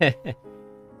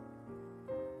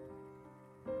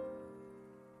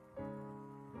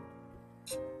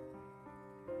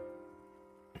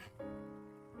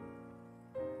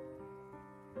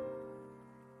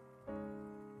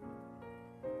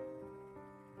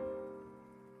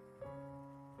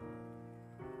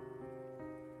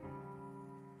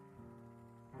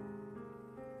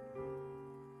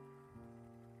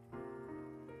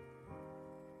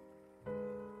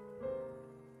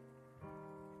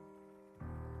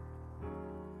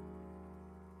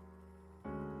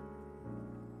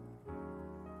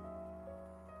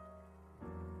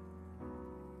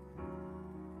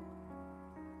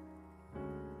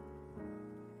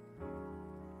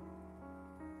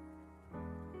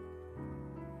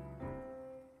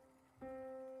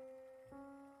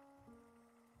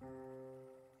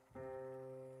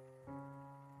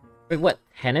 Wait, what?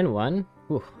 Henan won?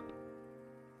 Whew.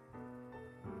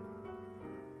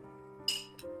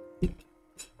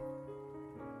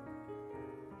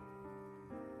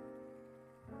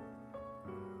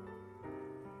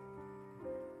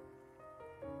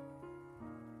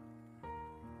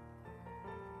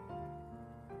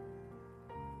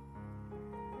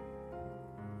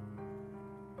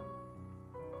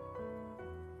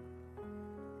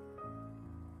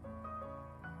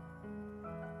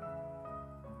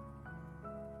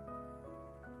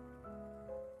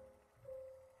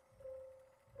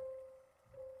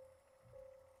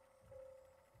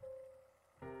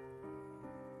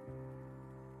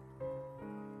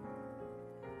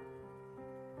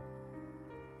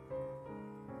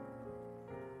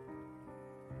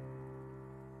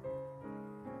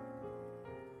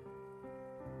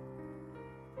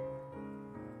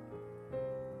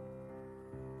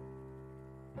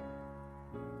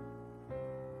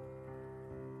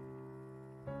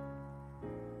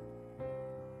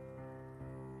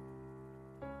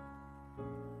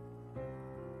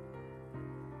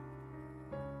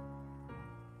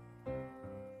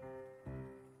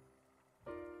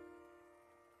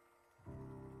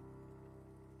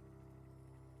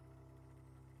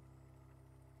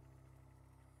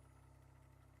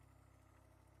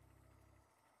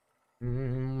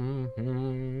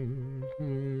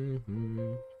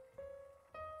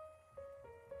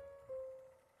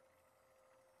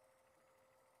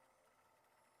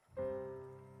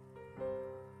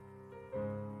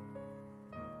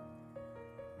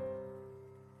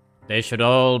 They should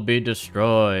all be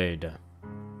destroyed.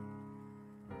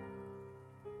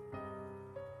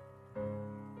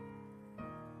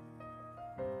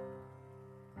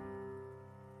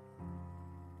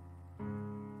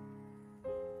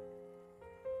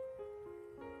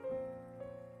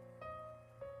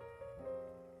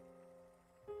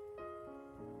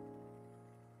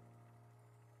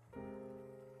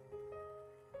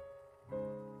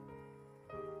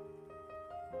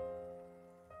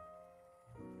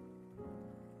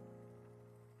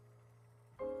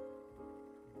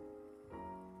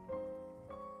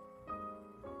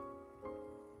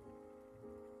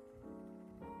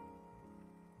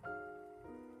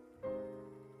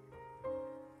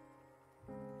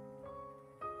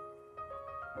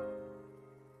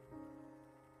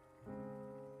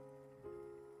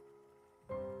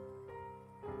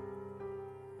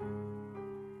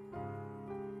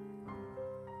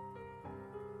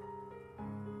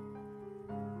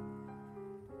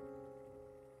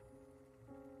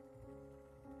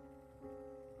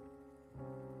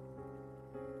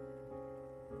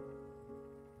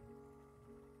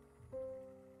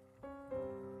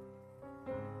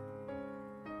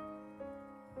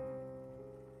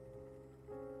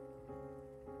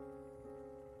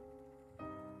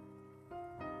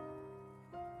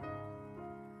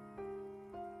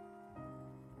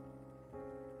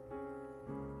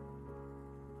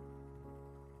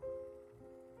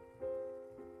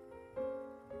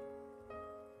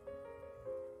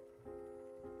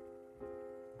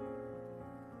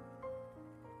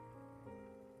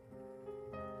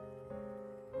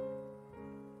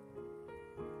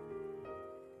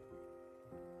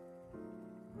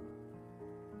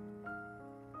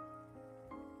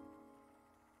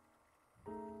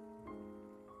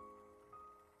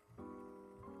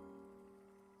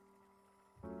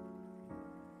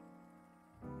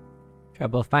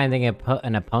 Trouble finding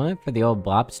an opponent for the old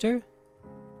Blobster?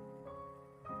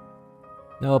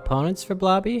 No opponents for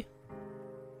Blobby?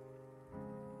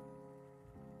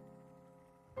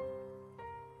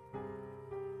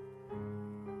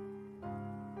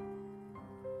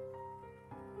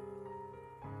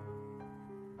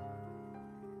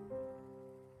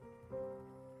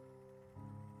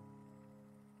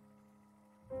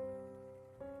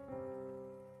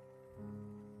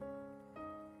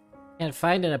 Can't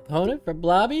find an opponent for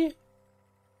Blobby?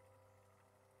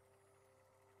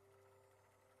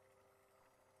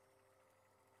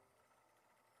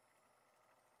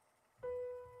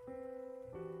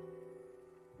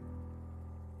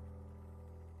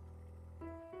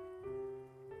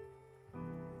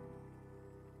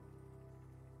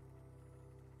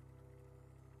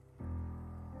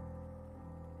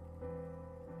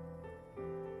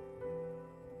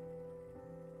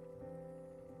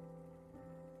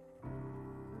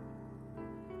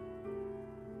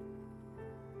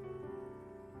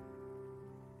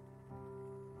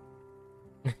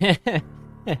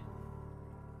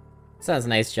 Sounds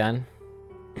nice, John.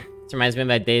 This reminds me of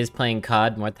my days playing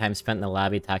COD, more time spent in the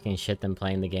lobby talking shit than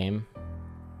playing the game.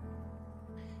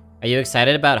 Are you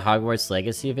excited about Hogwarts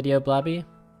Legacy video, Blobby?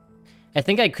 I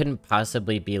think I couldn't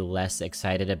possibly be less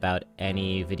excited about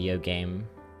any video game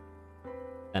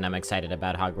than I'm excited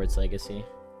about Hogwarts Legacy.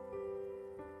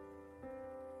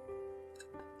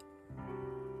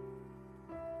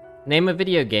 Name a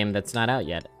video game that's not out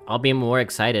yet. I'll be more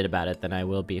excited about it than I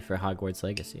will be for Hogwarts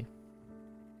Legacy.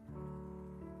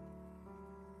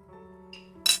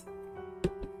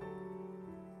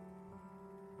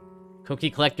 Cookie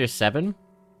Collector 7?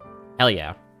 Hell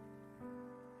yeah.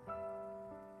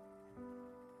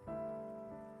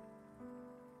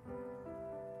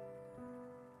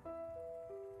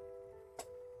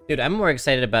 Dude, I'm more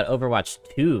excited about Overwatch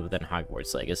 2 than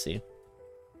Hogwarts Legacy.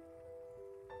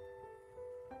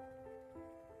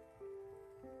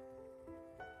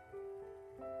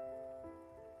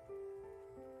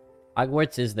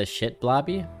 Hogwarts is the shit,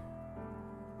 Blobby?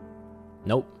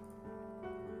 Nope.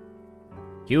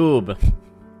 Cube.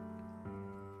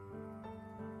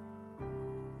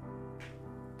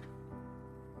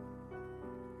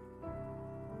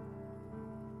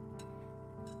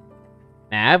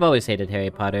 Nah, I've always hated Harry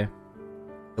Potter.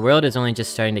 The world is only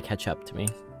just starting to catch up to me.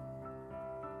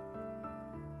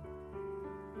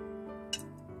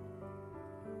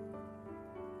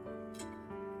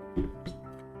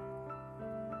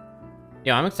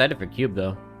 Yo, I'm excited for Cube,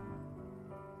 though.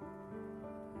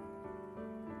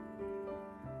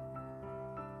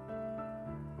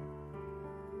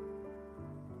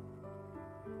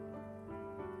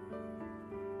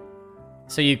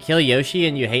 So you kill Yoshi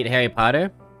and you hate Harry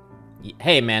Potter?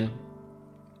 Hey, man.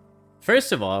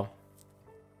 First of all,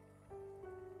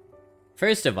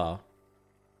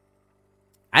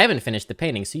 I haven't finished the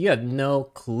painting, so you have no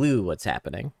clue what's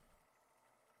happening.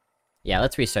 Yeah,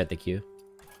 let's restart the queue.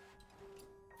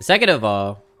 Second of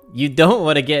all, you don't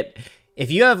want to get...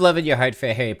 If you have love in your heart for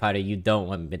Harry Potter, you don't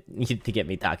want to get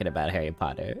me talking about Harry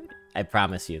Potter. I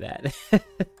promise you that.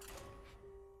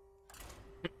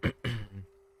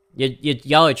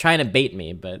 Y'all are trying to bait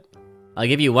me, but I'll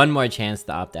give you one more chance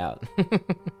to opt out.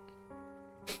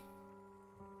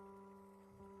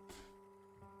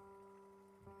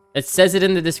 It says it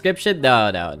in the description?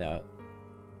 No.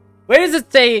 Where does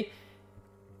it say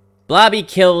Blobby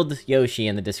killed Yoshi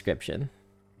in the description?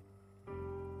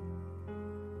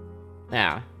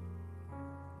 Now.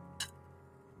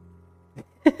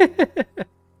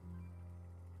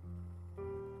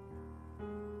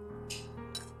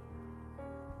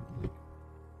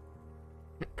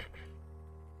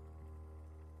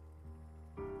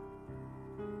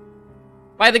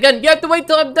 Buy the gun. You have to wait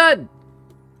till I'm done.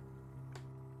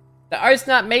 The art's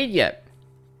not made yet.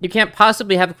 You can't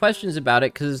possibly have questions about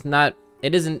it because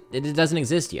it doesn't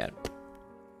exist yet.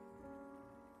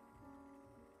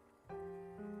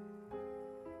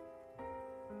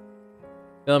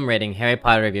 Film rating, Harry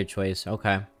Potter of your choice.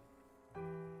 Okay.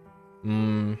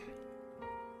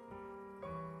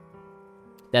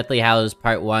 Deathly Hallows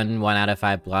Part 1, 1 out of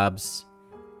 5 blobs.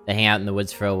 They hang out in the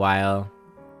woods for a while.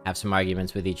 Have some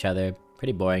arguments with each other.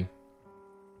 Pretty boring.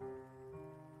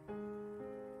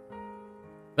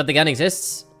 But the gun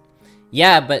exists?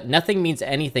 Yeah, but nothing means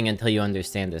anything until you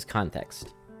understand this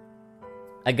context.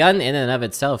 A gun in and of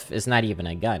itself is not even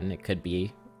a gun. It could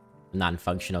be a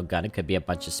non-functional gun. It could be a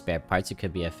bunch of spare parts. It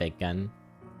could be a fake gun.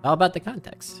 All about the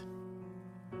context.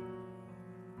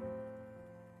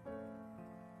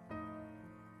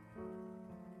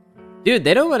 Dude,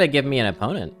 they don't want to give me an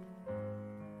opponent.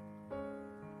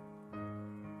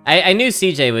 I knew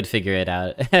CJ would figure it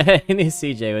out. I knew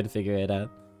CJ would figure it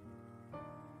out.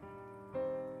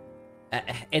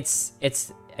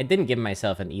 I didn't give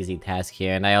myself an easy task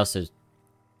here, and I also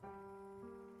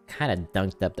kind of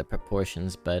dunked up the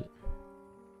proportions, but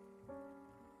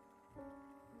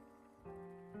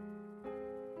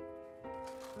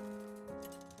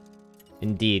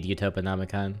indeed,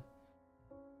 Utopianomicon.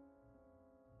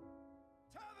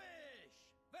 Tavish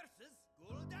versus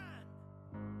Gul'dan.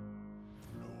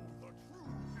 Know the true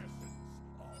essence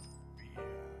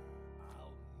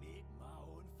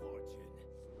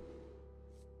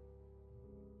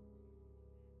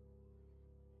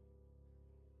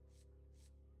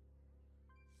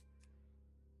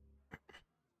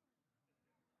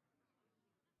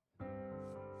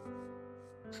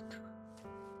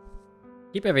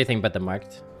Keep everything but the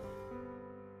marked.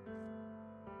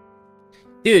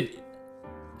 Dude,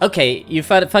 okay, you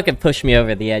fucking pushed me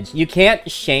over the edge. You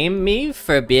can't shame me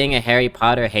for being a Harry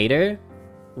Potter hater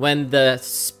when the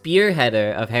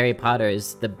spearheader of Harry Potter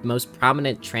is the most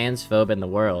prominent transphobe in the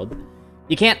world.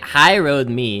 You can't high road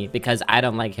me because I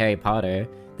don't like Harry Potter.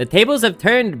 The tables have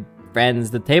turned,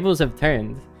 friends. The tables have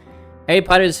turned. Harry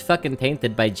Potter is fucking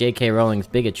tainted by J.K. Rowling's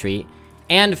bigotry,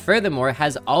 and furthermore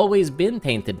has always been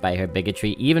tainted by her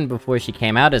bigotry even before she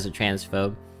came out as a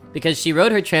transphobe, because she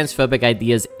wrote her transphobic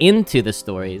ideas into the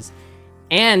stories,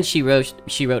 and she wrote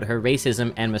her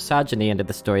racism and misogyny into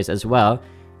the stories as well,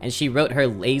 and she wrote her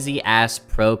lazy-ass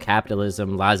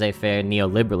pro-capitalism, laissez-faire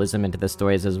neoliberalism into the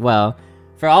stories as well.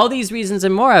 For all these reasons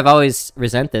and more, I've always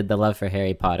resented the love for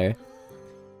Harry Potter.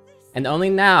 And only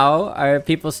now are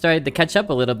people starting to catch up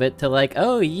a little bit to like,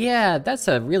 oh yeah, that's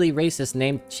a really racist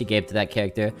name she gave to that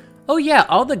character. Oh yeah,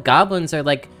 all the goblins are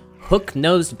like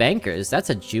hook-nosed bankers. That's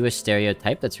a Jewish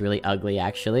stereotype that's really ugly,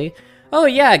 actually. Oh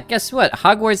yeah, guess what?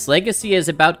 Hogwarts Legacy is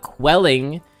about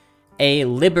quelling a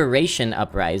liberation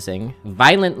uprising.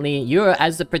 Violently, you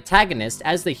as the protagonist,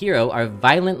 as the hero, are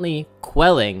violently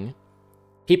quelling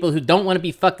people who don't want to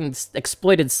be fucking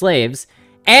exploited slaves.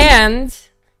 And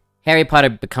Harry Potter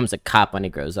becomes a cop when he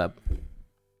grows up.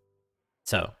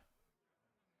 So.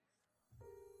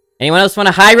 Anyone else want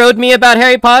to high road me about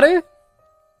Harry Potter?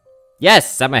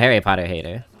 Yes, I'm a Harry Potter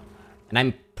hater. And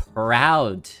I'm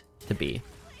proud to be.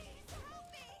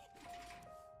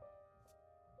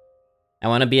 I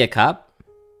want to be a cop?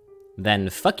 Then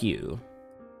fuck you.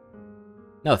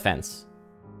 No offense.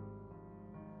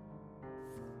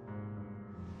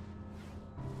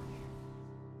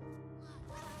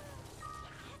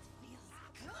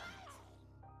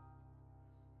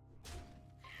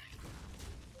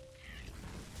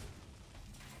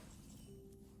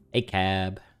 A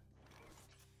cab.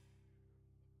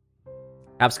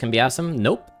 Cops can be awesome?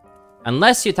 Nope.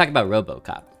 Unless you're talking about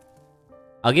RoboCop.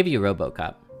 I'll give you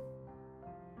RoboCop.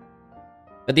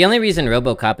 But the only reason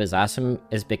RoboCop is awesome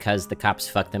is because the cops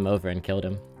fucked him over and killed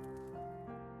him.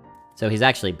 So he's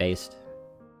actually based.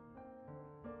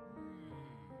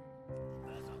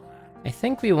 I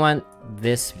think we want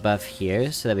this buff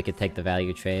here so that we could take the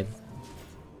value trade.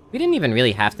 We didn't even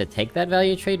really have to take that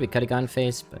value trade. We could have gone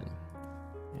face, but...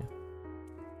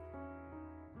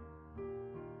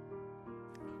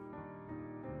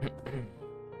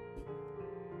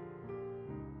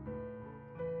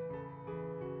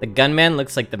 The gunman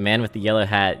looks like the man with the yellow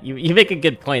hat. You make a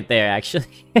good point there,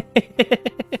 actually.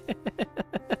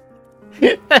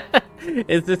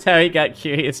 Is this how he got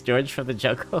Curious George from the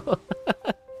jungle?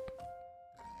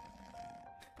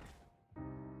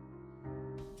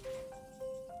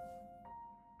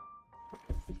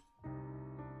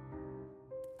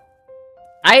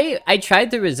 I tried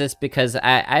to resist because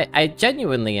I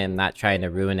genuinely am not trying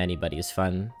to ruin anybody's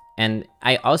fun. And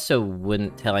I also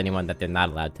wouldn't tell anyone that they're not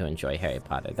allowed to enjoy Harry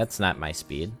Potter. That's not my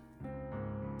speed.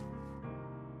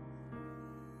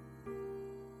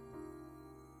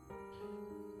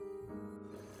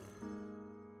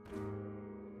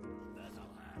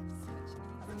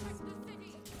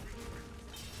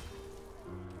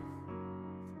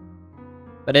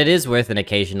 But it is worth an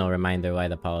occasional reminder why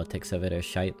the politics of it are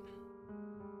shite.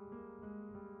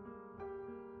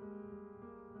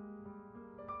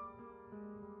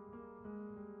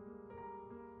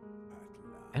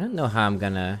 I don't know how I'm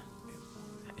gonna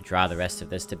draw the rest of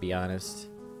this, to be honest.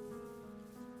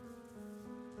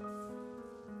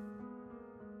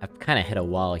 I've kind of hit a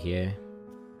wall here.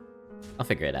 I'll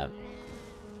figure it out.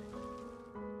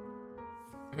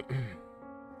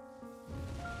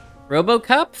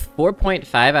 RoboCop,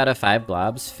 4.5 out of 5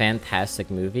 blobs. Fantastic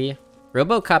movie.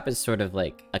 RoboCop is sort of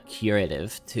like a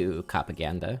curative to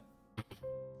propaganda.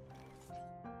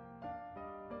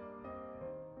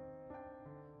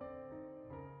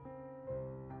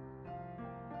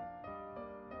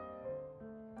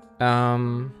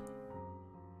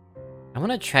 I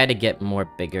want to try to get more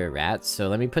bigger rats, so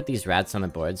let me put these rats on the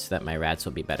board so that my rats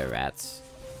will be better rats.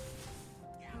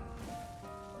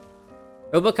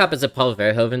 RoboCop is a Paul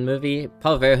Verhoeven movie.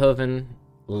 Paul Verhoeven,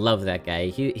 love that guy.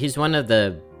 He's one of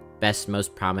the best,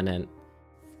 most prominent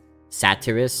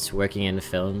satirists working in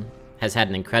film. Has had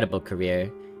an incredible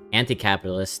career.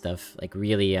 Anti-capitalist stuff, like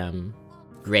really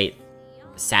great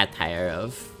satire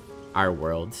of our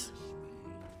world.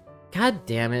 God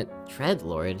damn it,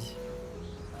 Dreadlord.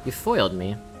 You foiled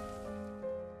me.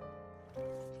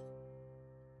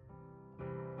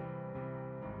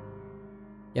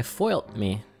 You foiled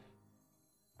me.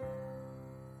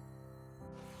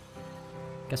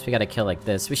 Guess we gotta kill like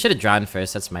this. We should have drawn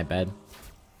first, that's my bad.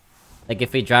 Like,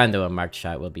 if we draw into a marked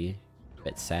shot, we'll be a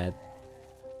bit sad.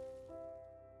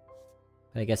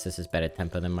 But I guess this is better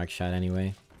tempo than marked shot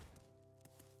anyway.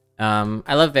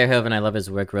 I love Verhoeven, I love his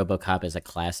work. RoboCop is a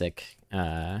classic.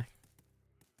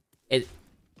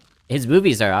 His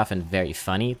movies are often very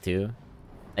funny, too.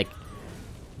 Like,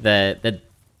 the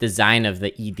design of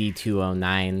the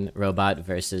ED-209 robot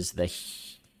versus the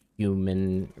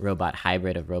human-robot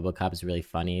hybrid of RoboCop is really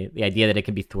funny. The idea that it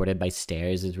can be thwarted by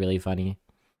stairs is really funny.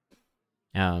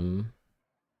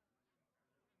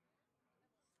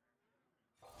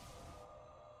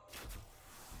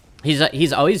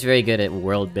 He's always very good at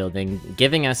world building,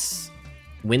 giving us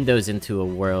windows into a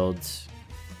world.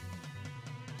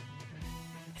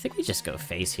 I think we just go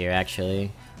face here,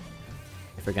 actually,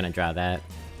 if we're gonna draw that.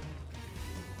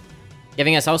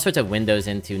 Giving us all sorts of windows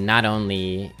into not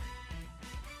only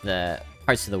the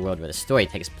parts of the world where the story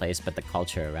takes place, but the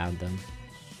culture around them.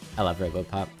 I love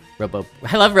RoboPop.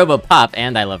 I love RoboPop,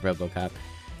 and I love RoboCop.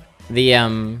 The,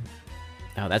 oh,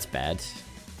 that's bad.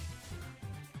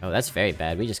 Oh, that's very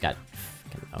bad. We just got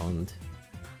fucking owned.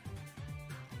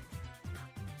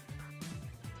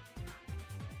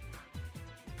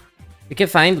 We can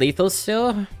find lethal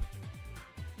still?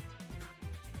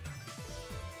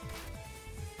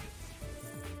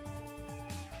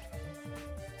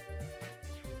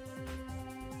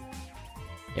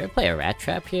 You ever play a rat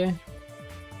trap here?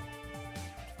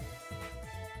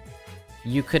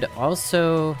 You could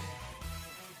also...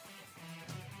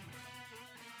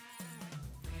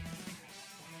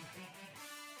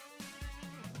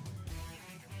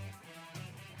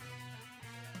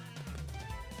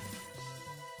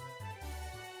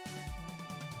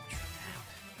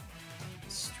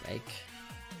 Strike.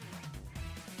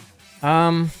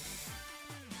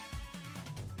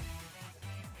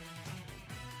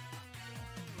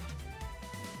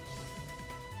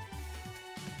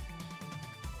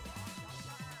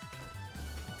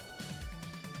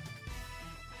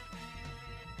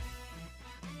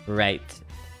 Right.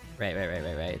 Right.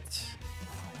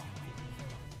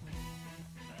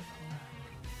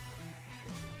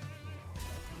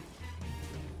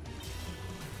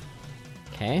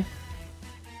 Okay.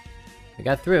 We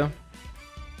got through.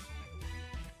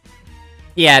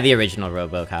 Yeah, the original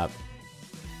RoboCop.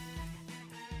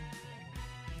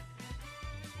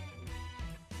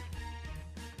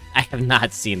 I have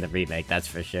not seen the remake, that's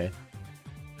for sure.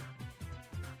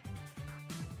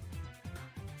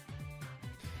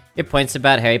 Your points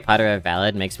about Harry Potter are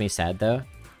valid, makes me sad though.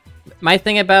 My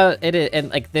thing about it, and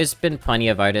like, there's been plenty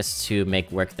of artists who make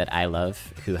work that I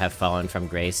love, who have fallen from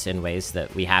grace in ways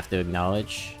that we have to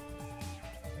acknowledge.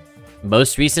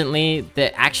 Most recently,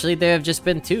 there have just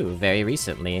been two, very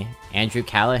recently. Andrew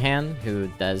Callahan, who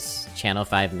does Channel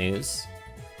 5 News,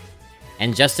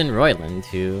 and Justin Roiland,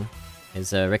 who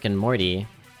is a Rick and Morty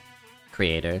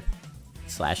creator /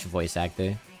 voice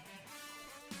actor.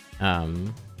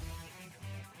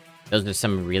 Those are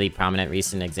some really prominent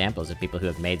recent examples of people who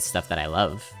have made stuff that I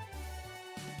love.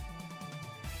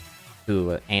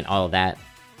 Who ain't all that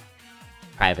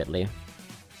privately.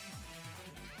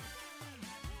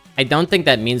 I don't think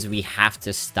that means we have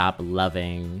to stop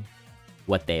loving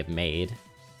what they've made.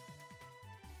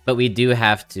 But we do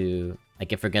have to,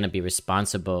 like, if we're gonna be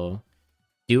responsible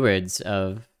stewards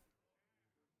of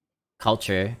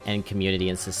culture and community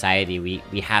and society,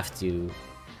 we have to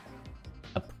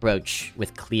approach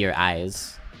with clear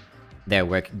eyes their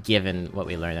work, given what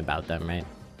we learn about them, right?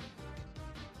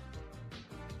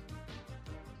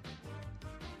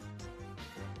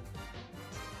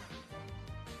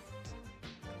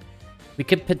 We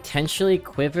could potentially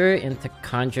quiver into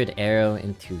Conjured Arrow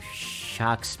into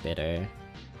Shock Spitter,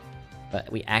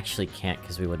 but we actually can't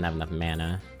because we wouldn't have enough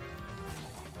mana.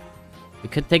 We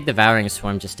could take Devouring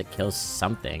Swarm just to kill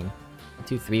something. 1,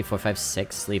 2, 3, 4, 5,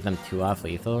 6, leave them 2 off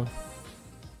lethal.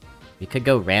 We could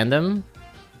go random.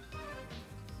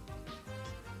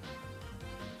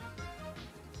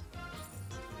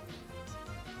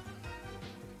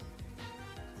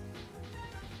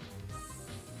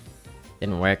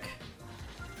 Didn't work.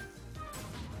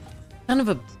 Kind of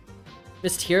a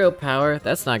missed hero power.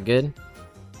 That's not good.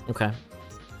 Okay.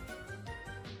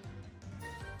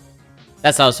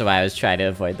 That's also why I was trying to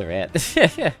avoid the rant.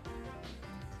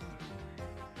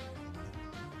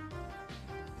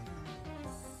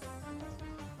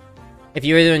 If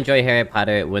you were to enjoy Harry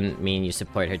Potter, it wouldn't mean you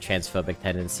support her transphobic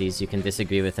tendencies. You can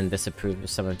disagree with and disapprove of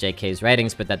some of JK's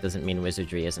writings, but that doesn't mean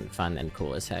wizardry isn't fun and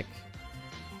cool as heck.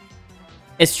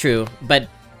 It's true, but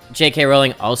J.K.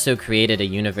 Rowling also created a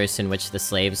universe in which the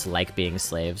slaves like being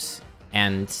slaves,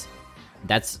 and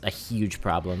that's a huge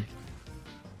problem.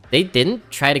 They didn't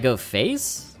try to go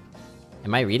face?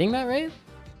 Am I reading that right?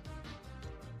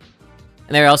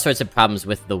 And there are all sorts of problems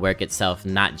with the work itself,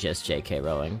 not just J.K.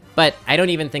 Rowling. But I don't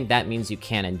even think that means you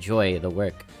can't enjoy the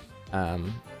work.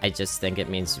 I just think it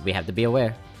means we have to be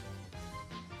aware.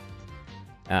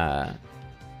 Like,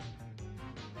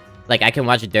 I can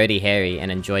watch Dirty Harry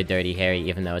and enjoy Dirty Harry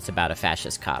even though it's about a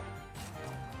fascist cop.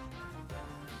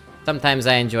 Sometimes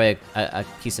I enjoy a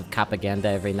piece of propaganda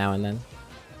every now and then.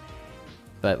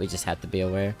 But we just have to be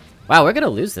aware. Wow, we're gonna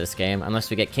lose this game unless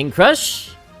we get King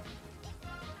Crush!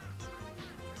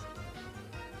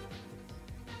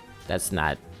 That's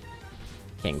not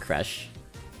King Crush.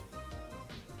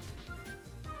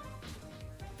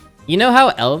 You know how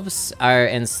elves are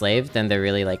enslaved and they're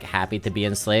really like happy to be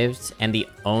enslaved? And the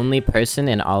only person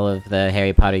in all of the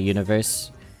Harry Potter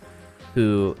universe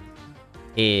who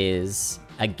is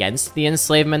against the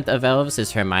enslavement of elves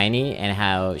is Hermione, and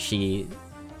how she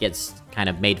gets kind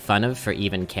of made fun of for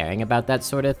even caring about that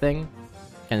sort of thing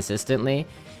consistently.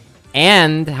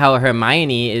 And how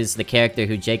Hermione is the character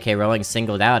who J.K. Rowling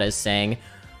singled out as saying,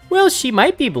 well, she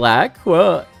might be black,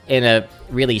 well, in a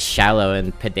really shallow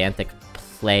and pedantic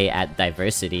play at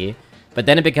diversity. But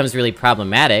then it becomes really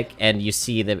problematic, and you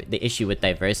see the issue with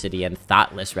diversity and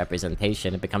thoughtless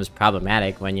representation. It becomes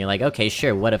problematic when you're like, okay,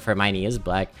 sure, what if Hermione is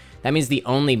black? That means the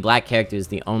only black character is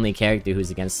the only character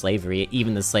who's against slavery.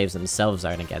 Even the slaves themselves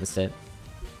aren't against it.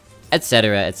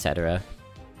 Etc., etc.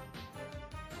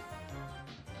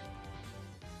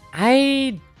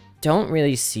 I don't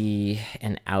really see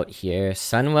an out here.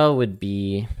 Sunwell would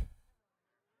be...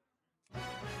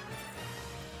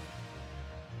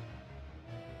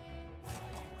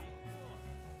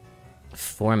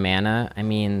 4 mana? I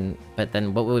mean, but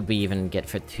then what would we even get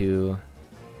for 2?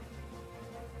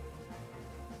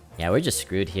 Yeah, we're just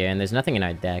screwed here, and there's nothing in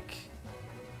our deck.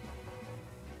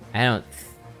 I don't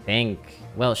think...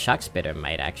 Well, Shockspitter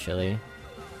might, actually.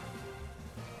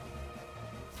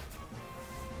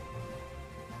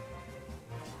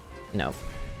 No.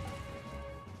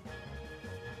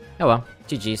 Oh well,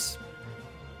 GG's.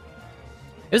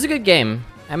 It was a good game.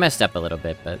 I messed up a little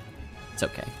bit, but it's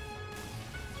okay.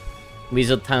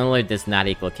 Weasel Tunneler does not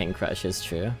equal King Crush, is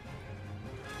true.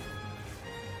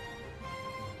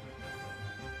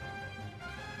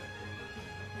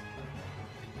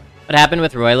 What happened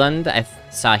with Royland? I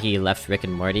saw he left Rick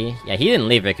and Morty. Yeah, he didn't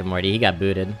leave Rick and Morty, he got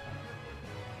booted.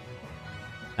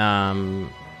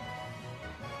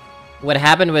 What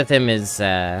happened with him is,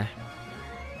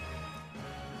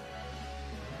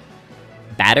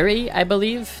 battery, I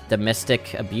believe?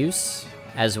 Domestic abuse?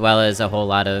 As well as a whole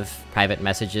lot of private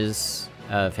messages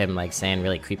of him, like, saying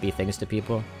really creepy things to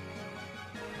people.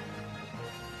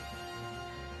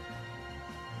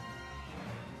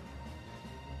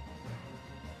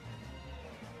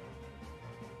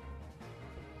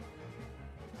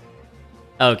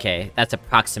 Okay, that's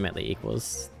approximately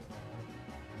equals.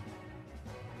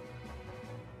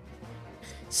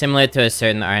 Similar to a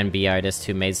certain R&B artist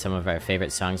who made some of our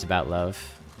favorite songs about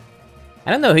love.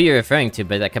 I don't know who you're referring to,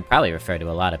 but that could probably refer to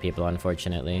a lot of people,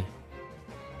 unfortunately.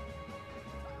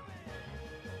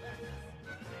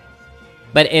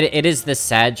 But it is the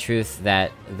sad truth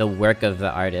that the work of the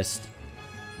artist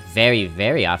very,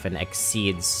 very often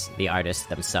exceeds the artist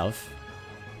themselves.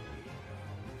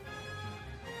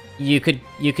 You could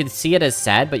see it as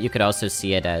sad, but you could also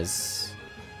see it as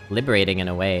liberating in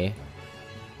a way.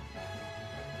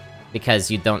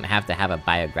 Because you don't have to have a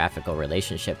biographical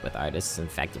relationship with artists. In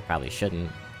fact, you probably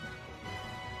shouldn't.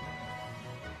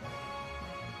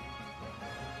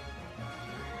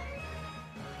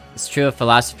 It's true of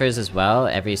philosophers as well,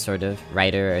 every sort of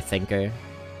writer or thinker.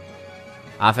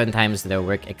 Oftentimes their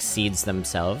work exceeds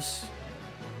themselves.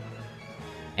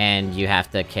 And you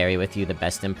have to carry with you the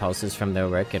best impulses from their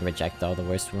work and reject all the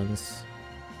worst ones.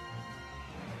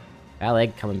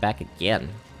 Balleg coming back again.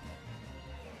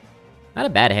 Not a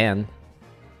bad hand.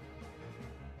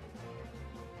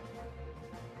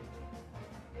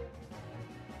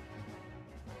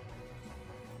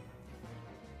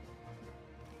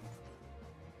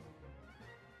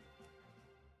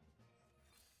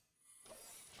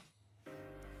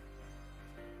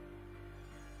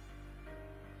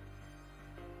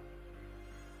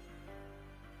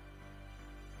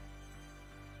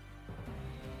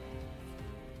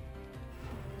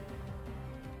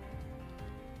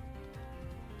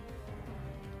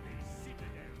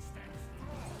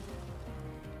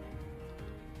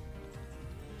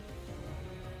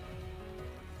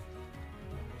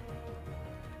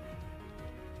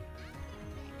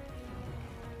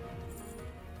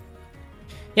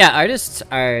 Yeah, artists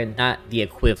are not the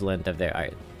equivalent of their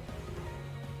art.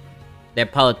 Their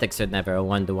politics are never a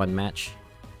one-to-one match.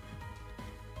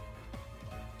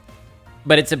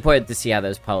 But it's important to see how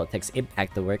those politics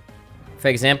impact the work. For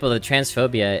example, the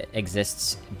transphobia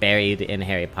exists buried in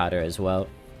Harry Potter as well.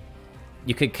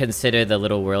 You could consider the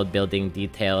little world-building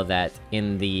detail that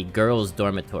in the girls'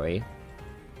 dormitory,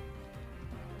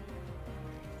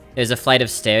 there's a flight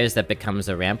of stairs that becomes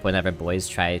a ramp whenever boys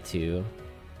try to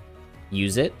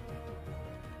use it.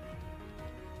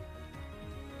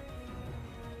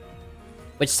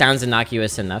 Which sounds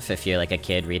innocuous enough if you're like a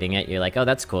kid reading it. You're like, oh,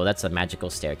 that's cool. That's a magical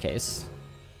staircase.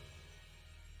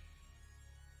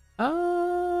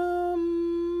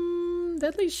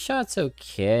 Deadly Shot's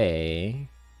okay.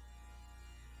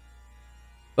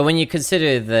 But when you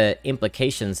consider the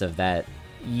implications of that,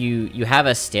 you have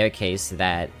a staircase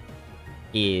that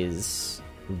is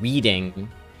reading,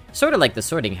 sort of like the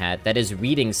Sorting Hat, that is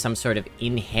reading some sort of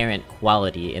inherent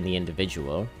quality in the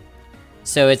individual.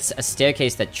 So it's a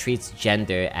staircase that treats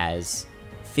gender as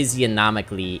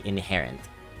physiognomically inherent.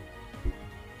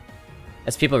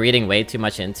 As people reading way too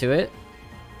much into it?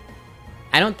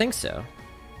 I don't think so.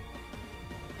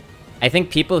 I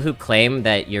think people who claim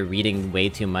that you're reading way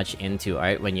too much into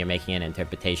art when you're making an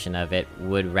interpretation of it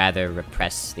would rather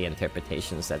repress the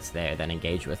interpretations that's there than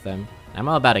engage with them. I'm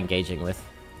all about engaging with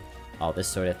all this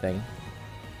sort of thing.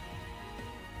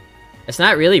 It's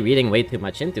not really reading way too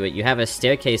much into it. You have a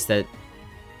staircase that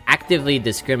actively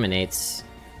discriminates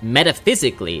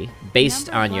metaphysically based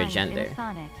Number on your 1 gender. in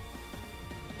Sonic.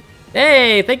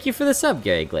 Hey, thank you for the sub,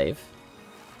 Gary Glaive.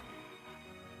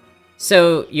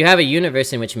 So you have a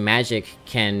universe in which magic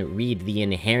can read the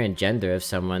inherent gender of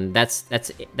someone.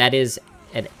 That is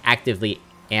an actively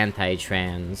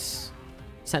anti-trans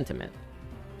sentiment.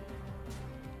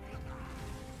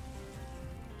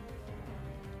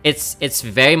 It's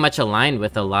very much aligned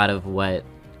with a lot of what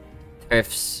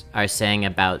TERFs are saying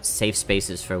about safe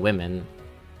spaces for women.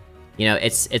 You know,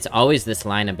 it's always this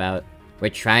line about we're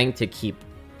trying to keep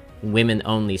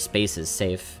women-only spaces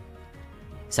safe,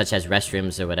 such as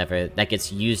restrooms or whatever, that gets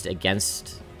used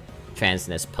against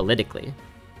transness politically.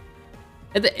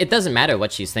 It doesn't matter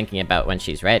what she's thinking about when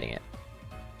she's writing it.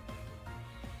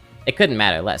 It couldn't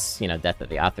matter less, you know, death of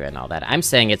the author and all that. I'm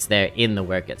saying it's there in the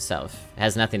work itself. It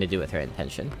has nothing to do with her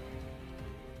intention.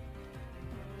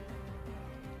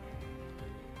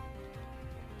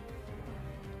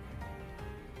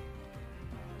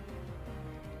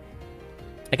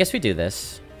 I guess we do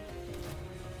this.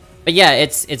 But yeah,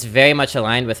 it's very much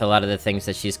aligned with a lot of the things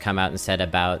that she's come out and said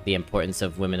about the importance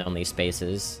of women-only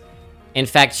spaces. In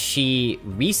fact, she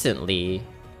recently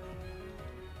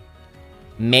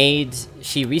like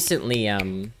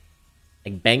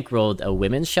bankrolled a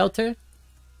women's shelter.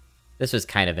 This was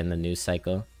kind of in the news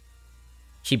cycle.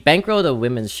 She bankrolled a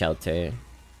women's shelter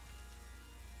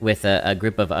with a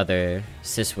group of other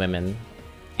cis women,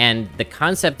 and the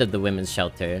concept of the women's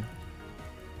shelter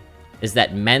is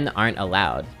that men aren't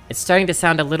allowed. It's starting to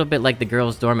sound a little bit like the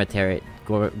girls' dormitory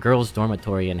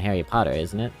in Harry Potter,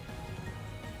 isn't it?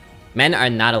 Men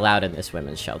are not allowed in this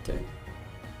women's shelter.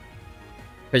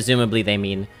 Presumably they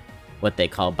mean what they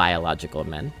call biological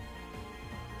men.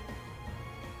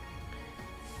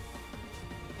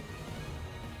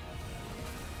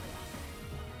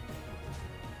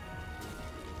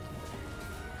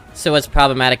 So what's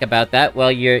problematic about that?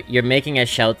 Well, you're making a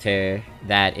shelter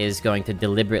that is going to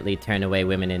deliberately turn away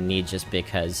women in need just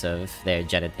because of their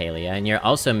genitalia, and you're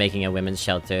also making a women's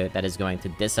shelter that is going to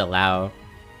disallow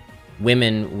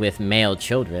women with male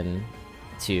children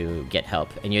to get help,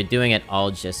 and you're doing it all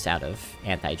just out of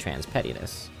anti-trans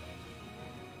pettiness.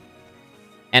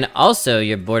 And also,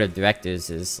 your board of directors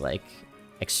is, like,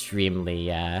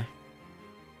 extremely,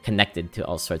 connected to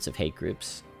all sorts of hate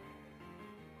groups.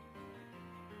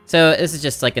 So this is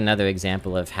just like another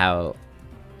example of how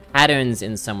patterns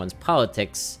in someone's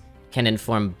politics can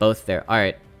inform both their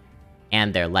art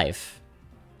and their life.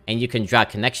 And you can draw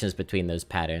connections between those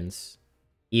patterns,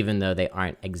 even though they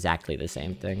aren't exactly the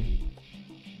same thing.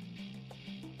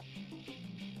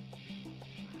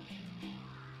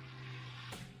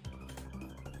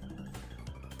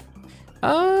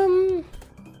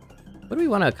 What do we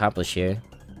want to accomplish here?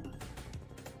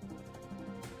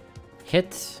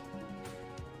 Hit.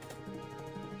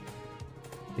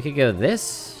 We could go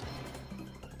this.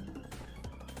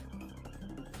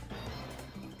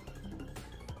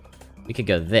 We could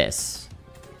go this.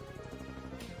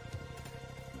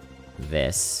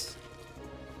 This.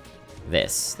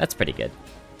 This. That's pretty good.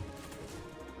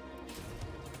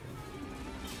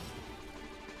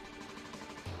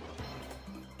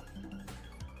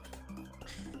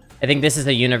 I think this is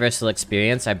a universal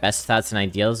experience. Our best thoughts and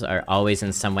ideals are always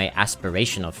in some way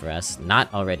aspirational for us,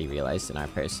 not already realized in our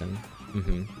person.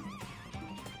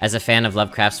 As a fan of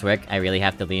Lovecraft's work, I really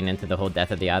have to lean into the whole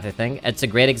death of the author thing. It's a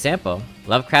great example.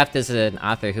 Lovecraft is an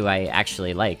author who I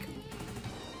actually like.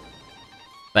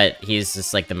 But he's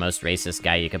just like the most racist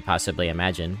guy you could possibly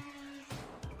imagine.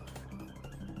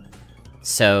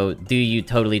 So, do you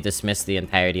totally dismiss the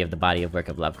entirety of the body of work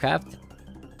of Lovecraft?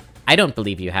 I don't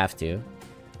believe you have to.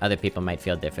 Other people might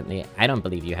feel differently. I don't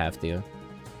believe you have to.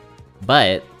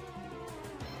 But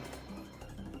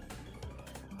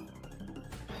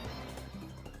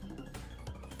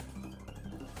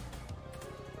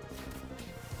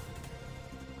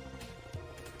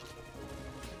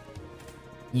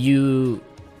you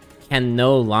can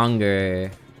no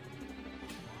longer,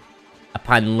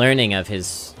 upon learning of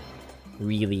his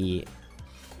really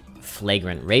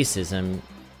flagrant racism,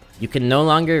 you can no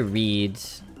longer read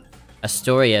a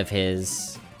story of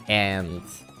his and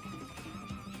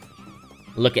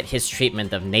look at his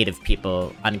treatment of native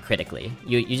people uncritically.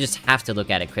 You just have to look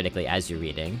at it critically as you're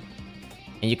reading.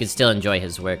 And you can still enjoy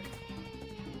his work.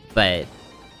 But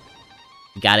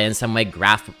you gotta in some way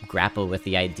grapple with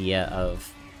the idea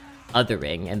of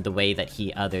othering and the way that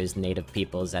he others native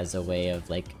peoples as a way of,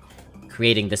 like,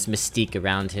 creating this mystique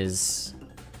around his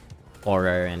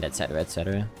horror and etc,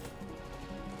 etc.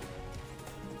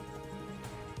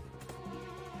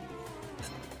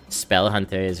 Spell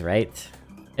Hunter is right.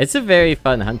 It's a very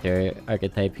fun hunter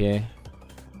archetype here.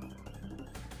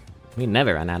 We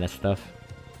never run out of stuff.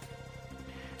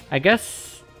 I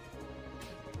guess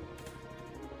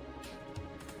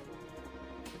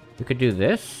we could do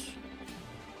this.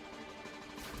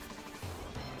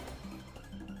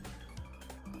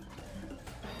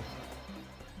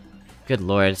 Good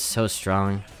lord, it's so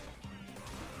strong.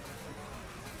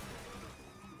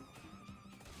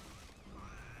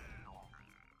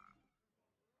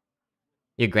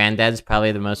 Your granddad's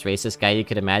probably the most racist guy you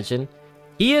could imagine.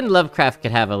 He and Lovecraft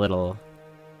could have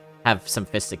some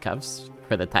fisticuffs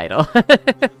for the title.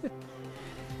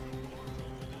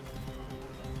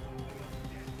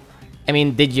 I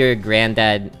mean, did your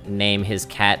granddad name his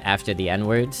cat after the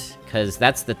N-word? Because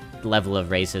that's the level of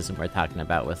racism we're talking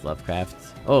about with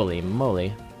Lovecraft. Holy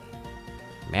moly.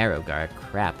 Marrowgar,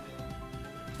 crap.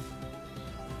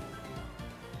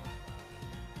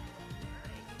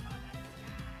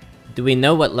 Do we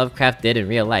know what Lovecraft did in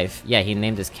real life? Yeah, he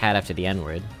named his cat after the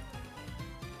N-word.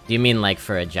 Do you mean, like,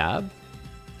 for a job?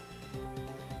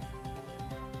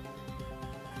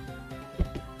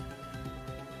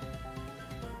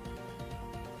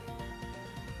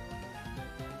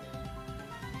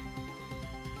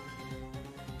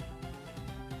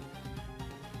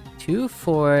 Two,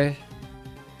 4,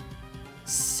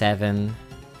 7...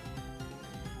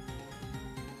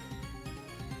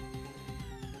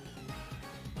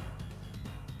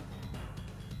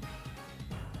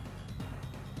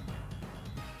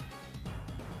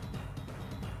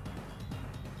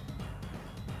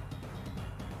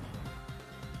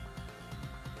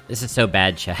 This is so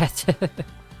bad, chat.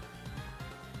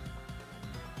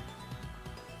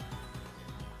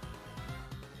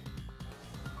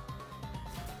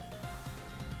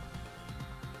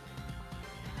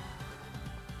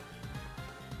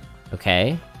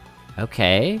 Okay.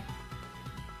 Okay.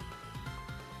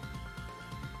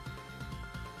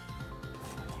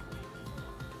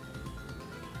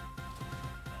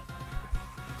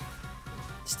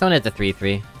 Stone at the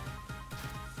 3/3.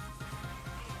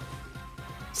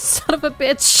 Son of a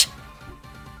bitch!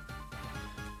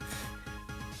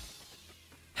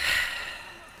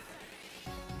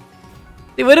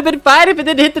 It would have been fine if it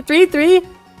didn't hit the 3/3.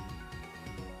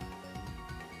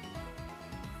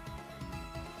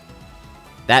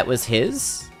 That was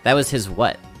his? That was his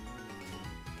what?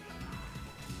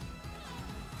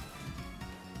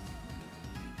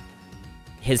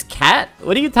 His cat?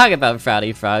 What are you talking about,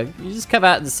 Frowdy Frog? You just come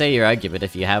out and say your argument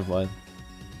if you have one.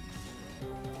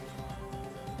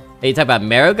 Are you talking about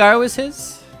Marrowgar was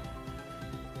his?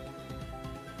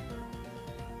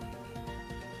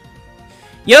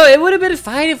 Yo, it would have been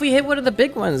fine if we hit one of the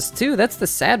big ones too. That's the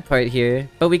sad part here.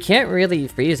 But we can't really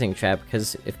freezing trap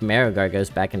because if Marrowgar goes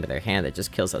back into their hand, it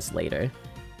just kills us later.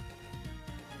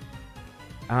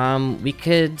 We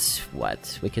could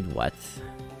what? We could what?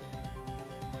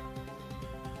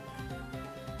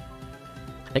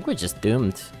 I think we're just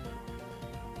doomed.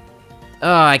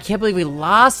 Oh, I can't believe we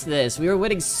lost this. We were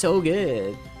winning so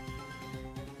good.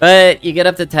 But you get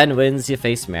up to 10 wins, you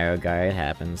face Marrowgar. It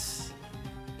happens.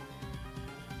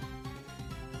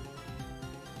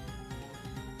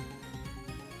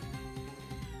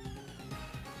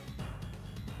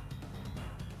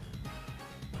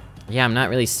 Yeah, I'm not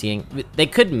really seeing... They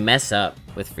could mess up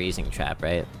with freezing trap,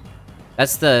 right?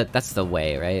 That's the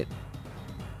way, right?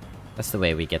 That's the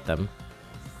way we get them.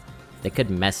 They could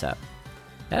mess up.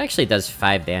 That actually does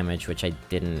 5 damage, which I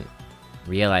didn't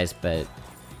realize, but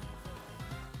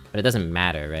it doesn't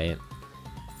matter, right?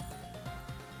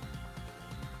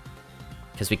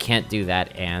 Because we can't do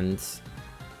that and...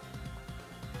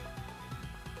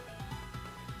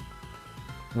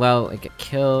 Well, I could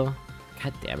kill...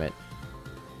 God damn it.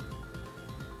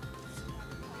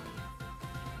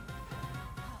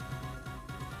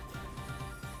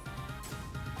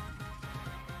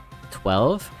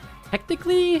 $12?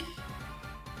 Technically...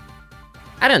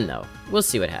 I don't know. We'll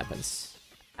see what happens.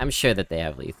 I'm sure that they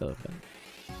have lethal, but...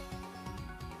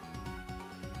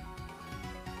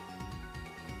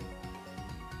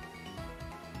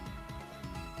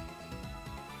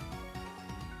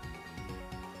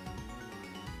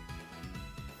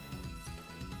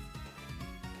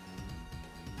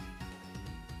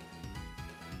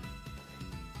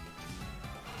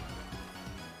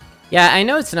 Yeah, I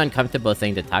know it's an uncomfortable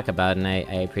thing to talk about, and I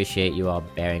appreciate you all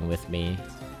bearing with me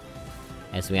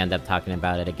as we end up talking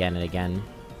about it again and again.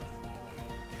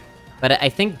 But I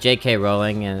think J.K.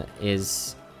 Rowling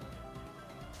is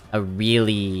a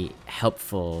really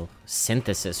helpful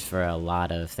synthesis for a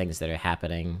lot of things that are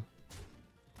happening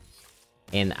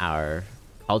in our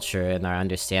culture and our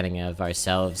understanding of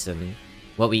ourselves and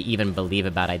what we even believe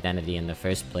about identity in the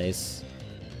first place,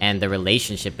 and the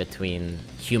relationship between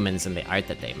humans and the art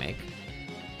that they make.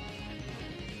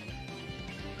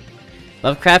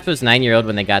 Lovecraft was 9-year-old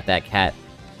when they got that cat.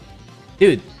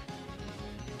 Dude.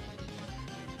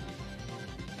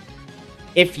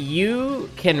 If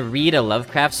you can read a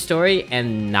Lovecraft story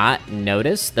and not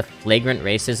notice the flagrant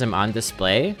racism on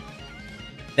display,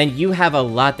 then you have a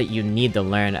lot that you need to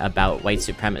learn about white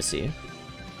supremacy.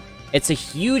 It's a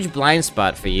huge blind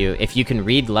spot for you if you can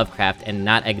read Lovecraft and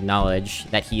not acknowledge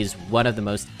that he is one of the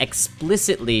most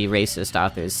explicitly racist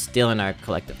authors still in our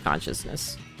collective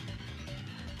consciousness.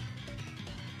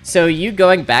 So you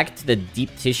going back to the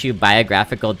deep tissue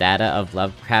biographical data of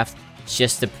Lovecraft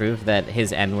just to prove that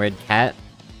his N-word cat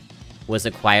was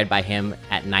acquired by him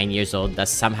at 9 years old, thus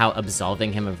somehow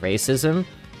absolving him of racism,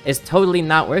 is totally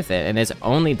not worth it and is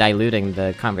only diluting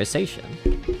the conversation.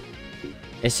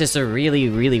 It's just a really,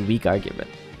 really weak argument.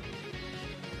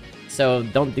 So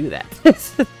don't do that.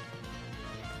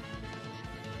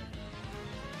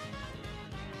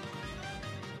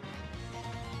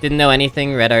 Didn't know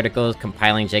anything. Read articles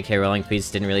compiling J.K. Rowling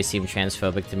tweets. Didn't really seem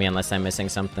transphobic to me unless I'm missing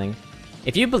something.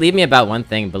 If you believe me about one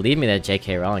thing, believe me that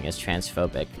J.K. Rowling is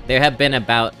transphobic. There have been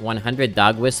about 100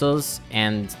 dog whistles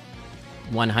and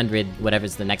 100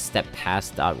 whatever's the next step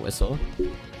past dog whistle.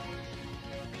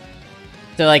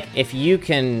 So, like, if you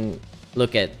can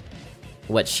look at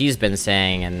what she's been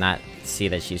saying and not see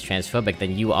that she's transphobic,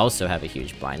 then you also have a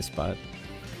huge blind spot.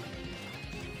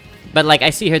 But, like, I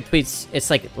see her tweets, it's,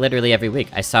 like, literally every week.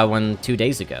 I saw one 2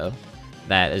 days ago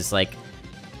that is, like,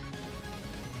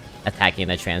 attacking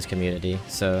the trans community.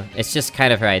 So, it's just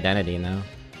kind of her identity now.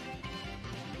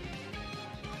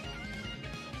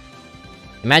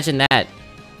 Imagine that.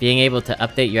 Being able to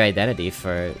update your identity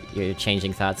for your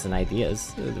changing thoughts and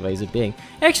ideas, the ways of being.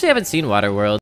 I actually haven't seen Waterworld.